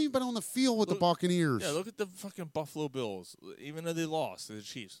 They shouldn't even been on the field with the Buccaneers. Yeah, look at the fucking Buffalo Bills. Even though they lost to the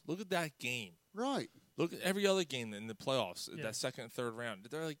Chiefs, look at that game. Right. Look at every other game in the playoffs, that second and third round.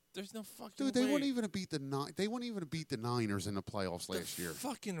 They're like, there's no fucking Dude, they way. wouldn't even beat They wouldn't even beat the Niners in the playoffs last year.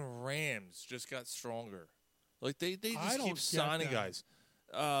 Fucking Rams just got stronger. Like they I just don't keep get signing that. guys.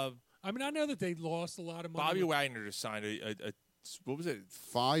 I mean, I know that they lost a lot of money. Bobby Wagner just signed a what was it?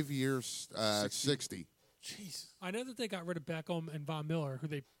 5 years, 60. Jesus. I know that they got rid of Beckham and Von Miller, who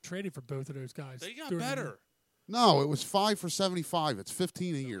they traded for both of those guys. They got during the- better. No, it was 5 for 75. It's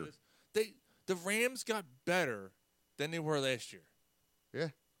 15 a year. The Rams got better than they were last year. Yeah.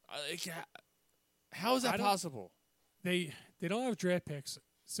 How is that possible? They don't have draft picks,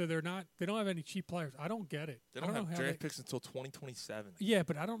 so they don't have any cheap players. I don't get it. They I don't know have how draft picks until 2027. Yeah,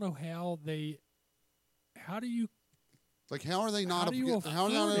 but I don't know how do you Like, how are they not? How do you how are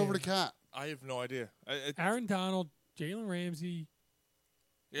they not afford over it? the cap? I have no idea. Aaron Donald, Jalen Ramsey.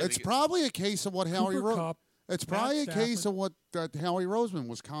 Yeah, It's probably a case of what Howie Cooper Kupp, It's Matt probably a case Stafford. of what Howie Roseman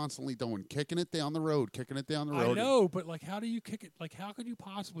was constantly doing, kicking it down the road, kicking it down the road. I know, but like, how do you kick it? Like, how could you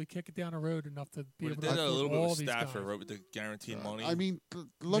possibly kick it down the road enough to be able to They did a afford little bit all with these Stafford, guys? right, with the guaranteed money. I mean,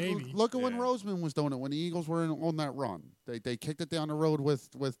 Maybe. look at when Roseman was doing it, when the Eagles were on that run. They kicked it down the road with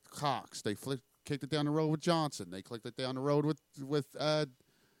Cox. They kicked it down the road with Johnson. They kicked it down the road with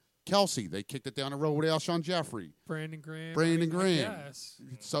Kelsey. They kicked it down the road with Alshon Jeffrey. Brandon Graham. Brandon I Graham. guess.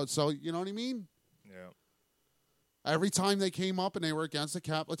 So you know what I mean? Yeah. Every time they came up and they were against the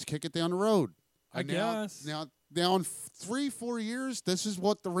cap, let's kick it down the road. I And guess. Now in 3-4 years, this is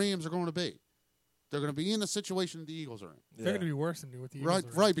what the Rams are going to be. They're going to be in the situation the Eagles are in. They're going to be worse than what the Eagles are.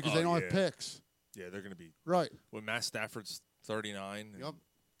 Right, because they don't have picks. Yeah, they're going to be right. When Matt Stafford's 39, and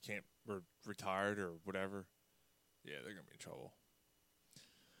can't or retired or whatever. Yeah, they're going to be in trouble.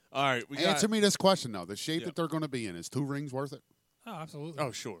 All right, Answer me this question though: the shape Yeah. that they're going to be in, is 2 rings worth it? Oh, absolutely.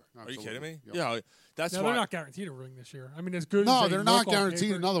 Oh, sure. Are you kidding me? Yep. Yeah, that's No, why. they're not guaranteed a ring this year. I mean, as good No, as they they're not look on guaranteed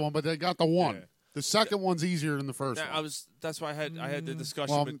paper- another one, but they got the one. Yeah. The second one's easier than the first Now, one. That's why I had the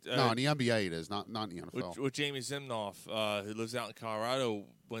discussion Well, with no, in the NBA it is not in the NFL. with Jamie Zimnoff, who lives out in Colorado,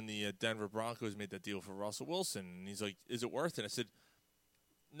 when the Denver Broncos made that deal for Russell Wilson, and he's like, "Is it worth it?" I said,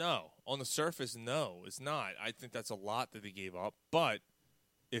 "No. On the surface, no, it's not. I think that's a lot that they gave up. But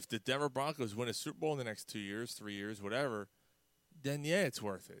if the Denver Broncos win a Super Bowl in the next 2 years, 3 years, whatever, then yeah, it's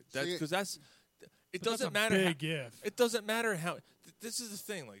worth it. That's See, because that's. It But that's doesn't a matter. big how, if. It doesn't matter how. This is the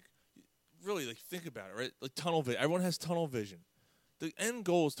thing. Like, really, like think about it, right? Like tunnel vision. Everyone has tunnel vision. The end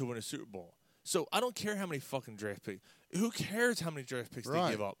goal is to win a Super Bowl. So I don't care how many fucking draft picks. Who cares how many draft picks Right.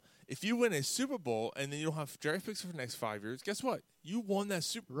 they give up? If you win a Super Bowl and then you don't have draft picks for the next 5 years, guess what? You won that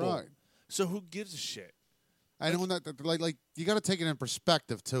Super Bowl. Right. So who gives a shit? And when like you got to take it in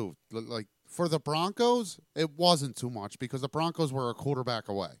perspective too. Like for the Broncos, it wasn't too much because the Broncos were a quarterback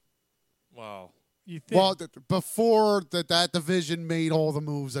away. Wow. You think? Well, before that division made all the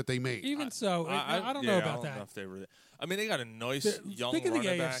moves that they made. Even so, I don't know about I don't that. know if they were. I mean, they got a nice young Think of the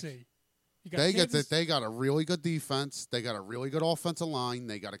running back. AFC. You got They Kansas- they got a really good defense. They got a really good offensive line.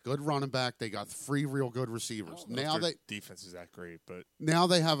 They got a good running back. They got 3 real good receivers. Now Their they defense is that great, but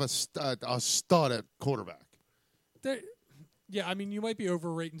have a stud at quarterback. Yeah, I mean, you might be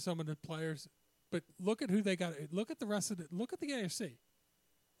overrating some of the players, but look at who they got. Look at the rest of it. Look at the AFC.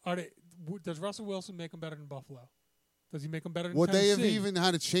 Does Russell Wilson make them better than Buffalo? Does he make them better than Would they have Tennessee? even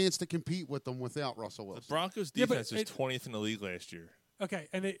had a chance to compete with them without Russell Wilson? the Broncos' Yeah, but defense was 20th in the league last year. Okay,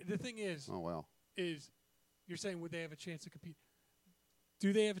 and the thing is, Oh well. is you're saying would they have a chance to compete?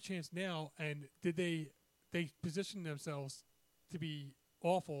 Do they have a chance now? And did they position themselves to be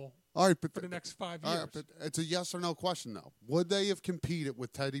awful All right, but for the next 5 all years? right, but it's a yes or no question though. Would they have competed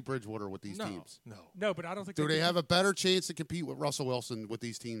with Teddy Bridgewater with these No, teams? no. No, but I don't think Do they could have a better chance to compete with Russell Wilson with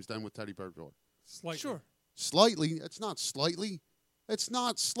these teams than with Teddy Bridgewater? slightly. Sure. Slightly. It's not slightly. It's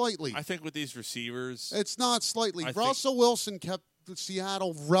not slightly. I think with these receivers, It's not slightly. I think- Russell Wilson kept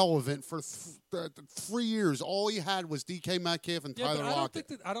Seattle relevant for 3 years. All he had was DK Metcalf and Yeah, Tyler but I don't Lockett.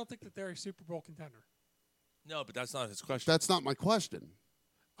 think that I don't think that they're a Super Bowl contender. no, but that's not his question. That's not my question.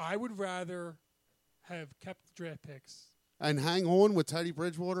 I would rather have kept the draft picks. And hang on with Teddy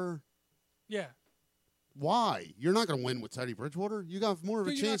Bridgewater. Yeah, Why? You're not going to win with Teddy Bridgewater. You got more of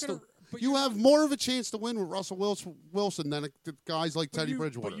But a you're not chance gonna- to. but You you're have more of a chance to win with Russell Wilson than guys like Teddy you,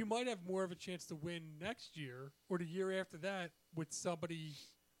 Bridgewater. But you might have more of a chance to win next year or the year after that with somebody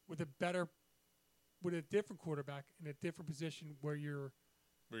with a different quarterback in a different position where your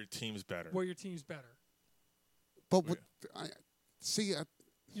team's better. Your team's better. But see,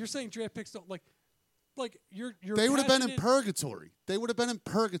 You're saying draft picks don't like you're. they would have been in passionate- purgatory. They would have been in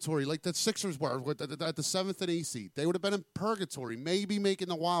purgatory like the Sixers were at the 7th and 8th seed. They would have been in purgatory, maybe making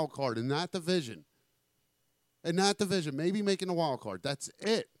the wild card in that division. Maybe making the wild card. That's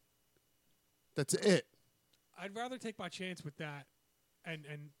it. That's it. I'd rather take my chance with that, and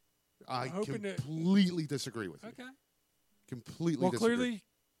I hoping to- completely disagree with you. okay. Completely Well, disagree.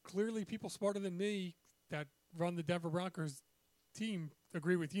 clearly, people smarter than me that run the Denver Broncos team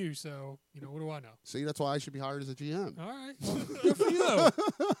agree with you, so, what do I know? See, that's why I should be hired as a GM. All right. Well, good for you.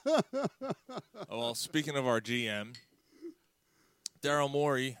 Well, speaking of our GM, Daryl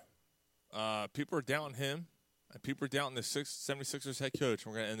Morey, people are doubting him, and people are doubting the 76ers head coach.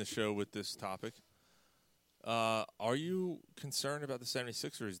 We're going to end the show with this topic. Are you concerned about the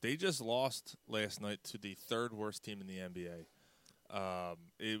 76ers? They just lost last night to the third worst team in the NBA.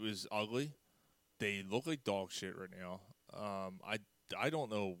 It was ugly. They look like dog shit right now. I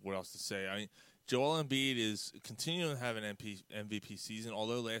don't know what else to say. I mean, Joel Embiid is continuing to have an MVP season,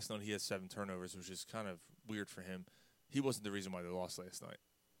 although last night he had 7 turnovers, which is kind of weird for him. He wasn't the reason why they lost last night.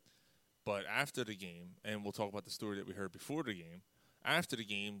 But after the game, and we'll talk about the story that we heard before the game, after the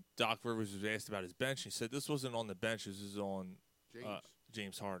game, Doc Rivers was asked about his bench. He said this wasn't on the bench. This was on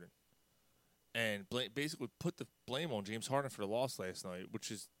James Harden. And basically put the blame on James Harden for the loss last night,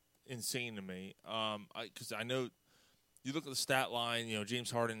 which is insane to me. Because I know you look at the stat line,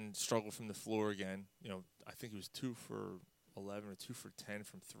 James Harden struggled from the floor again. I think he was 2 for 11 or 2 for 10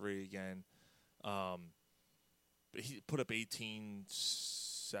 from 3 again. But he put up 18,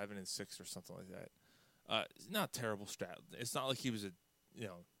 7, and 6 or something like that. Not terrible stat. It's not like he was a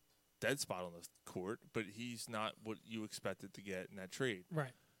dead spot on the court, but he's not what you expected to get in that trade.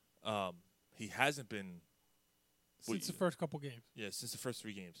 Right. He hasn't been since the first couple games. Yeah, since the first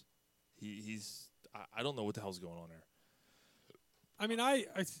 3 games. He's I don't know what the hell's going on there. I mean, I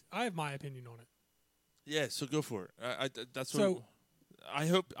have my opinion on it. Yeah, so go for it. That's what I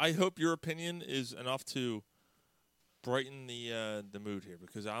hope your opinion is enough to brighten the mood here,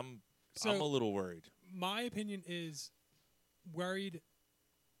 because I'm a little worried. My opinion is worried,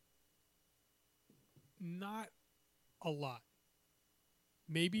 not a lot.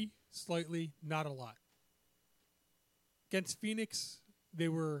 Maybe slightly, not a lot. Against Phoenix, they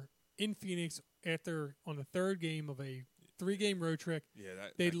were in Phoenix on the 3rd game of a 3-game road trip. Yeah,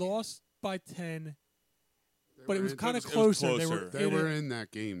 they lost by 10, but it was kind of closer. They were in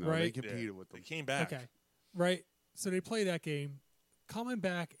that game, though. Right? They competed with them. They came back. Okay, right. So they play that game. Coming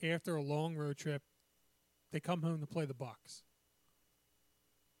back after a long road trip, they come home to play the Bucks.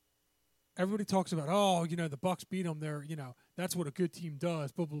 Everybody talks about, the Bucks beat them. They're, that's what a good team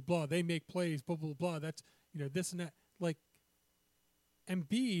does. Blah blah blah. They make plays. Blah blah blah. That's this and that. Like,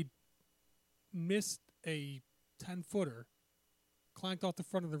 Embiid missed a 10-footer, clanked off the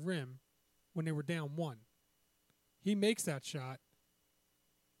front of the rim when they were down 1. He makes that shot.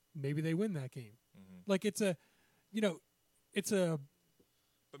 Maybe they win that game. Mm-hmm. Like, it's a game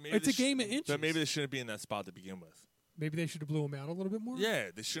of inches. But maybe they shouldn't be in that spot to begin with. Maybe they should have blew him out a little bit more. Yeah,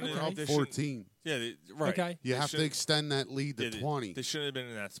 they shouldn't Okay. have. 14. Yeah, right. Okay. You have to extend that lead to 20. They shouldn't have been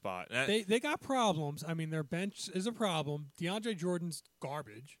in that spot. They got problems. I mean, their bench is a problem. DeAndre Jordan's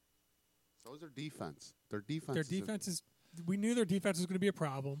garbage. So is their defense. Their defense. Their defense is. We knew their defense was going to be a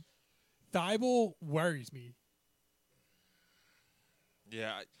problem. Thibault worries me.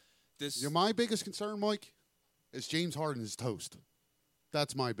 Yeah, my biggest concern, Mike, is James Harden's toast.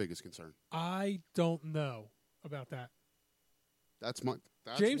 That's my biggest concern. I don't know about that. That's where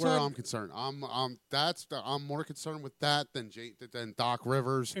Harden, I'm concerned. I'm more concerned with that than Doc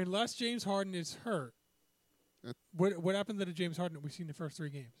Rivers. Unless James Harden is hurt. What happened to the James Harden that we've seen the first 3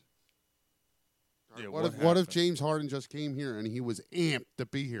 games? Yeah, what if James Harden just came here and he was amped to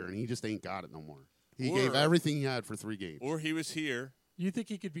be here and he just ain't got it no more? He gave everything he had for 3 games. Or he was here. You think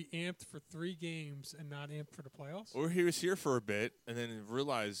he could be amped for 3 games and not amped for the playoffs? Or he was here for a bit and then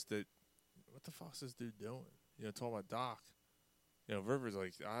realized that, what the fuck's this dude doing? Talking about Doc. Rivers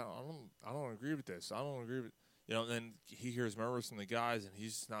like, I don't agree with this. I don't agree with. And then he hears murmurs from the guys, and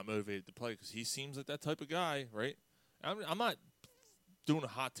he's not motivated to play because he seems like that type of guy, right? I'm not doing a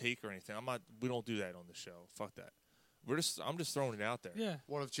hot take or anything. We don't do that on the show. Fuck that. I'm just throwing it out there. Yeah.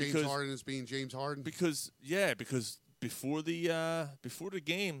 What if James Harden is being James Harden? Because before the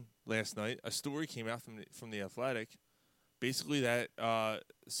game last night, a story came out from the Athletic, basically that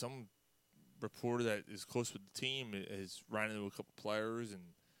some reporter that is close with the team has ran into a couple players, and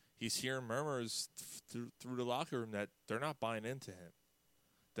he's hearing murmurs through the locker room that they're not buying into him,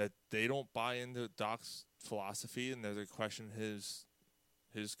 that they don't buy into Doc's philosophy, and they question his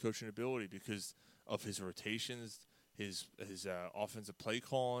coaching ability because of his rotations, his offensive play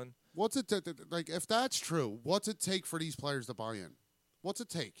calling. What's it like? If that's true, what's it take for these players to buy in? What's it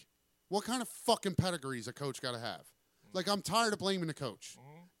take? What kind of fucking pedigree is a coach got to have? Like, I'm tired of blaming the coach.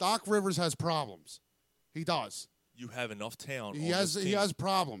 Mm-hmm. Doc Rivers has problems. He does. You have enough talent. He has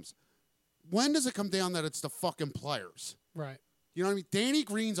problems. When does it come down that it's the fucking players? Right. You know what I mean? Danny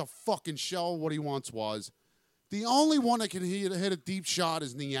Green's a fucking shell of what he once was. The only one that can hit a deep shot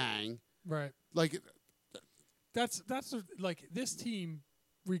is Niang. Right. Like, that's like this team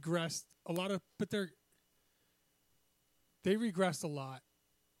regressed a lot but they regressed a lot.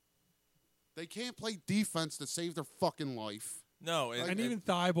 They can't play defense to save their fucking life. No, And even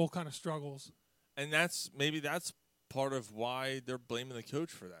Thibault kind of struggles. And that's part of why they're blaming the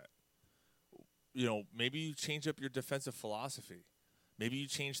coach for that. You know, maybe you change up your defensive philosophy. Maybe you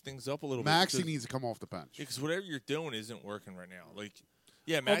change things up a little Maxey bit. needs to come off the bench. Because whatever you're doing isn't working right now. Like,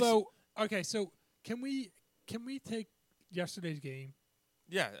 yeah, Maxey. Although, okay, so can we take yesterday's game?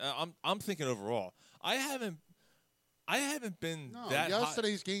 Yeah, I'm thinking overall. I haven't been that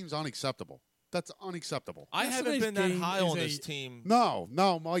yesterday's game's unacceptable. That's unacceptable. I haven't been that high on this team. No,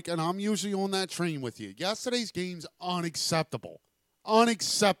 Mike, and I'm usually on that train with you. Yesterday's game's unacceptable.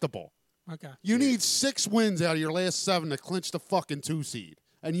 Unacceptable. Okay. You need 6 wins out of your last 7 to clinch the fucking 2 seed.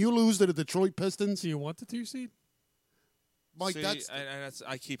 And you lose to the Detroit Pistons? Do you want the 2 seed? Mike, See, that's... and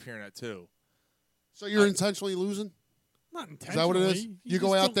I keep hearing that too. So you're intentionally losing? Not intentionally. Is that what it is? You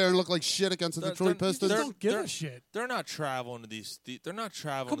go out there and look like shit against the Detroit Pistons? They don't give a shit. They're not traveling to these. They're not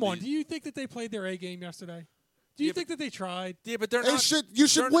traveling. Come on, do you think that they played their A game yesterday? Do you think that they tried? Yeah, but they're not. You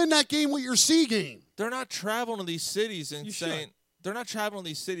should win that game with your C game. They're not traveling to these cities and saying they're not traveling to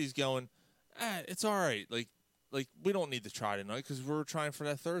these cities going, it's all right. Like we don't need to try tonight because we're trying for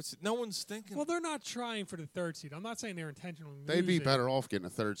that 3rd seed. No one's thinking. Well, they're not trying for the 3rd seed. I'm not saying they're intentionally. They'd be better off getting a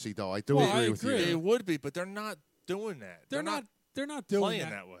 3rd seed, though. I agree with you. They would be, but they're not doing that. They're not doing playing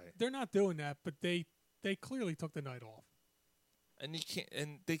that way. They're not doing that, but they clearly took the night off. And you can't.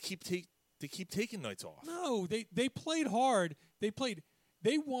 And they keep taking nights off. No, they played hard.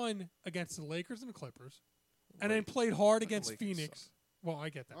 They won against the Lakers and the Clippers, and then played hard against Phoenix. Well, I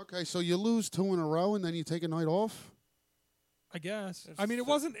get that. Okay, so you lose 2 in a row and then you take a night off? I guess. I mean, it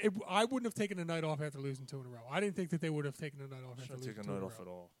wasn't. I wouldn't have taken a night off after losing 2 in a row. I didn't think that they would have taken a night off after losing 2 in a row. Take a night off at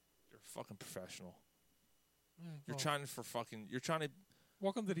all. You're a fucking professional. Yeah, You're trying to.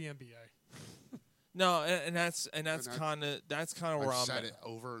 Welcome to the NBA. No, and that's kind of where I'm said at. it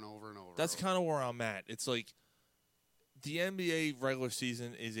over and over and over. That's kind of where I'm at. It's like the NBA regular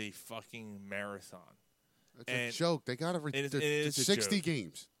season is a fucking marathon. It's a joke. They got to 60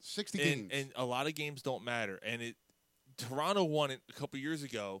 games. 60 games. And a lot of games don't matter. And Toronto won it a couple years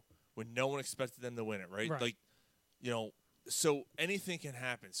ago when no one expected them to win it, right? Like, so anything can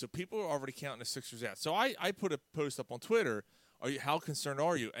happen. So people are already counting the Sixers out. So I put a post up on Twitter. How concerned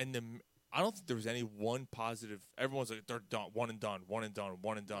are you? And I don't think there was any one positive. Everyone's like, they're done, one and done.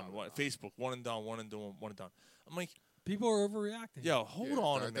 Facebook, one and done, one and done. I'm like, people are overreacting. Yo, hold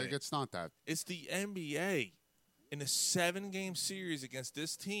on a minute. It's not that. It's the NBA in a 7-game series against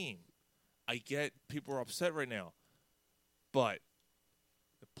this team. I get people are upset right now, but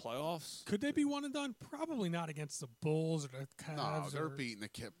the playoffs. Could they be one and done? Probably not against the Bulls or the Cavs. No, they're beating the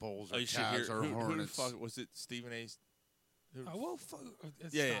Bulls or Cavs or Hornets. Who was it? Stephen A. Stop.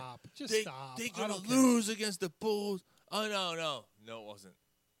 Just stop. They're gonna lose against the Bulls. Oh no, it wasn't.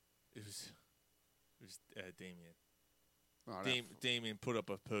 It was Damian. Damian put up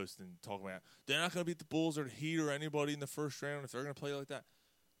a post and talking about they're not going to beat the Bulls or the Heat or anybody in the first round if they're going to play like that.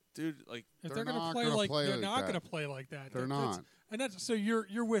 Dude, like if they're going to play like they're not going to play like that. They're not. And that's so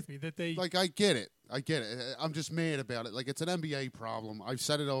you're with me that they like I get it. I'm just mad about it. Like it's an NBA problem. I've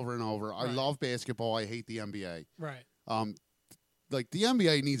said it over and over. I love basketball. I hate the NBA. Right. Like the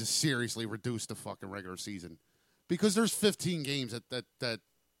NBA needs to seriously reduce the fucking regular season because there's 15 games that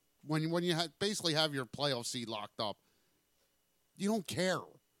when you basically have your playoff seed locked up. You don't care.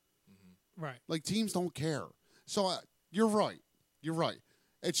 Mm-hmm. Right. Like, teams don't care. So, you're right.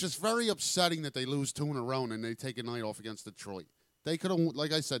 It's just very upsetting that they lose 2 in a row and they take a night off against Detroit. They could have,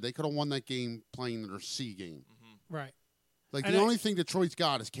 like I said, won that game playing their C game. Mm-hmm. Right. Like, the only thing Detroit's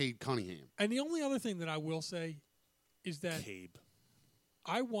got is Cade Cunningham. And the only other thing that I will say is that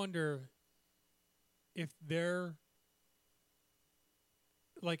I wonder if they're,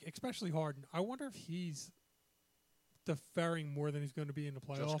 like, especially Harden, I wonder if he's deferring more than he's going to be in the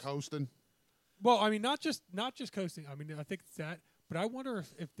playoffs. Just coasting? Well, I mean, not just coasting. I mean, I think it's that. But I wonder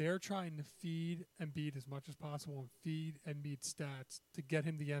if they're trying to feed Embiid as much as possible and feed Embiid stats to get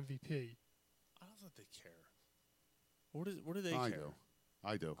him the MVP. I don't think they care. What do they care?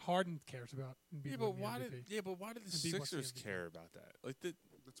 I do. Harden cares about Embiid. But why did the Sixers care about that? Like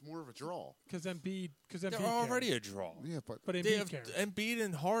it's more of a draw. Because Embiid they're already a draw. Yeah, but Embiid cares. Embiid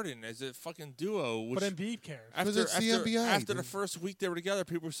and Harden as a fucking duo. But Embiid cares. Because it's the NBA. After the first week they were together,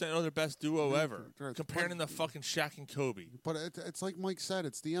 people were saying, "Oh, they're best duo ever," comparing them to fucking Shaq and Kobe. But it's like Mike said,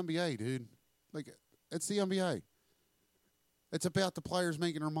 it's the NBA, dude. Like it's the NBA. It's about the players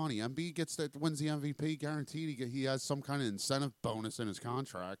making their money. Embiid wins the MVP, guaranteed. He has some kind of incentive bonus in his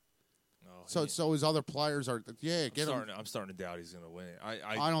contract. No, So his other players are get him. I'm starting to doubt he's going to win it.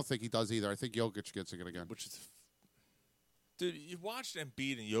 I don't think he does either. I think Jokic gets it again. Which is, dude, you watched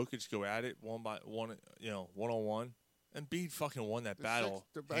Embiid and Jokic go at it one by one, one-on-one. Embiid fucking won that battle.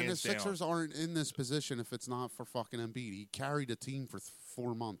 And the Sixers down. aren't in this position if it's not for fucking Embiid. He carried a team for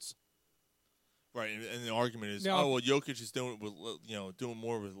 4 months. Right, and the argument is, Jokic is doing doing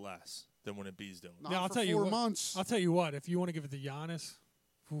more with less than what Embiid's doing. I'll tell you 4 months. I'll tell you what. If you want to give it to Giannis,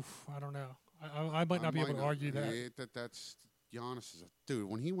 I don't know. I might not be able to argue that. Yeah, that's Giannis is a dude.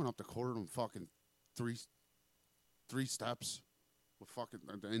 When he went up the court in fucking three steps with fucking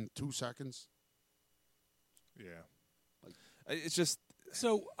in 2 seconds. Yeah, it's just.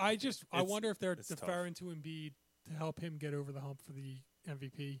 So I wonder if they're deferring to Embiid to help him get over the hump for the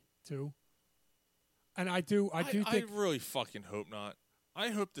MVP too. And I think I really fucking hope not. I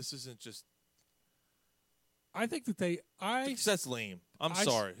hope this isn't just. I think that because that's lame. I'm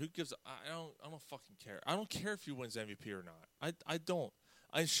sorry. Who gives? I don't fucking care. I don't care if he wins MVP or not. I don't.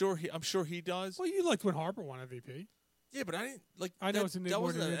 I'm sure he does. Well, you liked when Harper won MVP. Yeah, but I didn't like. I know that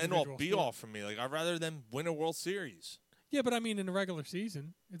wasn't an end all be all for me. Like I'd rather them win a World Series. Yeah, but I mean, in the regular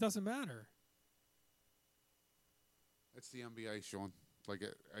season, it doesn't matter. It's the NBA, Sean. Like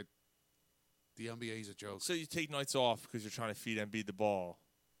the NBA is a joke. So you take nights off because you're trying to feed Embiid the ball,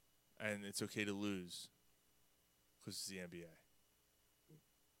 and it's okay to lose because it's the NBA.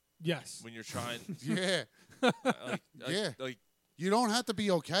 Yes. When you're trying. Yeah. Like you don't have to be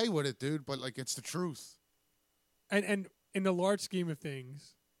okay with it, dude. But like it's the truth. And in the large scheme of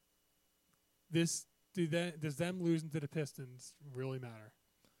things, does them losing to the Pistons really matter?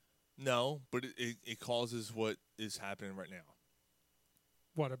 No, but it causes what is happening right now.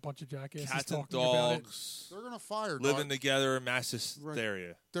 What, a bunch of jackasses Cats and talking about it? dogs. They're gonna fire living together in mass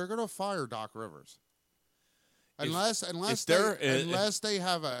hysteria. They're gonna fire Doc Rivers. Unless they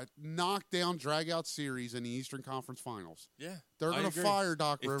have a knockdown, drag-out series in the Eastern Conference Finals. Yeah, they're going to fire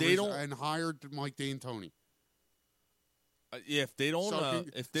Doc Rivers and hire Mike D'Antoni. If they don't,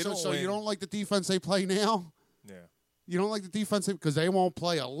 so you don't like the defense they play now? Yeah, you don't like the defense because they won't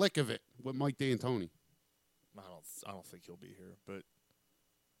play a lick of it with Mike D'Antoni. I don't think he'll be here, but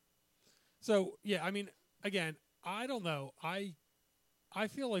so yeah, I mean, again, I don't know. I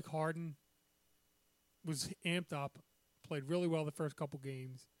feel like Harden was amped up, played really well the first couple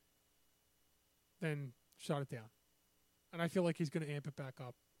games, then shut it down. And I feel like he's going to amp it back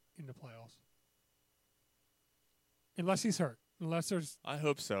up in the playoffs. Unless he's hurt. Unless there's... I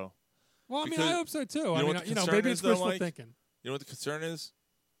hope so. Well, I mean, I hope so, too. Maybe it's wishful thinking. You know what the concern is?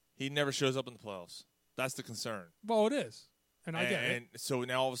 He never shows up in the playoffs. That's the concern. Well, it is. And I get it. And so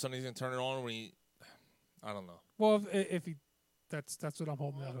now all of a sudden he's going to turn it on when he... I don't know. Well, if he... That's what I'm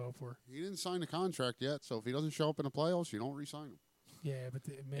holding out hope for. He didn't sign the contract yet, so if he doesn't show up in the playoffs, you don't re-sign him. Yeah, but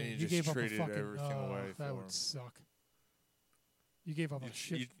man, he gave up a traded fucking everything away. That would suck. You gave up a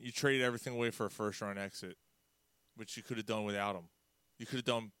shit. You traded everything away for a first-round exit, which you could have done without him. You could have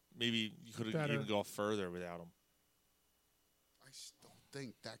done maybe you could have even gone further without him. I still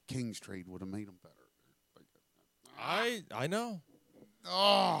think that Kings trade would have made him better. I know.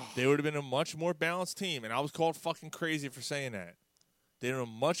 Oh, they would have been a much more balanced team, and I was called fucking crazy for saying that. They're a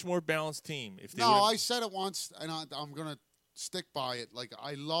much more balanced team. If they I said it once, and I'm gonna stick by it. Like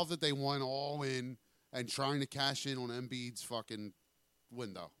I love that they went all in and trying to cash in on Embiid's fucking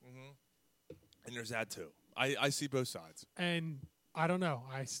window. Mm-hmm. And there's that too. I see both sides. And I don't know.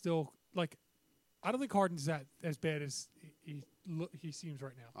 I still I don't think Harden's that as bad as he seems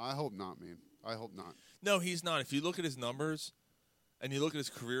right now. I hope not, man. I hope not. No, he's not. If you look at his numbers, and you look at his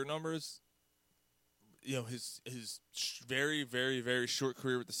career numbers, you know, his very, very, very short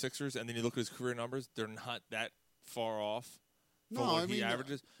career with the Sixers, and then you look at his career numbers, they're not that far off from what he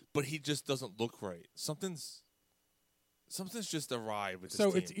averages. But he just doesn't look right. Something's just awry with this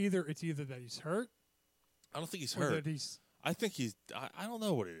team. So it's either that he's hurt. I don't think he's hurt. I think he's. I don't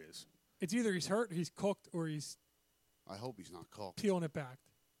know what it is. It's either he's hurt, he's cooked, or he's. I hope he's not cooked. Peeling it back.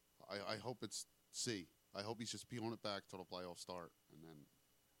 I hope it's C. I hope he's just peeling it back till the playoffs start, and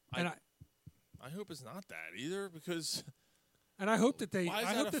then. I hope it's not that either, because. And I hope that they. Why is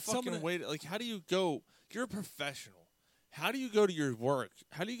I that hope a that fucking way to, like? How do you go? You're a professional. How do you go to your work?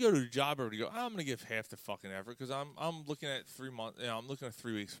 How do you go to your job every day? Go, I'm going to give half the fucking effort because I'm looking at 3 months. You know, I'm looking at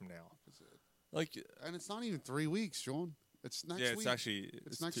 3 weeks from now. Like, and it's not even 3 weeks, Sean. It's next week. Yeah, it's actually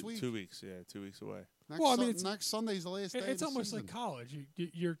next week. 2 weeks. Yeah, 2 weeks away. Next Sunday's the last day. It's of the almost season. like college.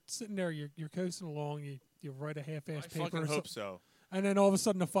 You're sitting there. You're coasting along. You write a half-ass paper. I fucking hope so. And then all of a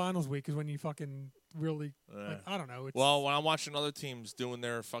sudden, the finals week is when you fucking really. I don't know. Well, when I'm watching other teams doing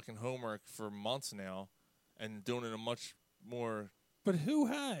their fucking homework for months now, and doing it a much more. But who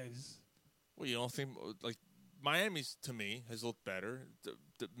has? Well, you don't think like Miami's to me has looked better.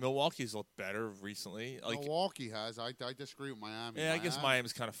 Milwaukee's looked better recently. Like Milwaukee has. I disagree with Miami. yeah, I guess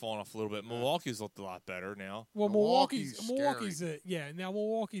Miami's kind of fallen off a little bit. Milwaukee's looked a lot better now. Well, Milwaukee's Milwaukee's now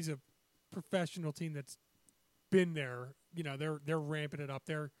Milwaukee's a professional team that's been there. You know, they're ramping it up.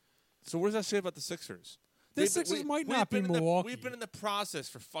 So what does that say about the Sixers? The Sixers might not be Milwaukee. We've been in the process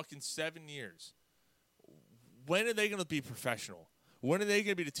for fucking 7 years. When are they going to be professional? When are they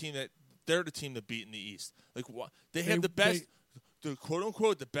going to be the team that they're the team to beat in the East? Like what? They have the best, the quote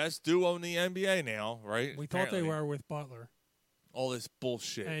unquote the best duo in the NBA now, right? We thought they were with Butler. All this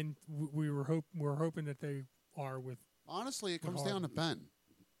bullshit, and we were hoping that they are with. Honestly, it comes down to Ben.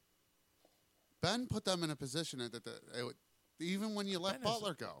 Ben put them in a position that even when you let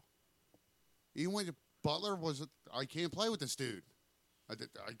Butler go, even when Butler was, I can't play with this dude. I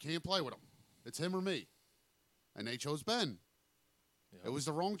can't play with him. It's him or me. And they chose Ben. Yep. It was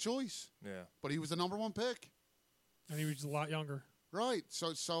the wrong choice. Yeah. But he was the number 1 pick. And he was just a lot younger. Right.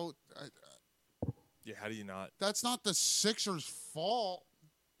 So. Yeah, how do you not? That's not the Sixers' fault.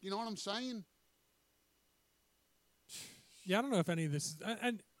 You know what I'm saying? Yeah, I don't know if any of this is.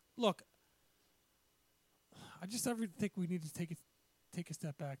 And look, I just think we need to take a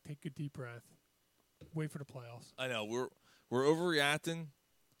step back, take a deep breath, wait for the playoffs. I know we're overreacting,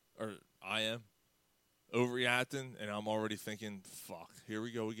 or I am overreacting, and I'm already thinking, "Fuck, here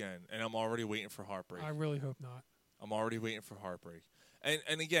we go again," and I'm already waiting for heartbreak. I really hope not. I'm already waiting for heartbreak, and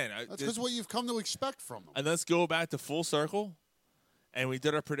again, that's because what you've come to expect from them. And let's go back to full circle, and we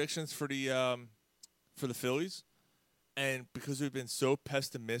did our predictions for the Phillies. And because we've been so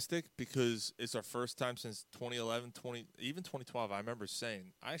pessimistic, because it's our first time since 2011, even 2012, I remember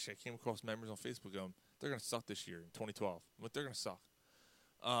saying, I came across members on Facebook going, they're going to suck this year in 2012. But they're going to suck.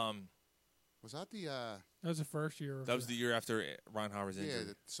 Was that the... that was the first year. That was the year after Ryan Howard's injury.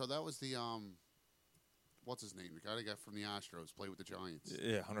 Yeah, so that was the... what's his name? The guy that got from the Astros, played with the Giants.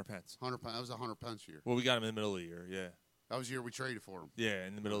 Yeah, Hunter Pence. That was the Hunter Pence year. Well, we got him in the middle of the year, yeah. That was the year we traded for him. Yeah,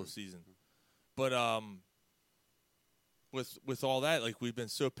 in the middle of the season. But... With all that, like, we've been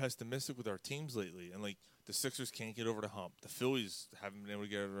so pessimistic with our teams lately, and like the Sixers can't get over the hump. The Phillies haven't been able to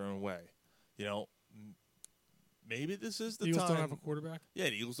get out of their own way. You know, maybe this is the Eagles time. don't have a quarterback. Yeah,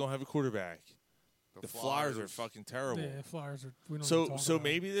 the Eagles don't have a quarterback. The Flyers are fucking terrible. Yeah, the Flyers are. We don't So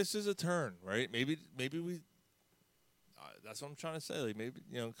maybe this is a turn, right? Maybe we. That's what I'm trying to say. Like maybe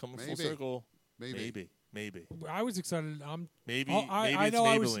coming full circle. Maybe. I was excited. Maybe it's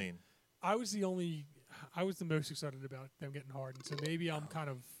Maybelline. I was the most excited about them getting Harden. So maybe I'm kind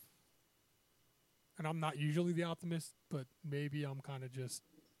of, and I'm not usually the optimist, but maybe I'm kind of just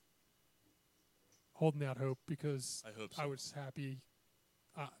holding out hope because I hope so. I was happy.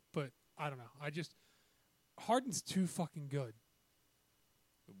 But I don't know. Harden's too fucking good.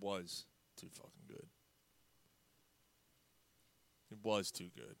 It was too fucking good. It was too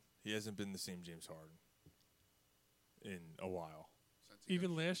good. He hasn't been the same James Harden in a while.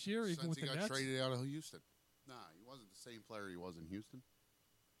 Even last year, even with the Nets? Since he got traded out of Houston. Nah, he wasn't the same player he was in Houston.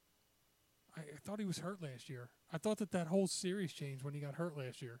 I thought he was hurt last year. I thought that whole series changed when he got hurt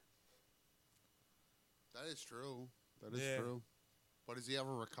last year. That is true. That is true. But has he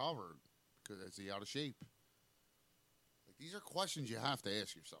ever recovered? Because is he out of shape? Like, these are questions you have to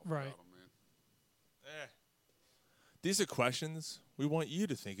ask yourself right. about him, man. These are questions we want you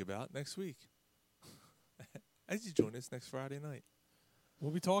to think about next week. As you join us next Friday night. We'll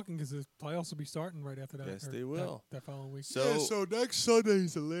be talking because the playoffs will be starting right after that. Yes, they will. That following week. So next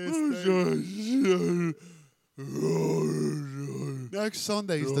Sunday's the last day. Next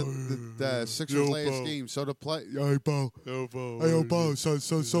Sunday's the Sixers' last game. So the play. Hey, Bo.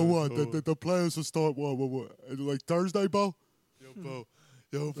 So what? The players will start what? Like Thursday, Bo?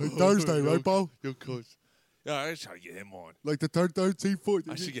 Like Thursday, right, Bo? Yo, coach. Yeah, I should try to get him on. Like the 13th,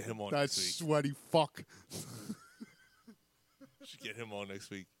 14th. I should get him on that next week. Sweaty fuck. Should get him on next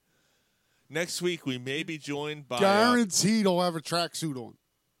week. Next week we may be joined by guaranteed he'll have a tracksuit on.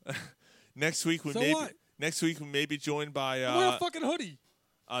 Next week we may be joined by wear a fucking hoodie.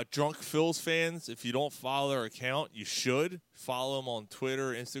 Drunk Phil's fans. If you don't follow their account, you should follow him on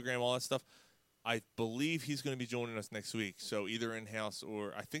Twitter, Instagram, all that stuff. I believe he's going to be joining us next week. So either in house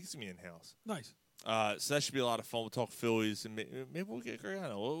or I think it's going to be in house. Nice. So that should be a lot of fun. We'll talk Phillies and maybe we'll get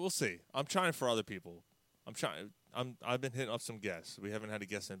Griano. We'll see. I'm trying for other people. I've been hitting up some guests. We haven't had a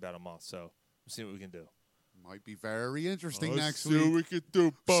guest in about a month, so we'll see what we can do. Might be very interesting next week. See what we can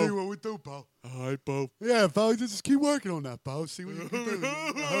do, Bo. See what we do, Bo. All right, Bo. Yeah, Bo. Just keep working on that, Bo. See what you can do.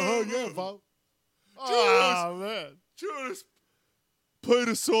 Yeah, Bo. Man. Judas, play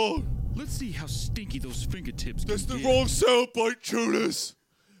the song. Let's see how stinky those fingertips That's can the get. wrong soundbite, Judas.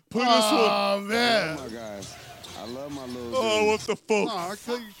 Play this one. Oh, man. my guys. I love my little. Oh, what the fuck? No, I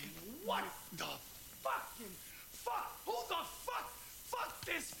think What the fucking fuck? Who the fuck? Fuck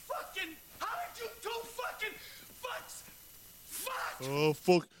this fucking. How did you do fucking fucks? Fuck! Oh,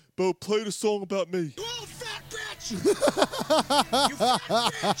 fuck. Bo, play the song about me. You old fat bitch! You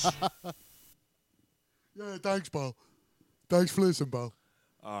fat bitch! Yeah, thanks, Bo. Thanks for listening, Bo.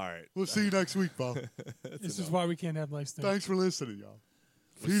 All right. We'll see you next week, Bo. This is why we can't have nice things. Thanks for listening, y'all.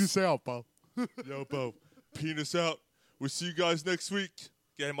 Penis out, Bo. Yo, Bo. Penis out. We'll see you guys next week.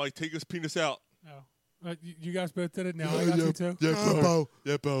 Get Mike, take us penis out. Oh. You guys both did it. Now I got you too. Yeah, Bo.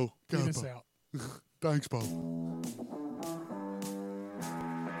 Yeah, Bo. Penis out. Thanks, Bo.